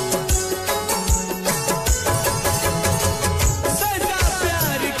सजा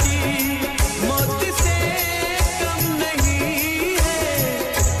प्यार की मौत से कम नहीं है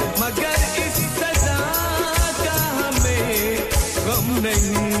मगर इस सजा का हमें गम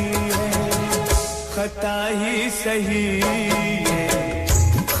नहीं है खता ही सही है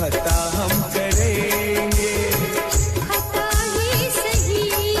खता हम करेंगे खता ही सही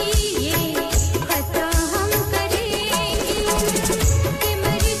ये खता हम करेंगे कि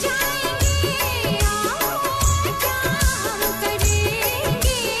मर जाएंगे और क्या हम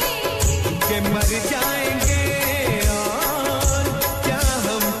करेंगे कि मर जाएंगे और क्या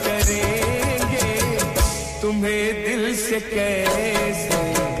हम करेंगे तुम्हें दिल से कैसे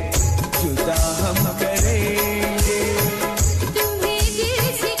जुदा हम करेंगे तुम्हें दिल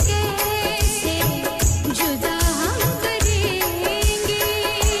से कैसे जुदा हम करेंगे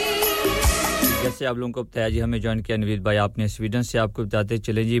जैसे आप लोगों को बताया जी हमें ज्वाइन किया नवीद भाई आपने स्वीडन से आपको बताते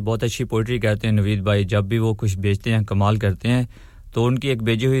चले जी बहुत अच्छी पोएट्री कहते हैं नवीद भाई जब भी वो कुछ बेचते हैं कमाल करते हैं तो उनकी एक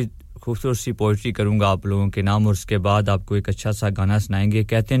भेजी हुई खूबसूरत सी पोएट्री करूंगा आप लोगों के नाम और उसके बाद आपको एक अच्छा सा गाना सुनाएंगे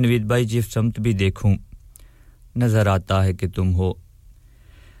कहते हैं नवीद भाई जिस समत भी देखूं नजर आता है कि तुम हो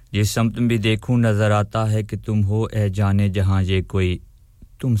जिस समत भी देखूं नजर आता है कि तुम हो ए जाने जहां ये कोई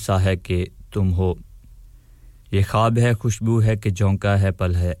तुम सा है कि तुम हो ये ख्वाब है खुशबू है कि झोंका है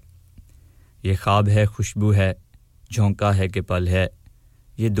पल है ये ख्वाब है खुशबू है झोंका है कि पल है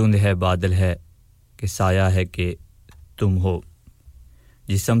ये धुंध है बादल है कि साया है कि तुम हो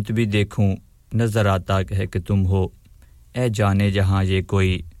जिस समत भी देखूं नजर आता है कि तुम हो ऐ जाने जहां ये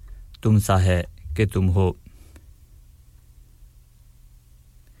कोई तुम सा है कि तुम हो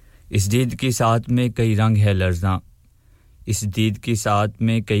इस दीद की साथ में कई रंग है लर्ज़ां इस दीद की साथ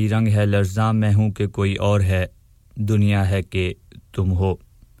में कई रंग है लर्ज़ां मैं हूं कि कोई और है दुनिया है कि तुम हो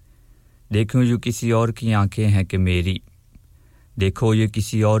देखूं जो किसी और की आंखें हैं कि मेरी देखो ये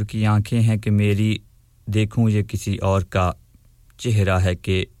किसी और की आंखें हैं कि मेरी देखूं ये किसी और का चेहरा है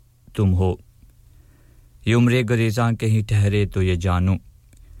कि तुम हो ये उम्रे गरेज़ां कहीं ठहरे तो ये जानूं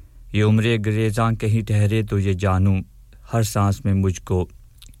ये उम्रे गरेज़ां कहीं ठहरे तो ये जानूं हर सांस में मुझको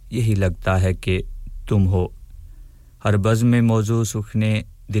यही लगता है कि तुम हो हर बज़्म में मौजू सुखने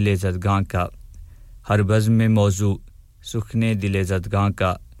दिले ज़दगां का हर बज़्म में मौजू सुखने दिले ज़दगां का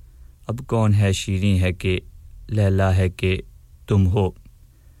अब कौन है शीरीं है कि लैला है कि तुम हो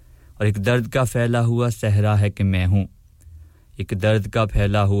और एक दर्द का फैला हुआ सहरा है कि मैं हूं एक दर्द का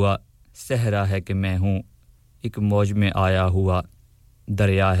फैला हुआ सहरा है कि मैं हूं एक मौज में आया हुआ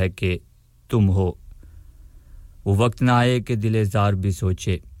दरिया है कि तुम हो वो वक्त ना आए कि दिले ज़ार भी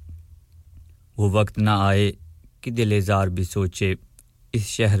सोचे वो वक्त ना आए कि दिले ज़ार भी सोचे इस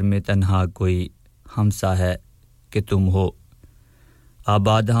शहर में तन्हा कोई हमसा है कि तुम हो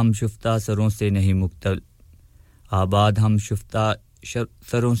आबाद हम शुफ्ता सरों से नहीं मुक्तल आबाद हम शुफ्ता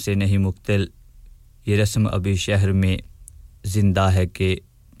सरों से नहीं मुक्तल ये रस्म अभी शहर में जिंदा है कि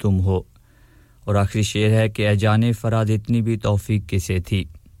तुम हो और आखिरी शेर है कि ए जाने फराज इतनी भी तौफीक किसे थी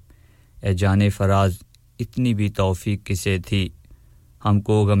ए जाने फराज इतनी भी तौफीक किसे थी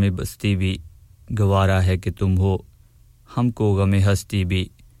हमको गमे बस्ती भी गवारा है कि तुम हो हमको गमे हस्ती भी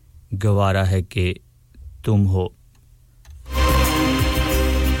गवारा है कि तुम हो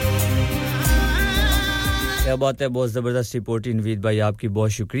क्या बात है बहुत ज़बरदस्त रिपोर्ट नवीद भाई आपकी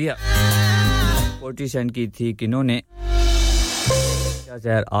बहुत शुक्रिया रिपोर्ट सेंड की थी किन्होंने क्या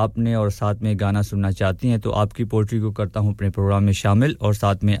ज़हर आपने और साथ में गाना सुनना चाहती हैं तो आपकी पोएट्री को करता हूं अपने प्रोग्राम में शामिल और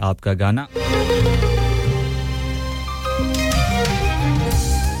साथ में आपका गाना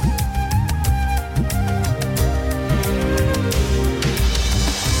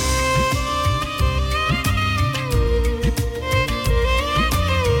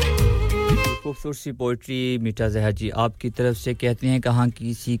खूबसूरत सी पोएट्री मीठा ज़हर जी आपकी तरफ से कहते हैं कहां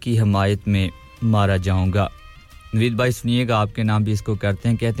किसी की हिमायत में मारा जाऊंगा नवीद भाई सुनिएगा आपके नाम भी इसको करते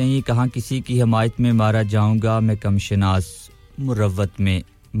हैं कहते हैं ये कहां किसी की हिमायत में मारा जाऊंगा मैं कमशनास मुरव्वत में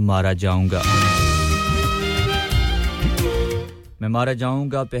मारा जाऊंगा मैं मारा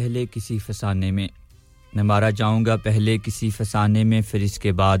जाऊंगा पहले किसी फसाने में मैं मारा जाऊंगा पहले किसी फसाने में फिर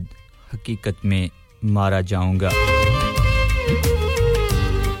इसके बाद हकीकत में मारा जाऊंगा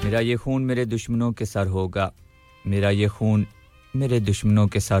मेरा ये खून मेरे दुश्मनों के सर होगा मेरा ये खून मेरे दुश्मनों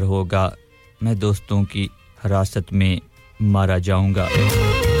के सर होगा मैं दोस्तों की हिरासत में मारा जाऊंगा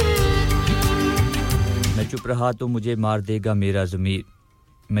मैं चुप रहा तो मुझे मार देगा मेरा ज़मीर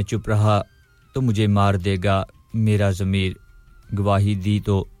मैं चुप रहा तो मुझे मार देगा मेरा ज़मीर गवाही दी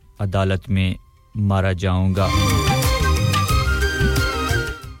तो अदालत में मारा जाऊंगा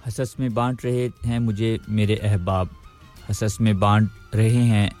हसस में बांट रहे हैं मुझे मेरे अहबाब हसस में बांट रहे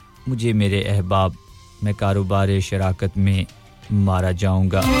हैं मुझे मेरे अहबाब मैं कारोबार शराकत में मारा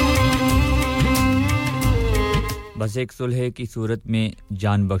जाऊंगा बस एक सुलह की सूरत में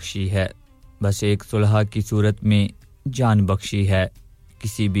जान बख्शी है बस एक सुलह की सूरत में जान बख्शी है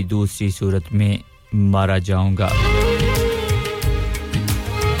किसी भी दूसरी सूरत में मारा जाऊंगा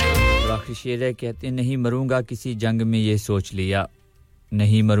आखिरी शेर है कहते हैं नहीं मरूंगा किसी जंग में ये सोच लिया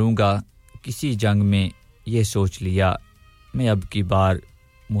नहीं मरूंगा किसी जंग में ये सोच लिया मैं अब की बार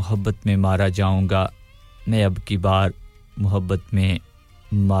मोहब्बत में मारा जाऊंगा मैं अब की बार मोहब्बत में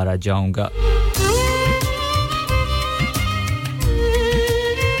मारा जाऊंगा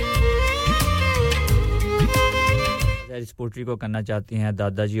इस पोट्री को करना चाहते हैं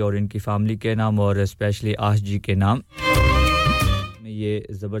दादाजी और इनकी फैमिली के नाम और स्पेशली आश जी के नाम में ये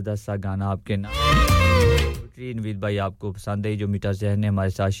जबरदस्त सा गाना आपके नाम पोट्री नवीद भाई आपको पसंद है जो मीठा ज़हर ने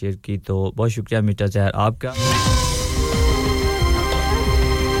हमारे साथ शेयर की तो बहुत शुक्रिया मीठा ज़हर आपका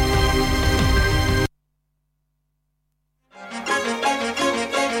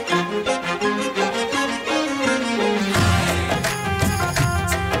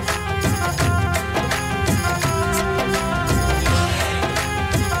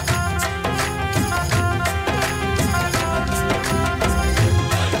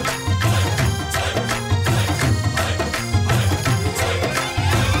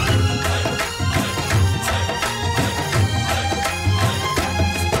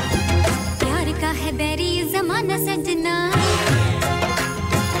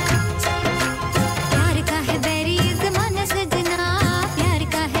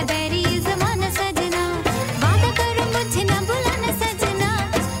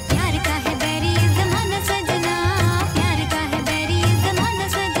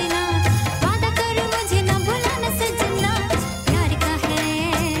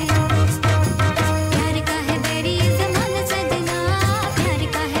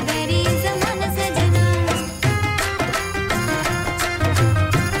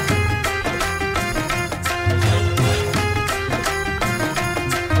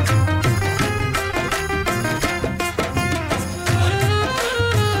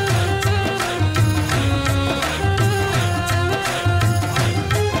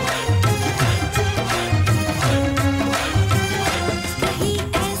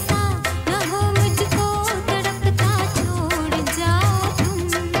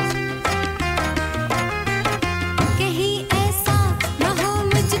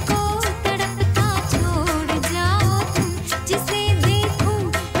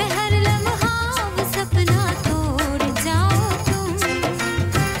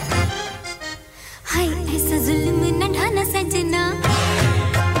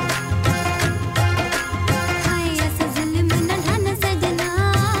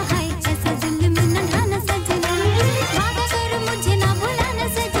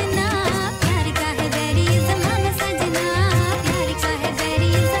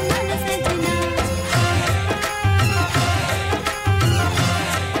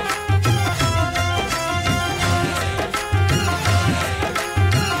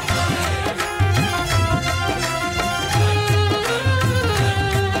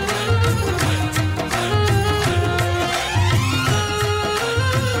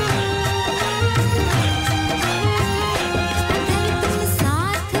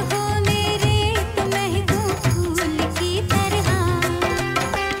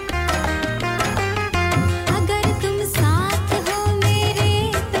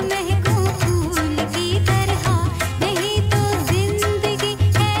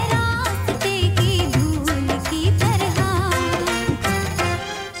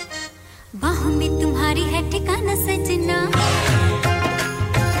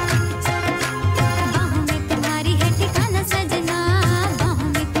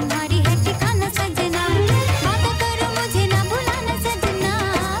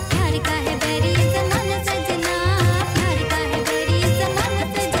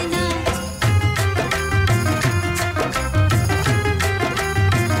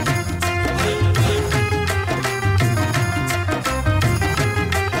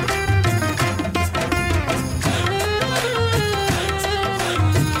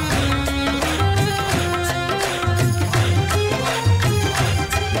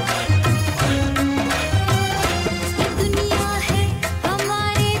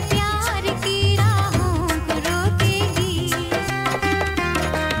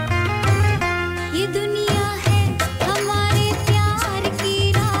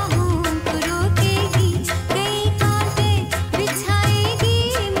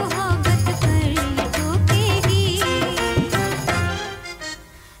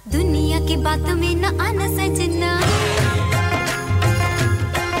की बातों में न आना सजना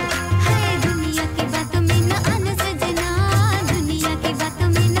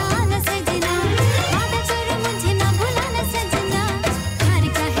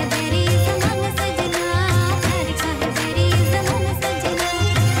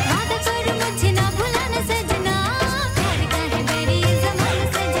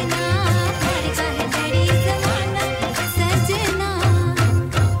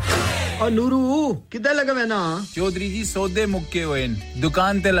नूरू किधर लगा वैना चौधरी जी सौदे मुक्के होएन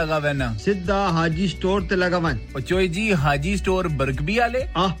दुकान ते लगा वैना सिद्धा हाजी स्टोर ते लगा वन और चोई जी हाजी स्टोर बरगबी वाले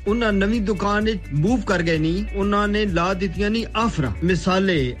उन्हां नवी दुकान विच मूव कर गए नी उन्हां ने ला दित्तियां नी आफरा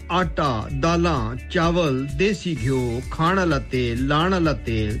मिसाले आटा दालां चावल देसी घियो खाना ला तेल लाना ला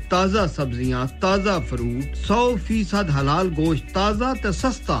तेल ताजा सब्जियां ताजा फ्रूट 100% हलाल गोश्त ताजा ते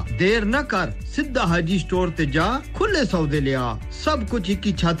सस्ता देर न कर सिद्धा हाजी स्टोर ते जा खुले सौदे लिया सब कुछ एक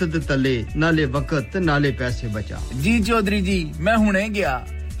ही छत ते तले नाले वक्त नाले पैसे बचा जी चौधरी जी मैं हुने गया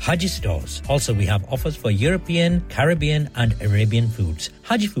Haji Stores. Also, we have offers for European, Caribbean and Arabian foods.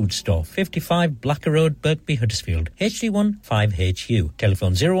 Haji Food Store, 55 Blacker Road, Birkby, Huddersfield, HD1 5HU.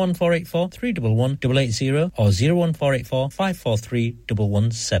 Telephone 01484 311 880 or 01484 543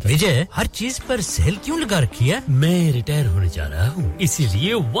 117. विजय, हर चीज पर सेल क्यों लगा रखी है? मैं रिटायर होने जा रहा हूँ,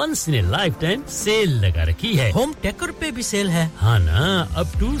 इसीलिए once in a lifetime sale लगा रखी है. होम टेकर पे भी सेल है. हाँ ना,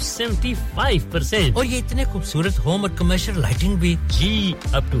 up to 75%. और ये इतने खूबसूरत होम और कमर्शियल लाइटिंग भी. जी,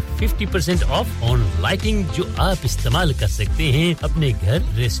 up to 50% off on lighting जो आप इस्तेमाल कर सकते हैं अपने घर,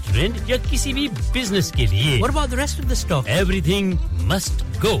 रेस्टोरेंट या किसी भी बिजनेस के लिए. What about the rest of the stock? Everything must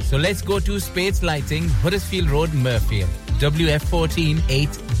go. So let's go to Spades Lighting, Huddersfield Road, Murfield. WF14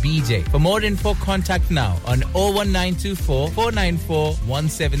 8BJ. For more info, contact now on 01924 494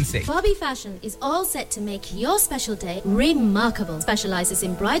 176. Bobby Fashion is all set to make your special day remarkable. Specializes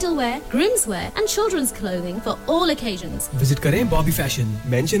in bridal wear, groom's wear, and children's clothing for all occasions. Visit करें Bobby Fashion.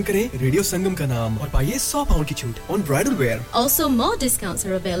 Mention करें Radio Sangam का नाम और पाइए £100 की छूट on bridal wear. Also, more discounts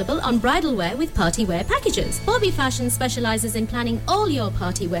are available on bridal wear with party wear packages. Bobby Fashion specializes in planning all your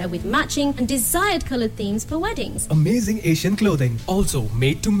party wear with matching and desired colored themes for weddings. Amazing Asian clothing, also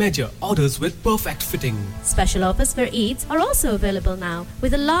made to measure, orders with perfect fitting. Special offers for Eids are also available now,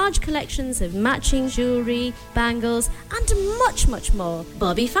 with a large collections of matching jewellery, bangles and much more.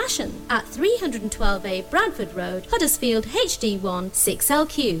 Bobby Fashion at 312A Bradford Road, Huddersfield HD1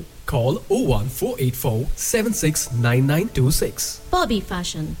 6LQ. Call 01484 769926. Bobby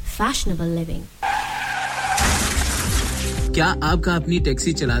Fashion, fashionable living. क्या आपका अपनी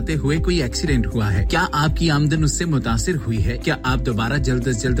taxi चलाते हुए कोई accident हुआ है? क्या आपकी आमदन उससे मुतासिर हुई है? क्या आप दोबारा जल्द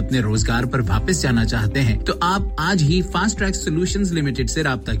से जल्द अपने रोजगार पर वापस जाना चाहते हैं? तो आप आज ही फास्ट ट्रैक सॉल्यूशंस लिमिटेड से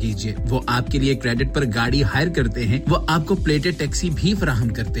राब्ता कीजिए. वो आपके लिए क्रेडिट पर गाड़ी हायर करते हैं. वो आपको प्लेटेड टैक्सी भी फराहम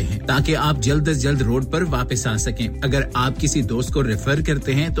करते हैं ताकि आप जल्द से जल्द रोड पर वापस आ सकें. अगर आप किसी दोस्त को रेफर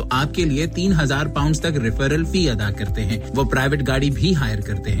करते हैं तो आपके लिए £3000 तक रेफरल फी अदा करते हैं. वो प्राइवेट गाड़ी भी हायर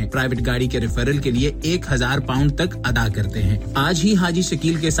करते हैं. प्राइवेट गाड़ी के रेफरल के लिए £1000 तक अदा करते हैं. आज ही हाजी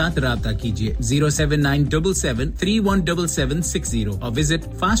शकील के साथ राब्ता कीजिए 07977 317760 और visit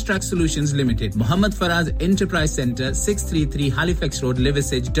fast track solutions limited, Mohammad Faraz enterprise centre, 633 Halifax road,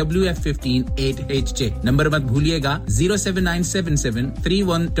 Liversedge, WF15 8HJ. Number मत भूलिएगा 07977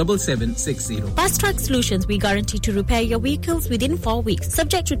 317760. Fast Track Solutions, we guarantee to repair your vehicles within 4 weeks,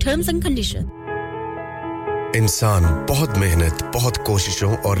 subject to terms and conditions. इंसान बहुत मेहनत, बहुत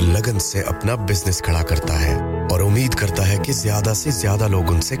कोशिशों और लगन से अपना बिजनेस खड़ा करता है और उम्मीद करता है कि ज्यादा से ज्यादा लोग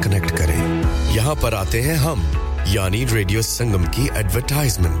उनसे कनेक्ट करें. यहाँ पर आते हैं हम, यानी रेडियो संगम की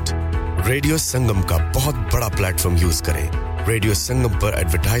एडवर्टाइजमेंट. रेडियो संगम का बहुत बड़ा प्लेटफॉर्म यूज करें. रेडियो संगम पर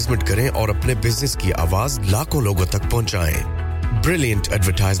एडवर्टाइजमेंट करें और अपने बिजनेस की आवाज लाखों लोगों तक पहुंचाएं. Brilliant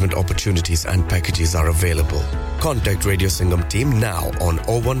advertisement opportunities and packages are available. Contact Radio Sangam team now on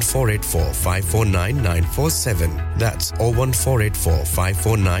 01484 549 947. That's 01484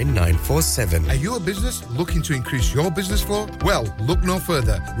 549 947. Are you a business looking to increase your business flow? Well, look no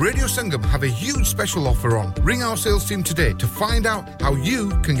further. Radio Sangam have a huge special offer on. Ring our sales team today to find out how you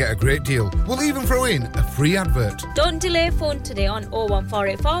can get a great deal. We'll even throw in a free advert. Don't delay, phone today on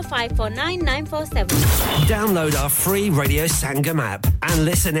 01484 549 947. Download our free Radio Sangam app and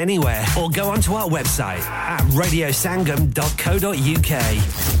listen anywhere or go onto our website at radiosangam.co.uk.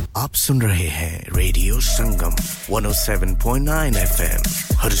 आप सुन रहे हैं radio संगम 107.9 FM,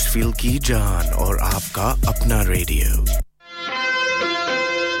 Huddersfield की जान और आपका अपना radio.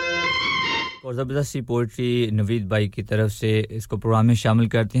 और ज़बरदस्ती पोएट्री नवीद भाई की तरफ से इसको प्रोग्राम में शामिल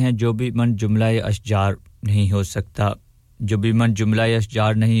करते हैं. जो भी मन जुमला अशजार नहीं हो सकता, जो भी मन जुमला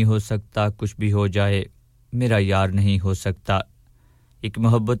अशजार नहीं हो सकता, कुछ भी हो जाए मेरा यार नहीं हो सकता. एक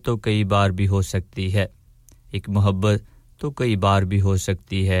मोहब्बत तो कई बार भी हो सकती है एक मोहब्बत तो कई बार भी हो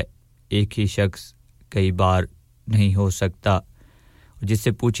सकती है एक ही शख्स कई बार नहीं हो सकता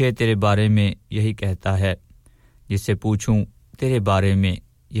जिससे पूछे तेरे बारे में यही कहता है जिससे पूछूं तेरे बारे में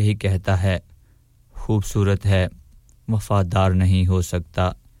यही कहता है खूबसूरत है वफादार नहीं हो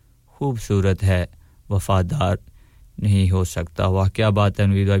सकता खूबसूरत है वफादार नहीं हो सकता वाह क्या बात है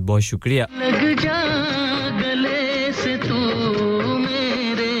अनवीर भाई बहुत शुक्रिया लग जा गले से तू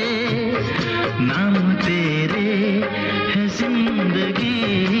मेरे नाम तेरे है जिंदगी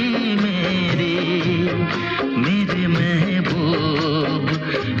मेरी मेरे महबूब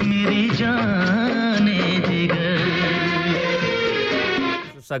मेरी जाने जिगर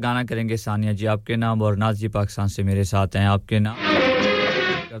सा गाना करेंगे सानिया जी आपके नाम और नाज़ जी पाकिस्तान से मेरे साथ हैं आपके नाम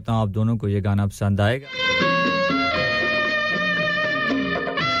करता हूं आप दोनों को ये गाना पसंद आएगा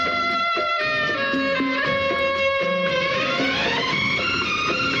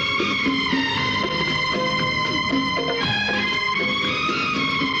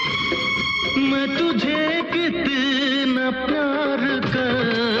मैं तुझे कितना प्यार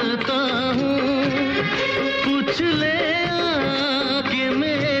करता हूँ पूछ ले आके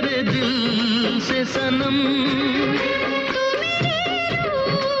मेरे दिल से सनम तू मेरी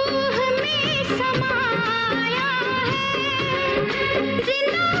रूह में समाया है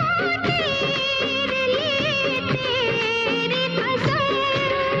जिंदा तेरे लिए तेरी कसम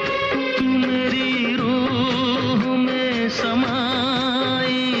तू मेरी रूह में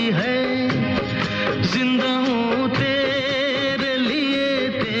समाई है जिंदा हूँ तेरे लिए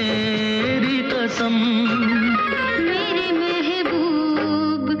तेरी कसम मेरे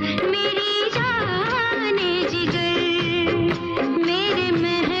महबूब मेरी जाने जिगर मेरे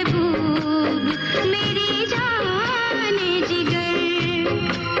महबूब मेरी जाने जिगर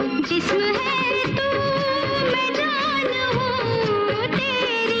जिस्म है तू मैं जान हूँ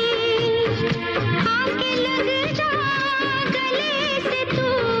तेरी आके लग जा गले से तू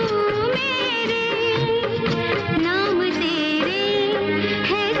मेरे नाम तेरे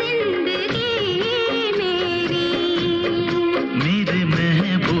है जिंदगी मेरी मेरे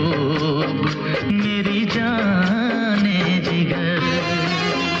महबूब मेरी जाने जिगर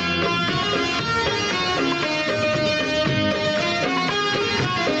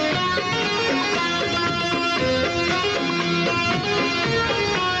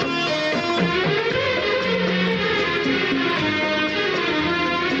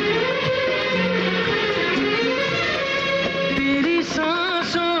तेरी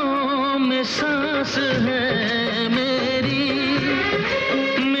सांसों में सांस है मेरी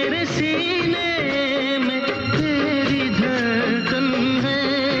मेरे सीने में तेरी धड़कन है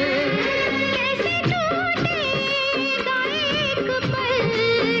कैसे टूटेगा एक पल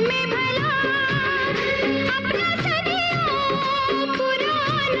में भला अपना सदियों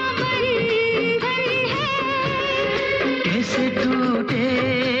पुराना बंधन है कैसे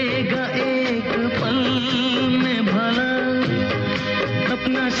टूटेगा एक पल में भला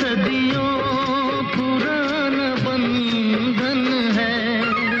अपना सदियों पुराना बंधन है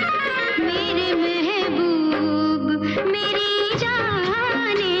मेरे महबूब मेरी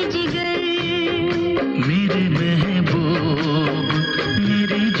जाने जिगर मेरे महबूब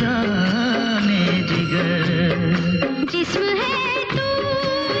मेरी जाने जिगर जिस्म है तू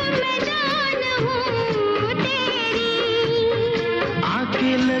मैं जान हूँ तेरी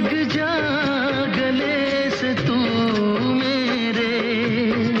आके लग जा गले से तू मेरे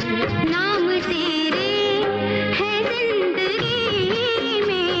नाम तेरे है जिंदगी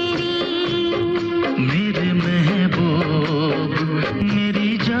मेरी मेरे महबूब मेरी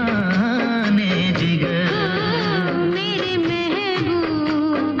जाने जिगर मेरे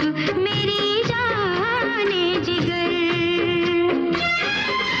महबूब मेरी जाने जिगर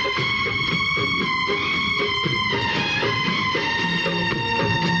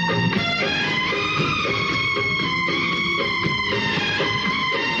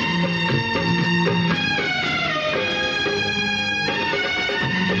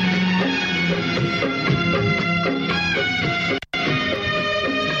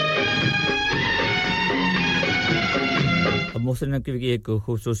अब मोहसिन नकवी की एक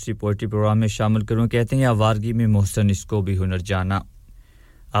खूबसूरत सी पोएट्री प्रोग्राम में शामिल करूं कहते हैं आवारगी में मोहसिन इसको भी हुनर जाना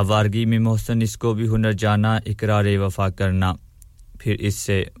आवारगी में मोहसिन इसको भी हुनर जाना इकरार वफा करना फिर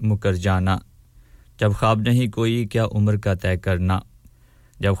इससे मुकर जाना जब ख्वाब नहीं कोई क्या उम्र का तय करना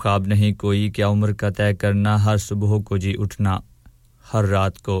जब ख्वाब नहीं कोई क्या उम्र का तय करना हर सुबह को जी उठना हर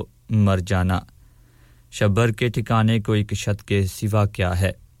रात को मर जाना शब्बर के ठिकाने को एक छत के सिवा क्या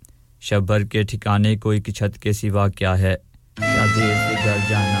है शब्बर के ठिकाने को एक छत के सिवा क्या है क्या देर से घर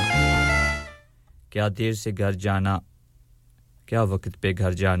जाना क्या देर से घर जाना क्या वक्त पे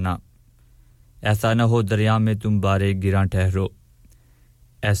घर जाना ऐसा ना हो दरिया में तुम बारे गिरां ठहरो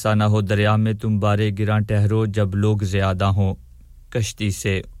ऐसा ना हो दरिया में तुम बारे गिरां ठहरो जब लोग ज़्यादा हों कश्ती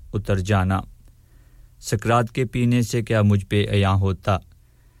से उतर जाना सकरात के पीने से क्या मुझ पे अयां होता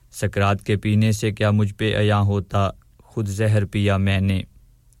सकरात के पीने से क्या मुझ पे अयां होता खुद जहर पिया मैंने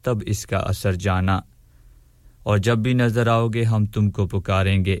तब इसका असर जाना और जब भी नजर आओगे हम तुमको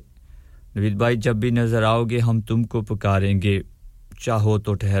पुकारेंगे नवीद भाई जब भी नजर आओगे हम तुमको पुकारेंगे चाहो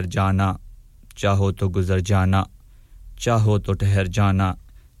तो ठहर जाना चाहो तो गुजर जाना चाहो तो ठहर जाना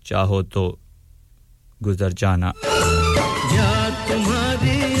चाहो तो गुजर जाना या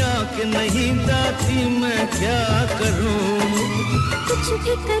तुम्हारी आंख नहीं जाती मैं क्या करूं कुछ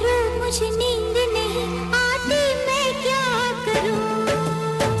भी करो मुझे नींद नहीं आती मैं क्या करूं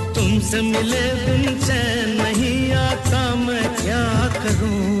तुमसे मिले बिन चैन नहीं आता मैं क्या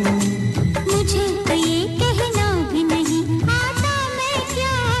करूं मुझे तो ये कहना भी नहीं आता मैं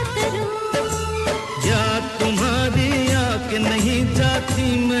क्या करूं या तुम्हारी आंख नहीं जाती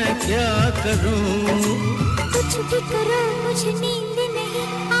मैं क्या करूं कुछ भी करो मुझे नींद नहीं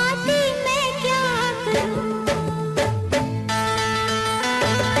आती मैं क्या करूं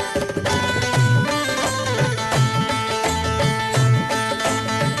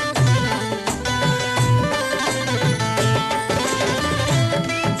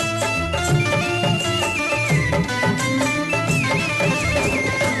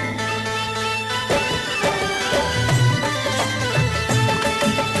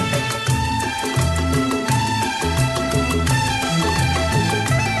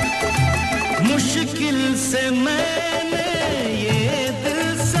से मैंने ये दिल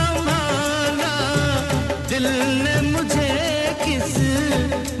संभाला दिल ने मुझे किस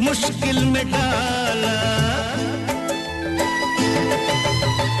मुश्किल में डाला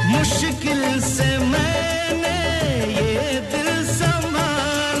मुश्किल से मैंने ये दिल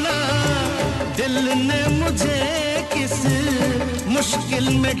संभाला दिल ने मुझे किस मुश्किल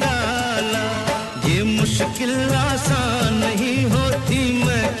में डाला ये मुश्किल आसान नहीं होती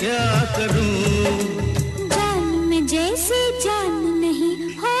मैं क्या करूं जैसे जान नहीं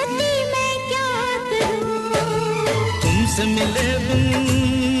होती मैं क्या करूं तुमसे मिले बिन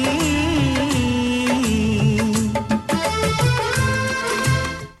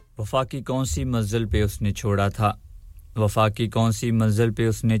वफा की कौन सी मंजिल पे उसने छोड़ा था वफा की कौन सी मंजिल पे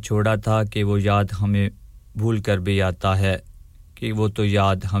उसने छोड़ा था कि वो याद हमें भूल कर भी आता है कि वो तो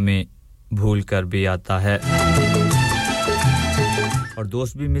याद हमें भूल कर भी आता है और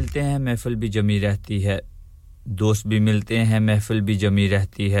दोस्त भी मिलते हैं महफिल भी जमी रहती है दोस्त भी मिलते हैं महफिल भी जमी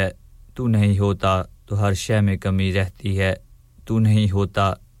रहती है तू नहीं होता तो हर शय में कमी रहती है तू नहीं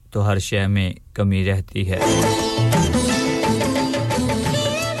होता तो हर शय में कमी रहती है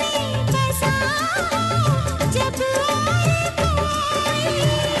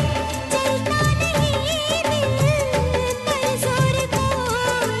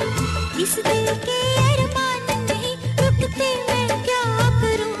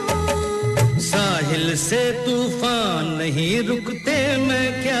साहिल से तूफान नहीं रुकते मैं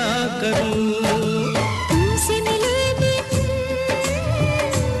क्या करूं तुमसे मिले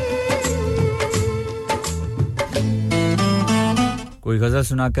कोई गजल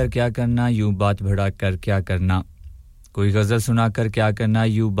सुनाकर क्या करना यूं बात बढ़ाकर क्या करना कोई गजल सुनाकर क्या करना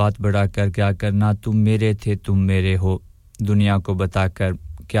यूं बात बढ़ाकर क्या करना तुम मेरे थे तुम मेरे हो दुनिया को बताकर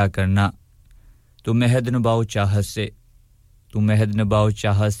क्या करना तुम महद निभाओ चाहत से तुम महद निभाओ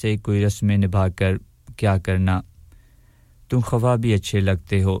चाहत से कोई रस्में निभाकर क्या करना तुम खफा भी अच्छे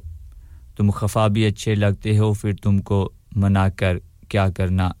लगते हो तुम खफा भी अच्छे लगते हो फिर तुमको मनाकर क्या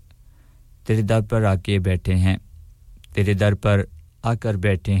करना तेरे दर पर आके बैठे हैं तेरे दर पर आकर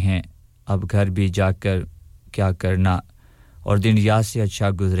बैठे हैं अब घर भी जाकर क्या करना और दिन याद से अच्छा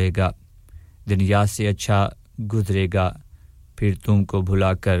गुजरेगा दिन याद से अच्छा गुजरेगा फिर तुमको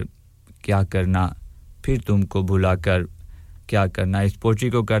भुलाकर क्या करना फिर तुमको भुलाकर क्या करना इस पोट्री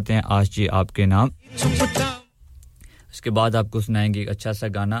को करते हैं आज जी आपके नाम उसके बाद आपको सुनाएंगे एक अच्छा सा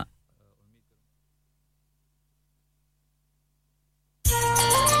गाना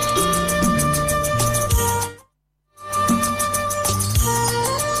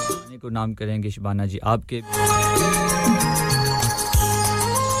को नाम करेंगे शबाना जी आपके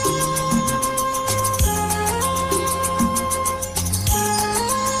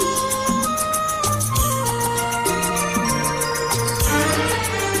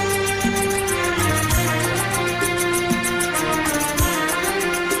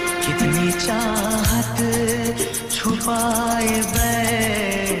कितनी चाहत छुपाए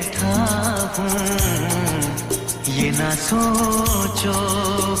बैठा हूँ ये ना सोचो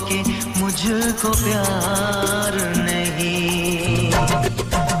कि मुझको प्यार नहीं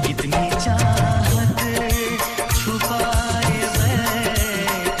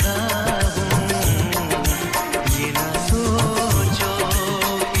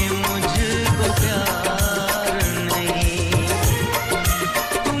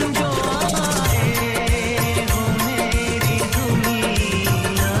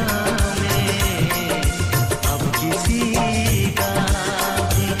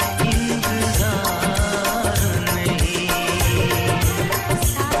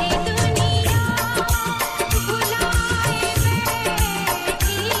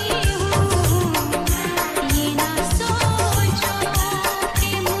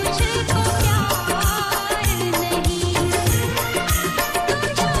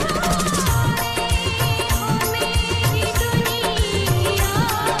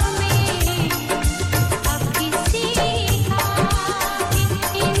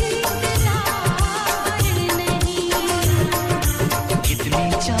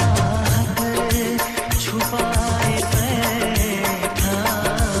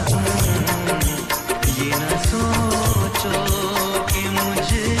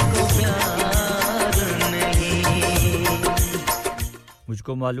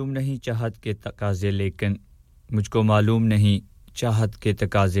मालूम नहीं चाहत के तकाज़े लेकिन मुझको मालूम नहीं चाहत के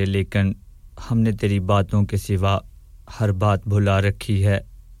तकाज़े लेकिन हमने तेरी बातों के सिवा हर बात भुला रखी है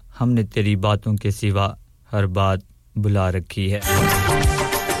हमने तेरी बातों के सिवा हर बात भुला रखी है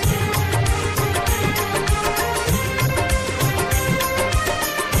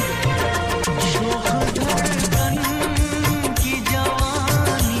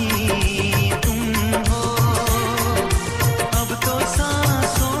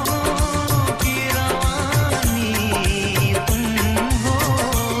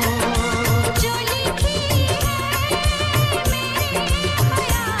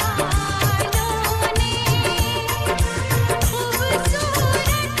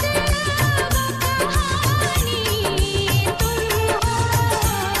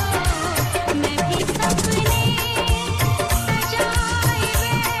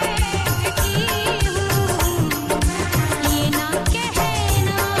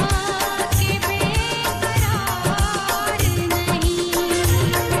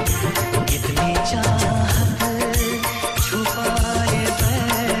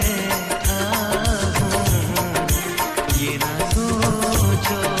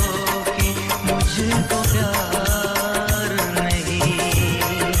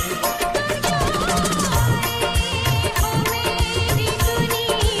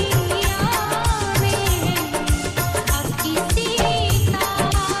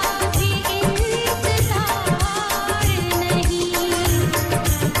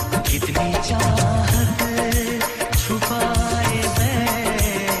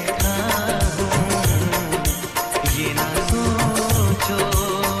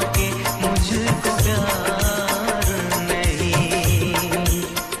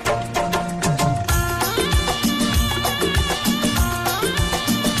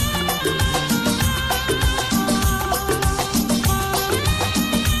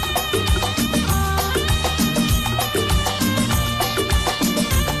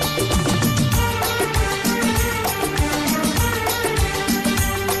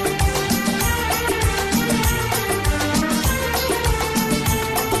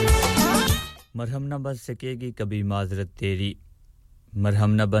सकेगी कभी माजरत तेरी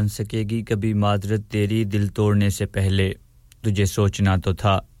मरहम न बन सकेगी कभी माजरत तेरी दिल तोड़ने से पहले तुझे सोचना तो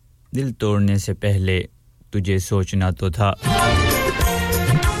था दिल तोड़ने से पहले तुझे सोचना तो था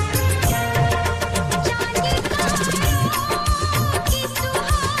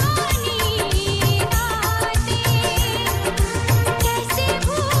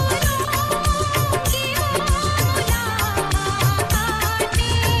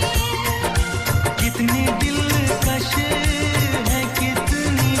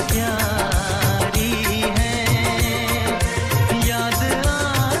याद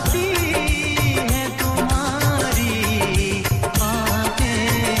आती है तुम्हारी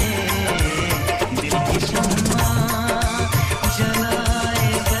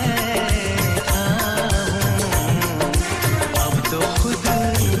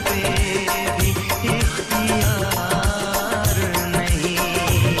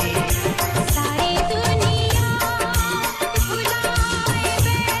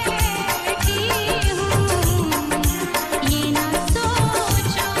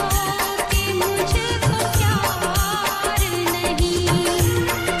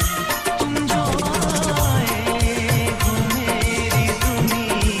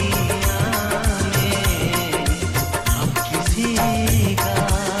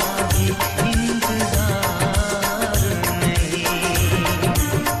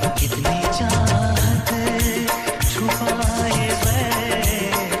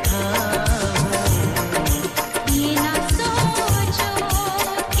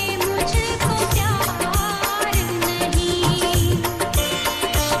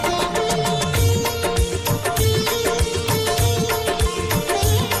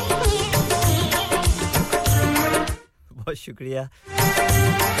शुक्रिया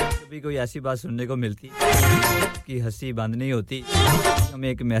कभी कोई ऐसी बात सुनने को मिलती कि हंसी बंद नहीं होती हमें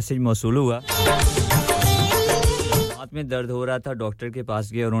एक मैसेज मौसूल हुआ हाथ में दर्द हो रहा था डॉक्टर के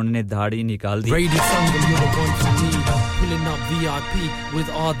पास गए और उन्होंने दाढ़ी निकाल दी Radio Sangam, you're the one for me. Pulling up VIP with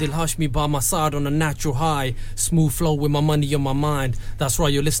Adil Hashmi by my side on a natural high. Smooth flow with my money on my mind. That's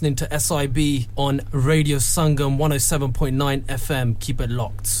right, you're listening to SIB on Radio Sangam 107.9 FM. Keep it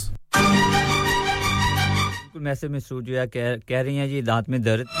locked. बिल्कुल message में सूझा कह रही हैं जी दांत में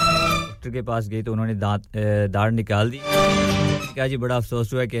दर्द doctor के पास गई तो उन्होंने दाढ़ निकाल दी क्या जी बड़ा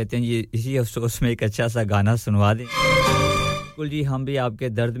अफसोस हुआ कहते हैं जी इसी अफसोस में एक अच्छा सा गाना सुनवा दें बिल्कुल जी हम भी आपके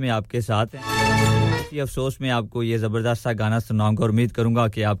दर्द में आपके साथ हैं इसी अफसोस में आपको ये जबरदस्त सा गाना सुनाऊंगा और उम्मीद करूंगा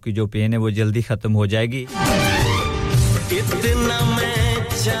कि आपकी जो पेन है वो जल्दी खत्म हो जाएगी इतना मैं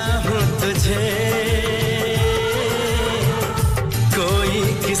चाहूं तुझे कोई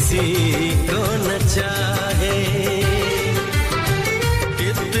किसी को न चाहे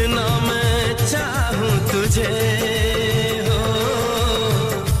इतना मैं चाहूं तुझे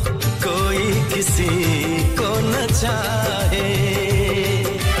किसी को न चाहे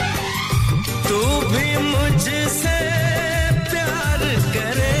तू भी मुझसे प्यार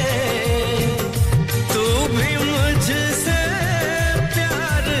करे तू भी मुझसे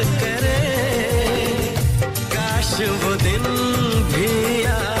प्यार करे काश वो दिन भी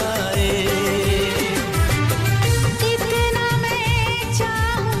आए इतना मैं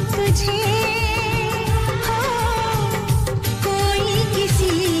चाहूं तुझे कोई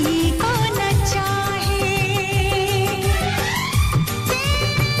किसी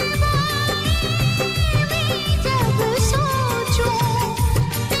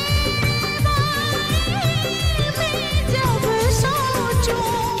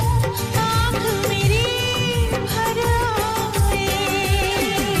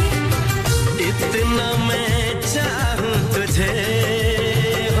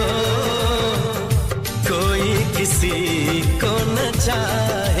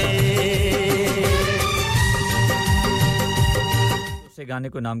गाने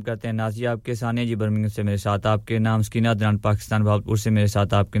को नाम करते हैं नाजिया आपके सानिया जी बर्मिंघम से मेरे साथ आपके नाम स्कीना दरान पाकिस्तान भावलपुर से मेरे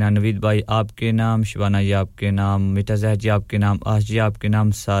साथ आपके नाम नवीद भाई आपके नाम शिवाना जी आपके नाम मिठा जहर जी आपके नाम आश जी आपके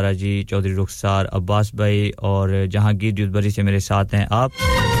नाम सारा जी चौधरी रुखसार अब्बास भाई और जहांगीर दूधबरी से मेरे साथ हैं आप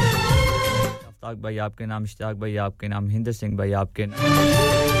अफ्ताब भाई आपके नाम इश्तियाक भाई आपके नाम हिंदर सिंह भाई आपके नाम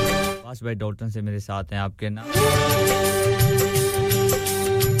अब्बास भाई डॉल्टन से मेरे साथ हैं आपके नाम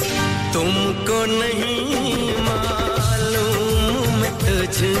तुमको नहीं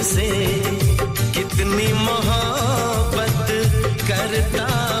तुझसे कितनी मोहब्बत करता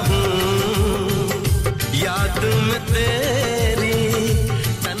हूँ याद में तेरी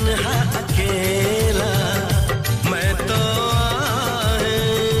तन्हा अकेला मैं तो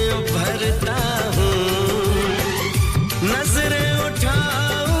आहें भरता हूँ नजरें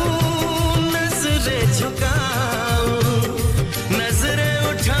उठाऊं नजरें झुकाऊं नजरें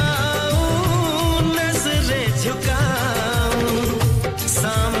उठाऊं नजरें झुकाऊं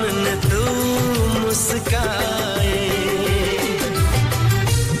सामने तू मुस्काए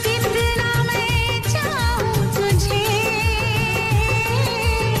कितना मैं चाहूं तुझे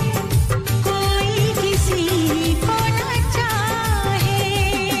कोई किसी को न चाहे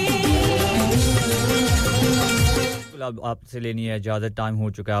अब आपसे लेनी है इजाजत टाइम हो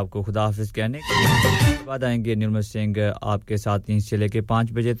चुका है आपको खुदा हाफिज कहने के बाद आएंगे निर्मल सिंह आपके साथ 3 से लेके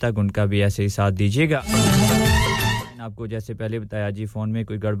 5 बजे तक उनका भी ऐसे ही साथ दीजिएगा आपको जैसे पहले बताया जी फोन में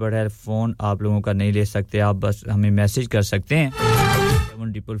कोई गड़बड़ है फोन आप लोगों का नहीं ले सकते आप बस हमें मैसेज कर सकते हैं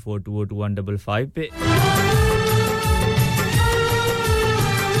 74420155 पे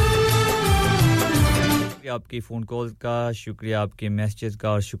आपकी फोन कॉल का शुक्रिया आपके मैसेजेस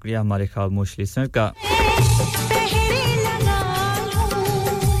का और शुक्रिया हमारे खामोश लिसनर का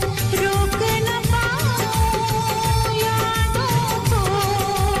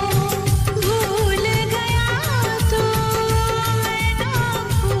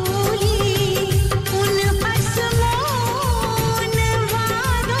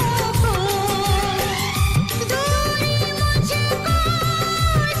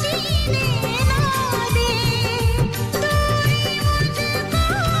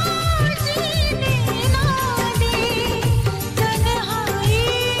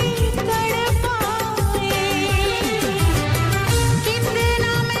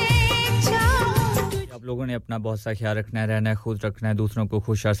अपना बहुत सा ख्याल रखना है रहना है खुद रखना है दूसरों को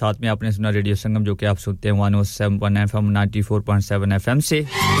खुश और साथ में आपने सुना रेडियो संगम जो कि आप सुनते हैं 107.9 FM 94.7 FM से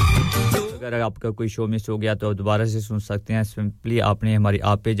अगर आपका कोई शो मिस हो गया तो दोबारा से सुन सकते हैं सिंपली आपने हमारी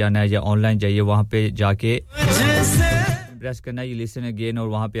ऐप पे जाना है या ऑनलाइन जाइए वहां पे जाके प्रेस करना है लिसन अगेन और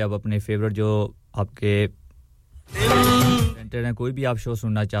वहां पे आप अपने फेवरेट जो आपके सेंटर है कोई भी आप शो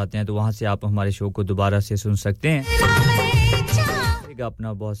सुनना चाहते हैं तो वहां से आप हमारे शो को दोबारा से सुन सकते हैं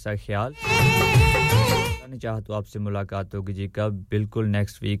अपना बहुत सा ख्याल करना चाहा तो आपसे मुलाकात होगी जी कब बिल्कुल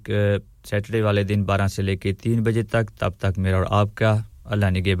नेक्स्ट वीक सैटरडे वाले दिन 12 से लेके 3 बजे तक तब तक मेरा और आपका अल्लाह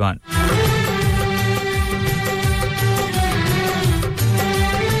निगहबान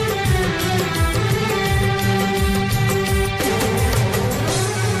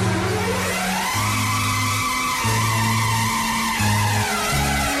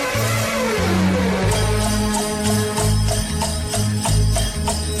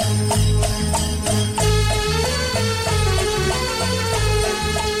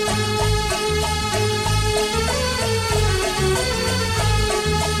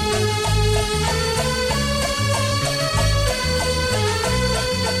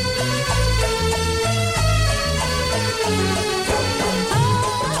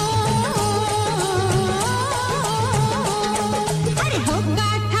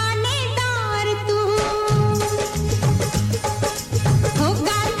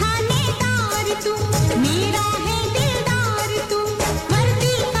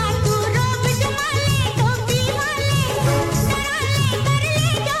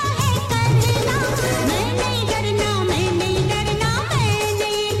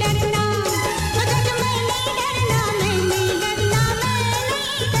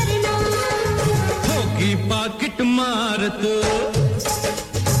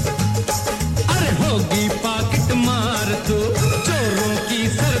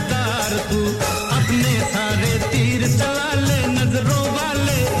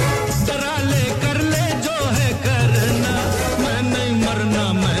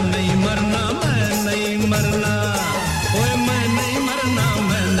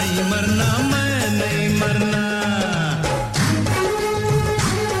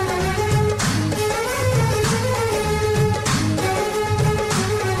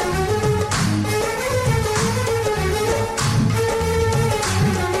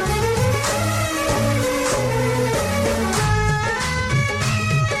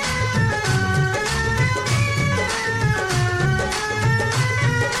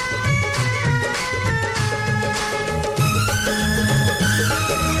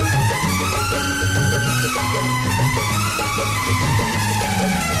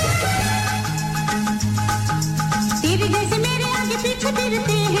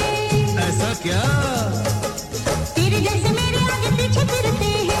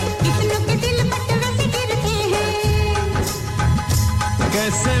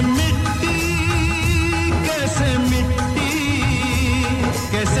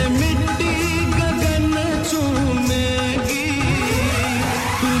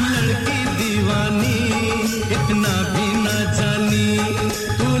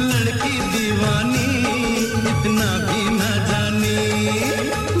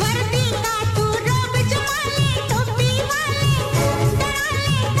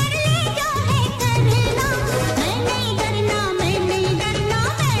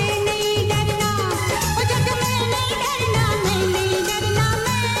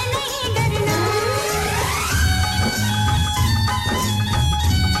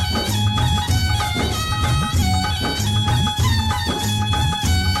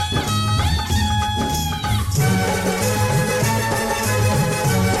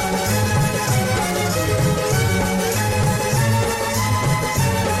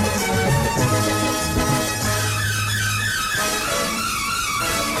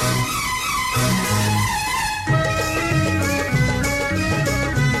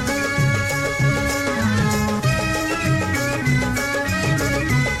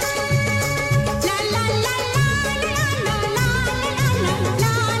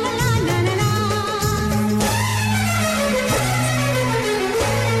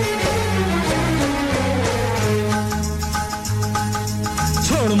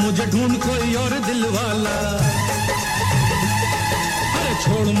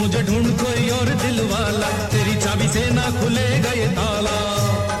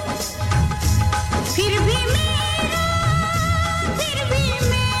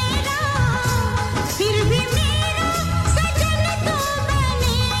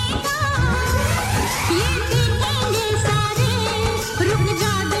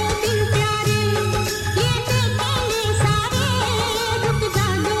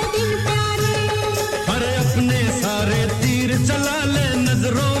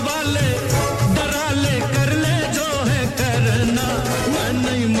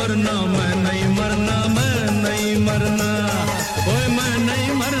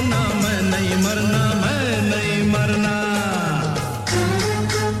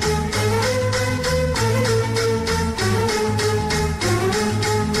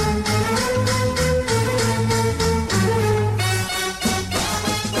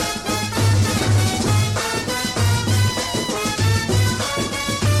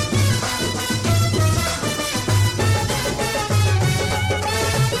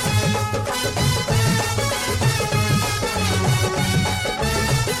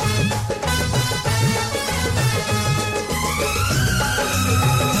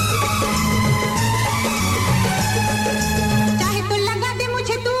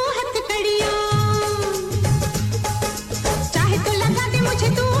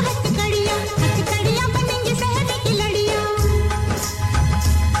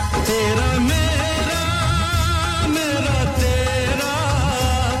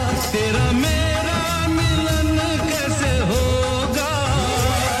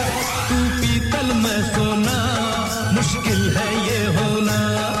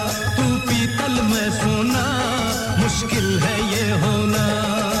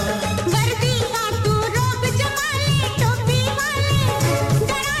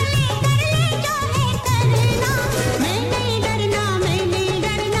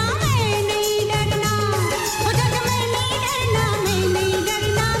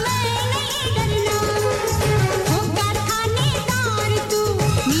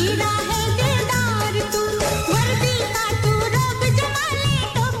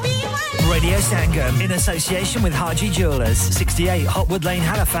Sangam, in association with Haji Jewellers, 68 Hotwood Lane,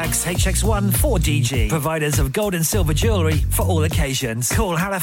 Halifax, HX1 4DG. Providers of gold and silver jewellery for all occasions. Call Halifax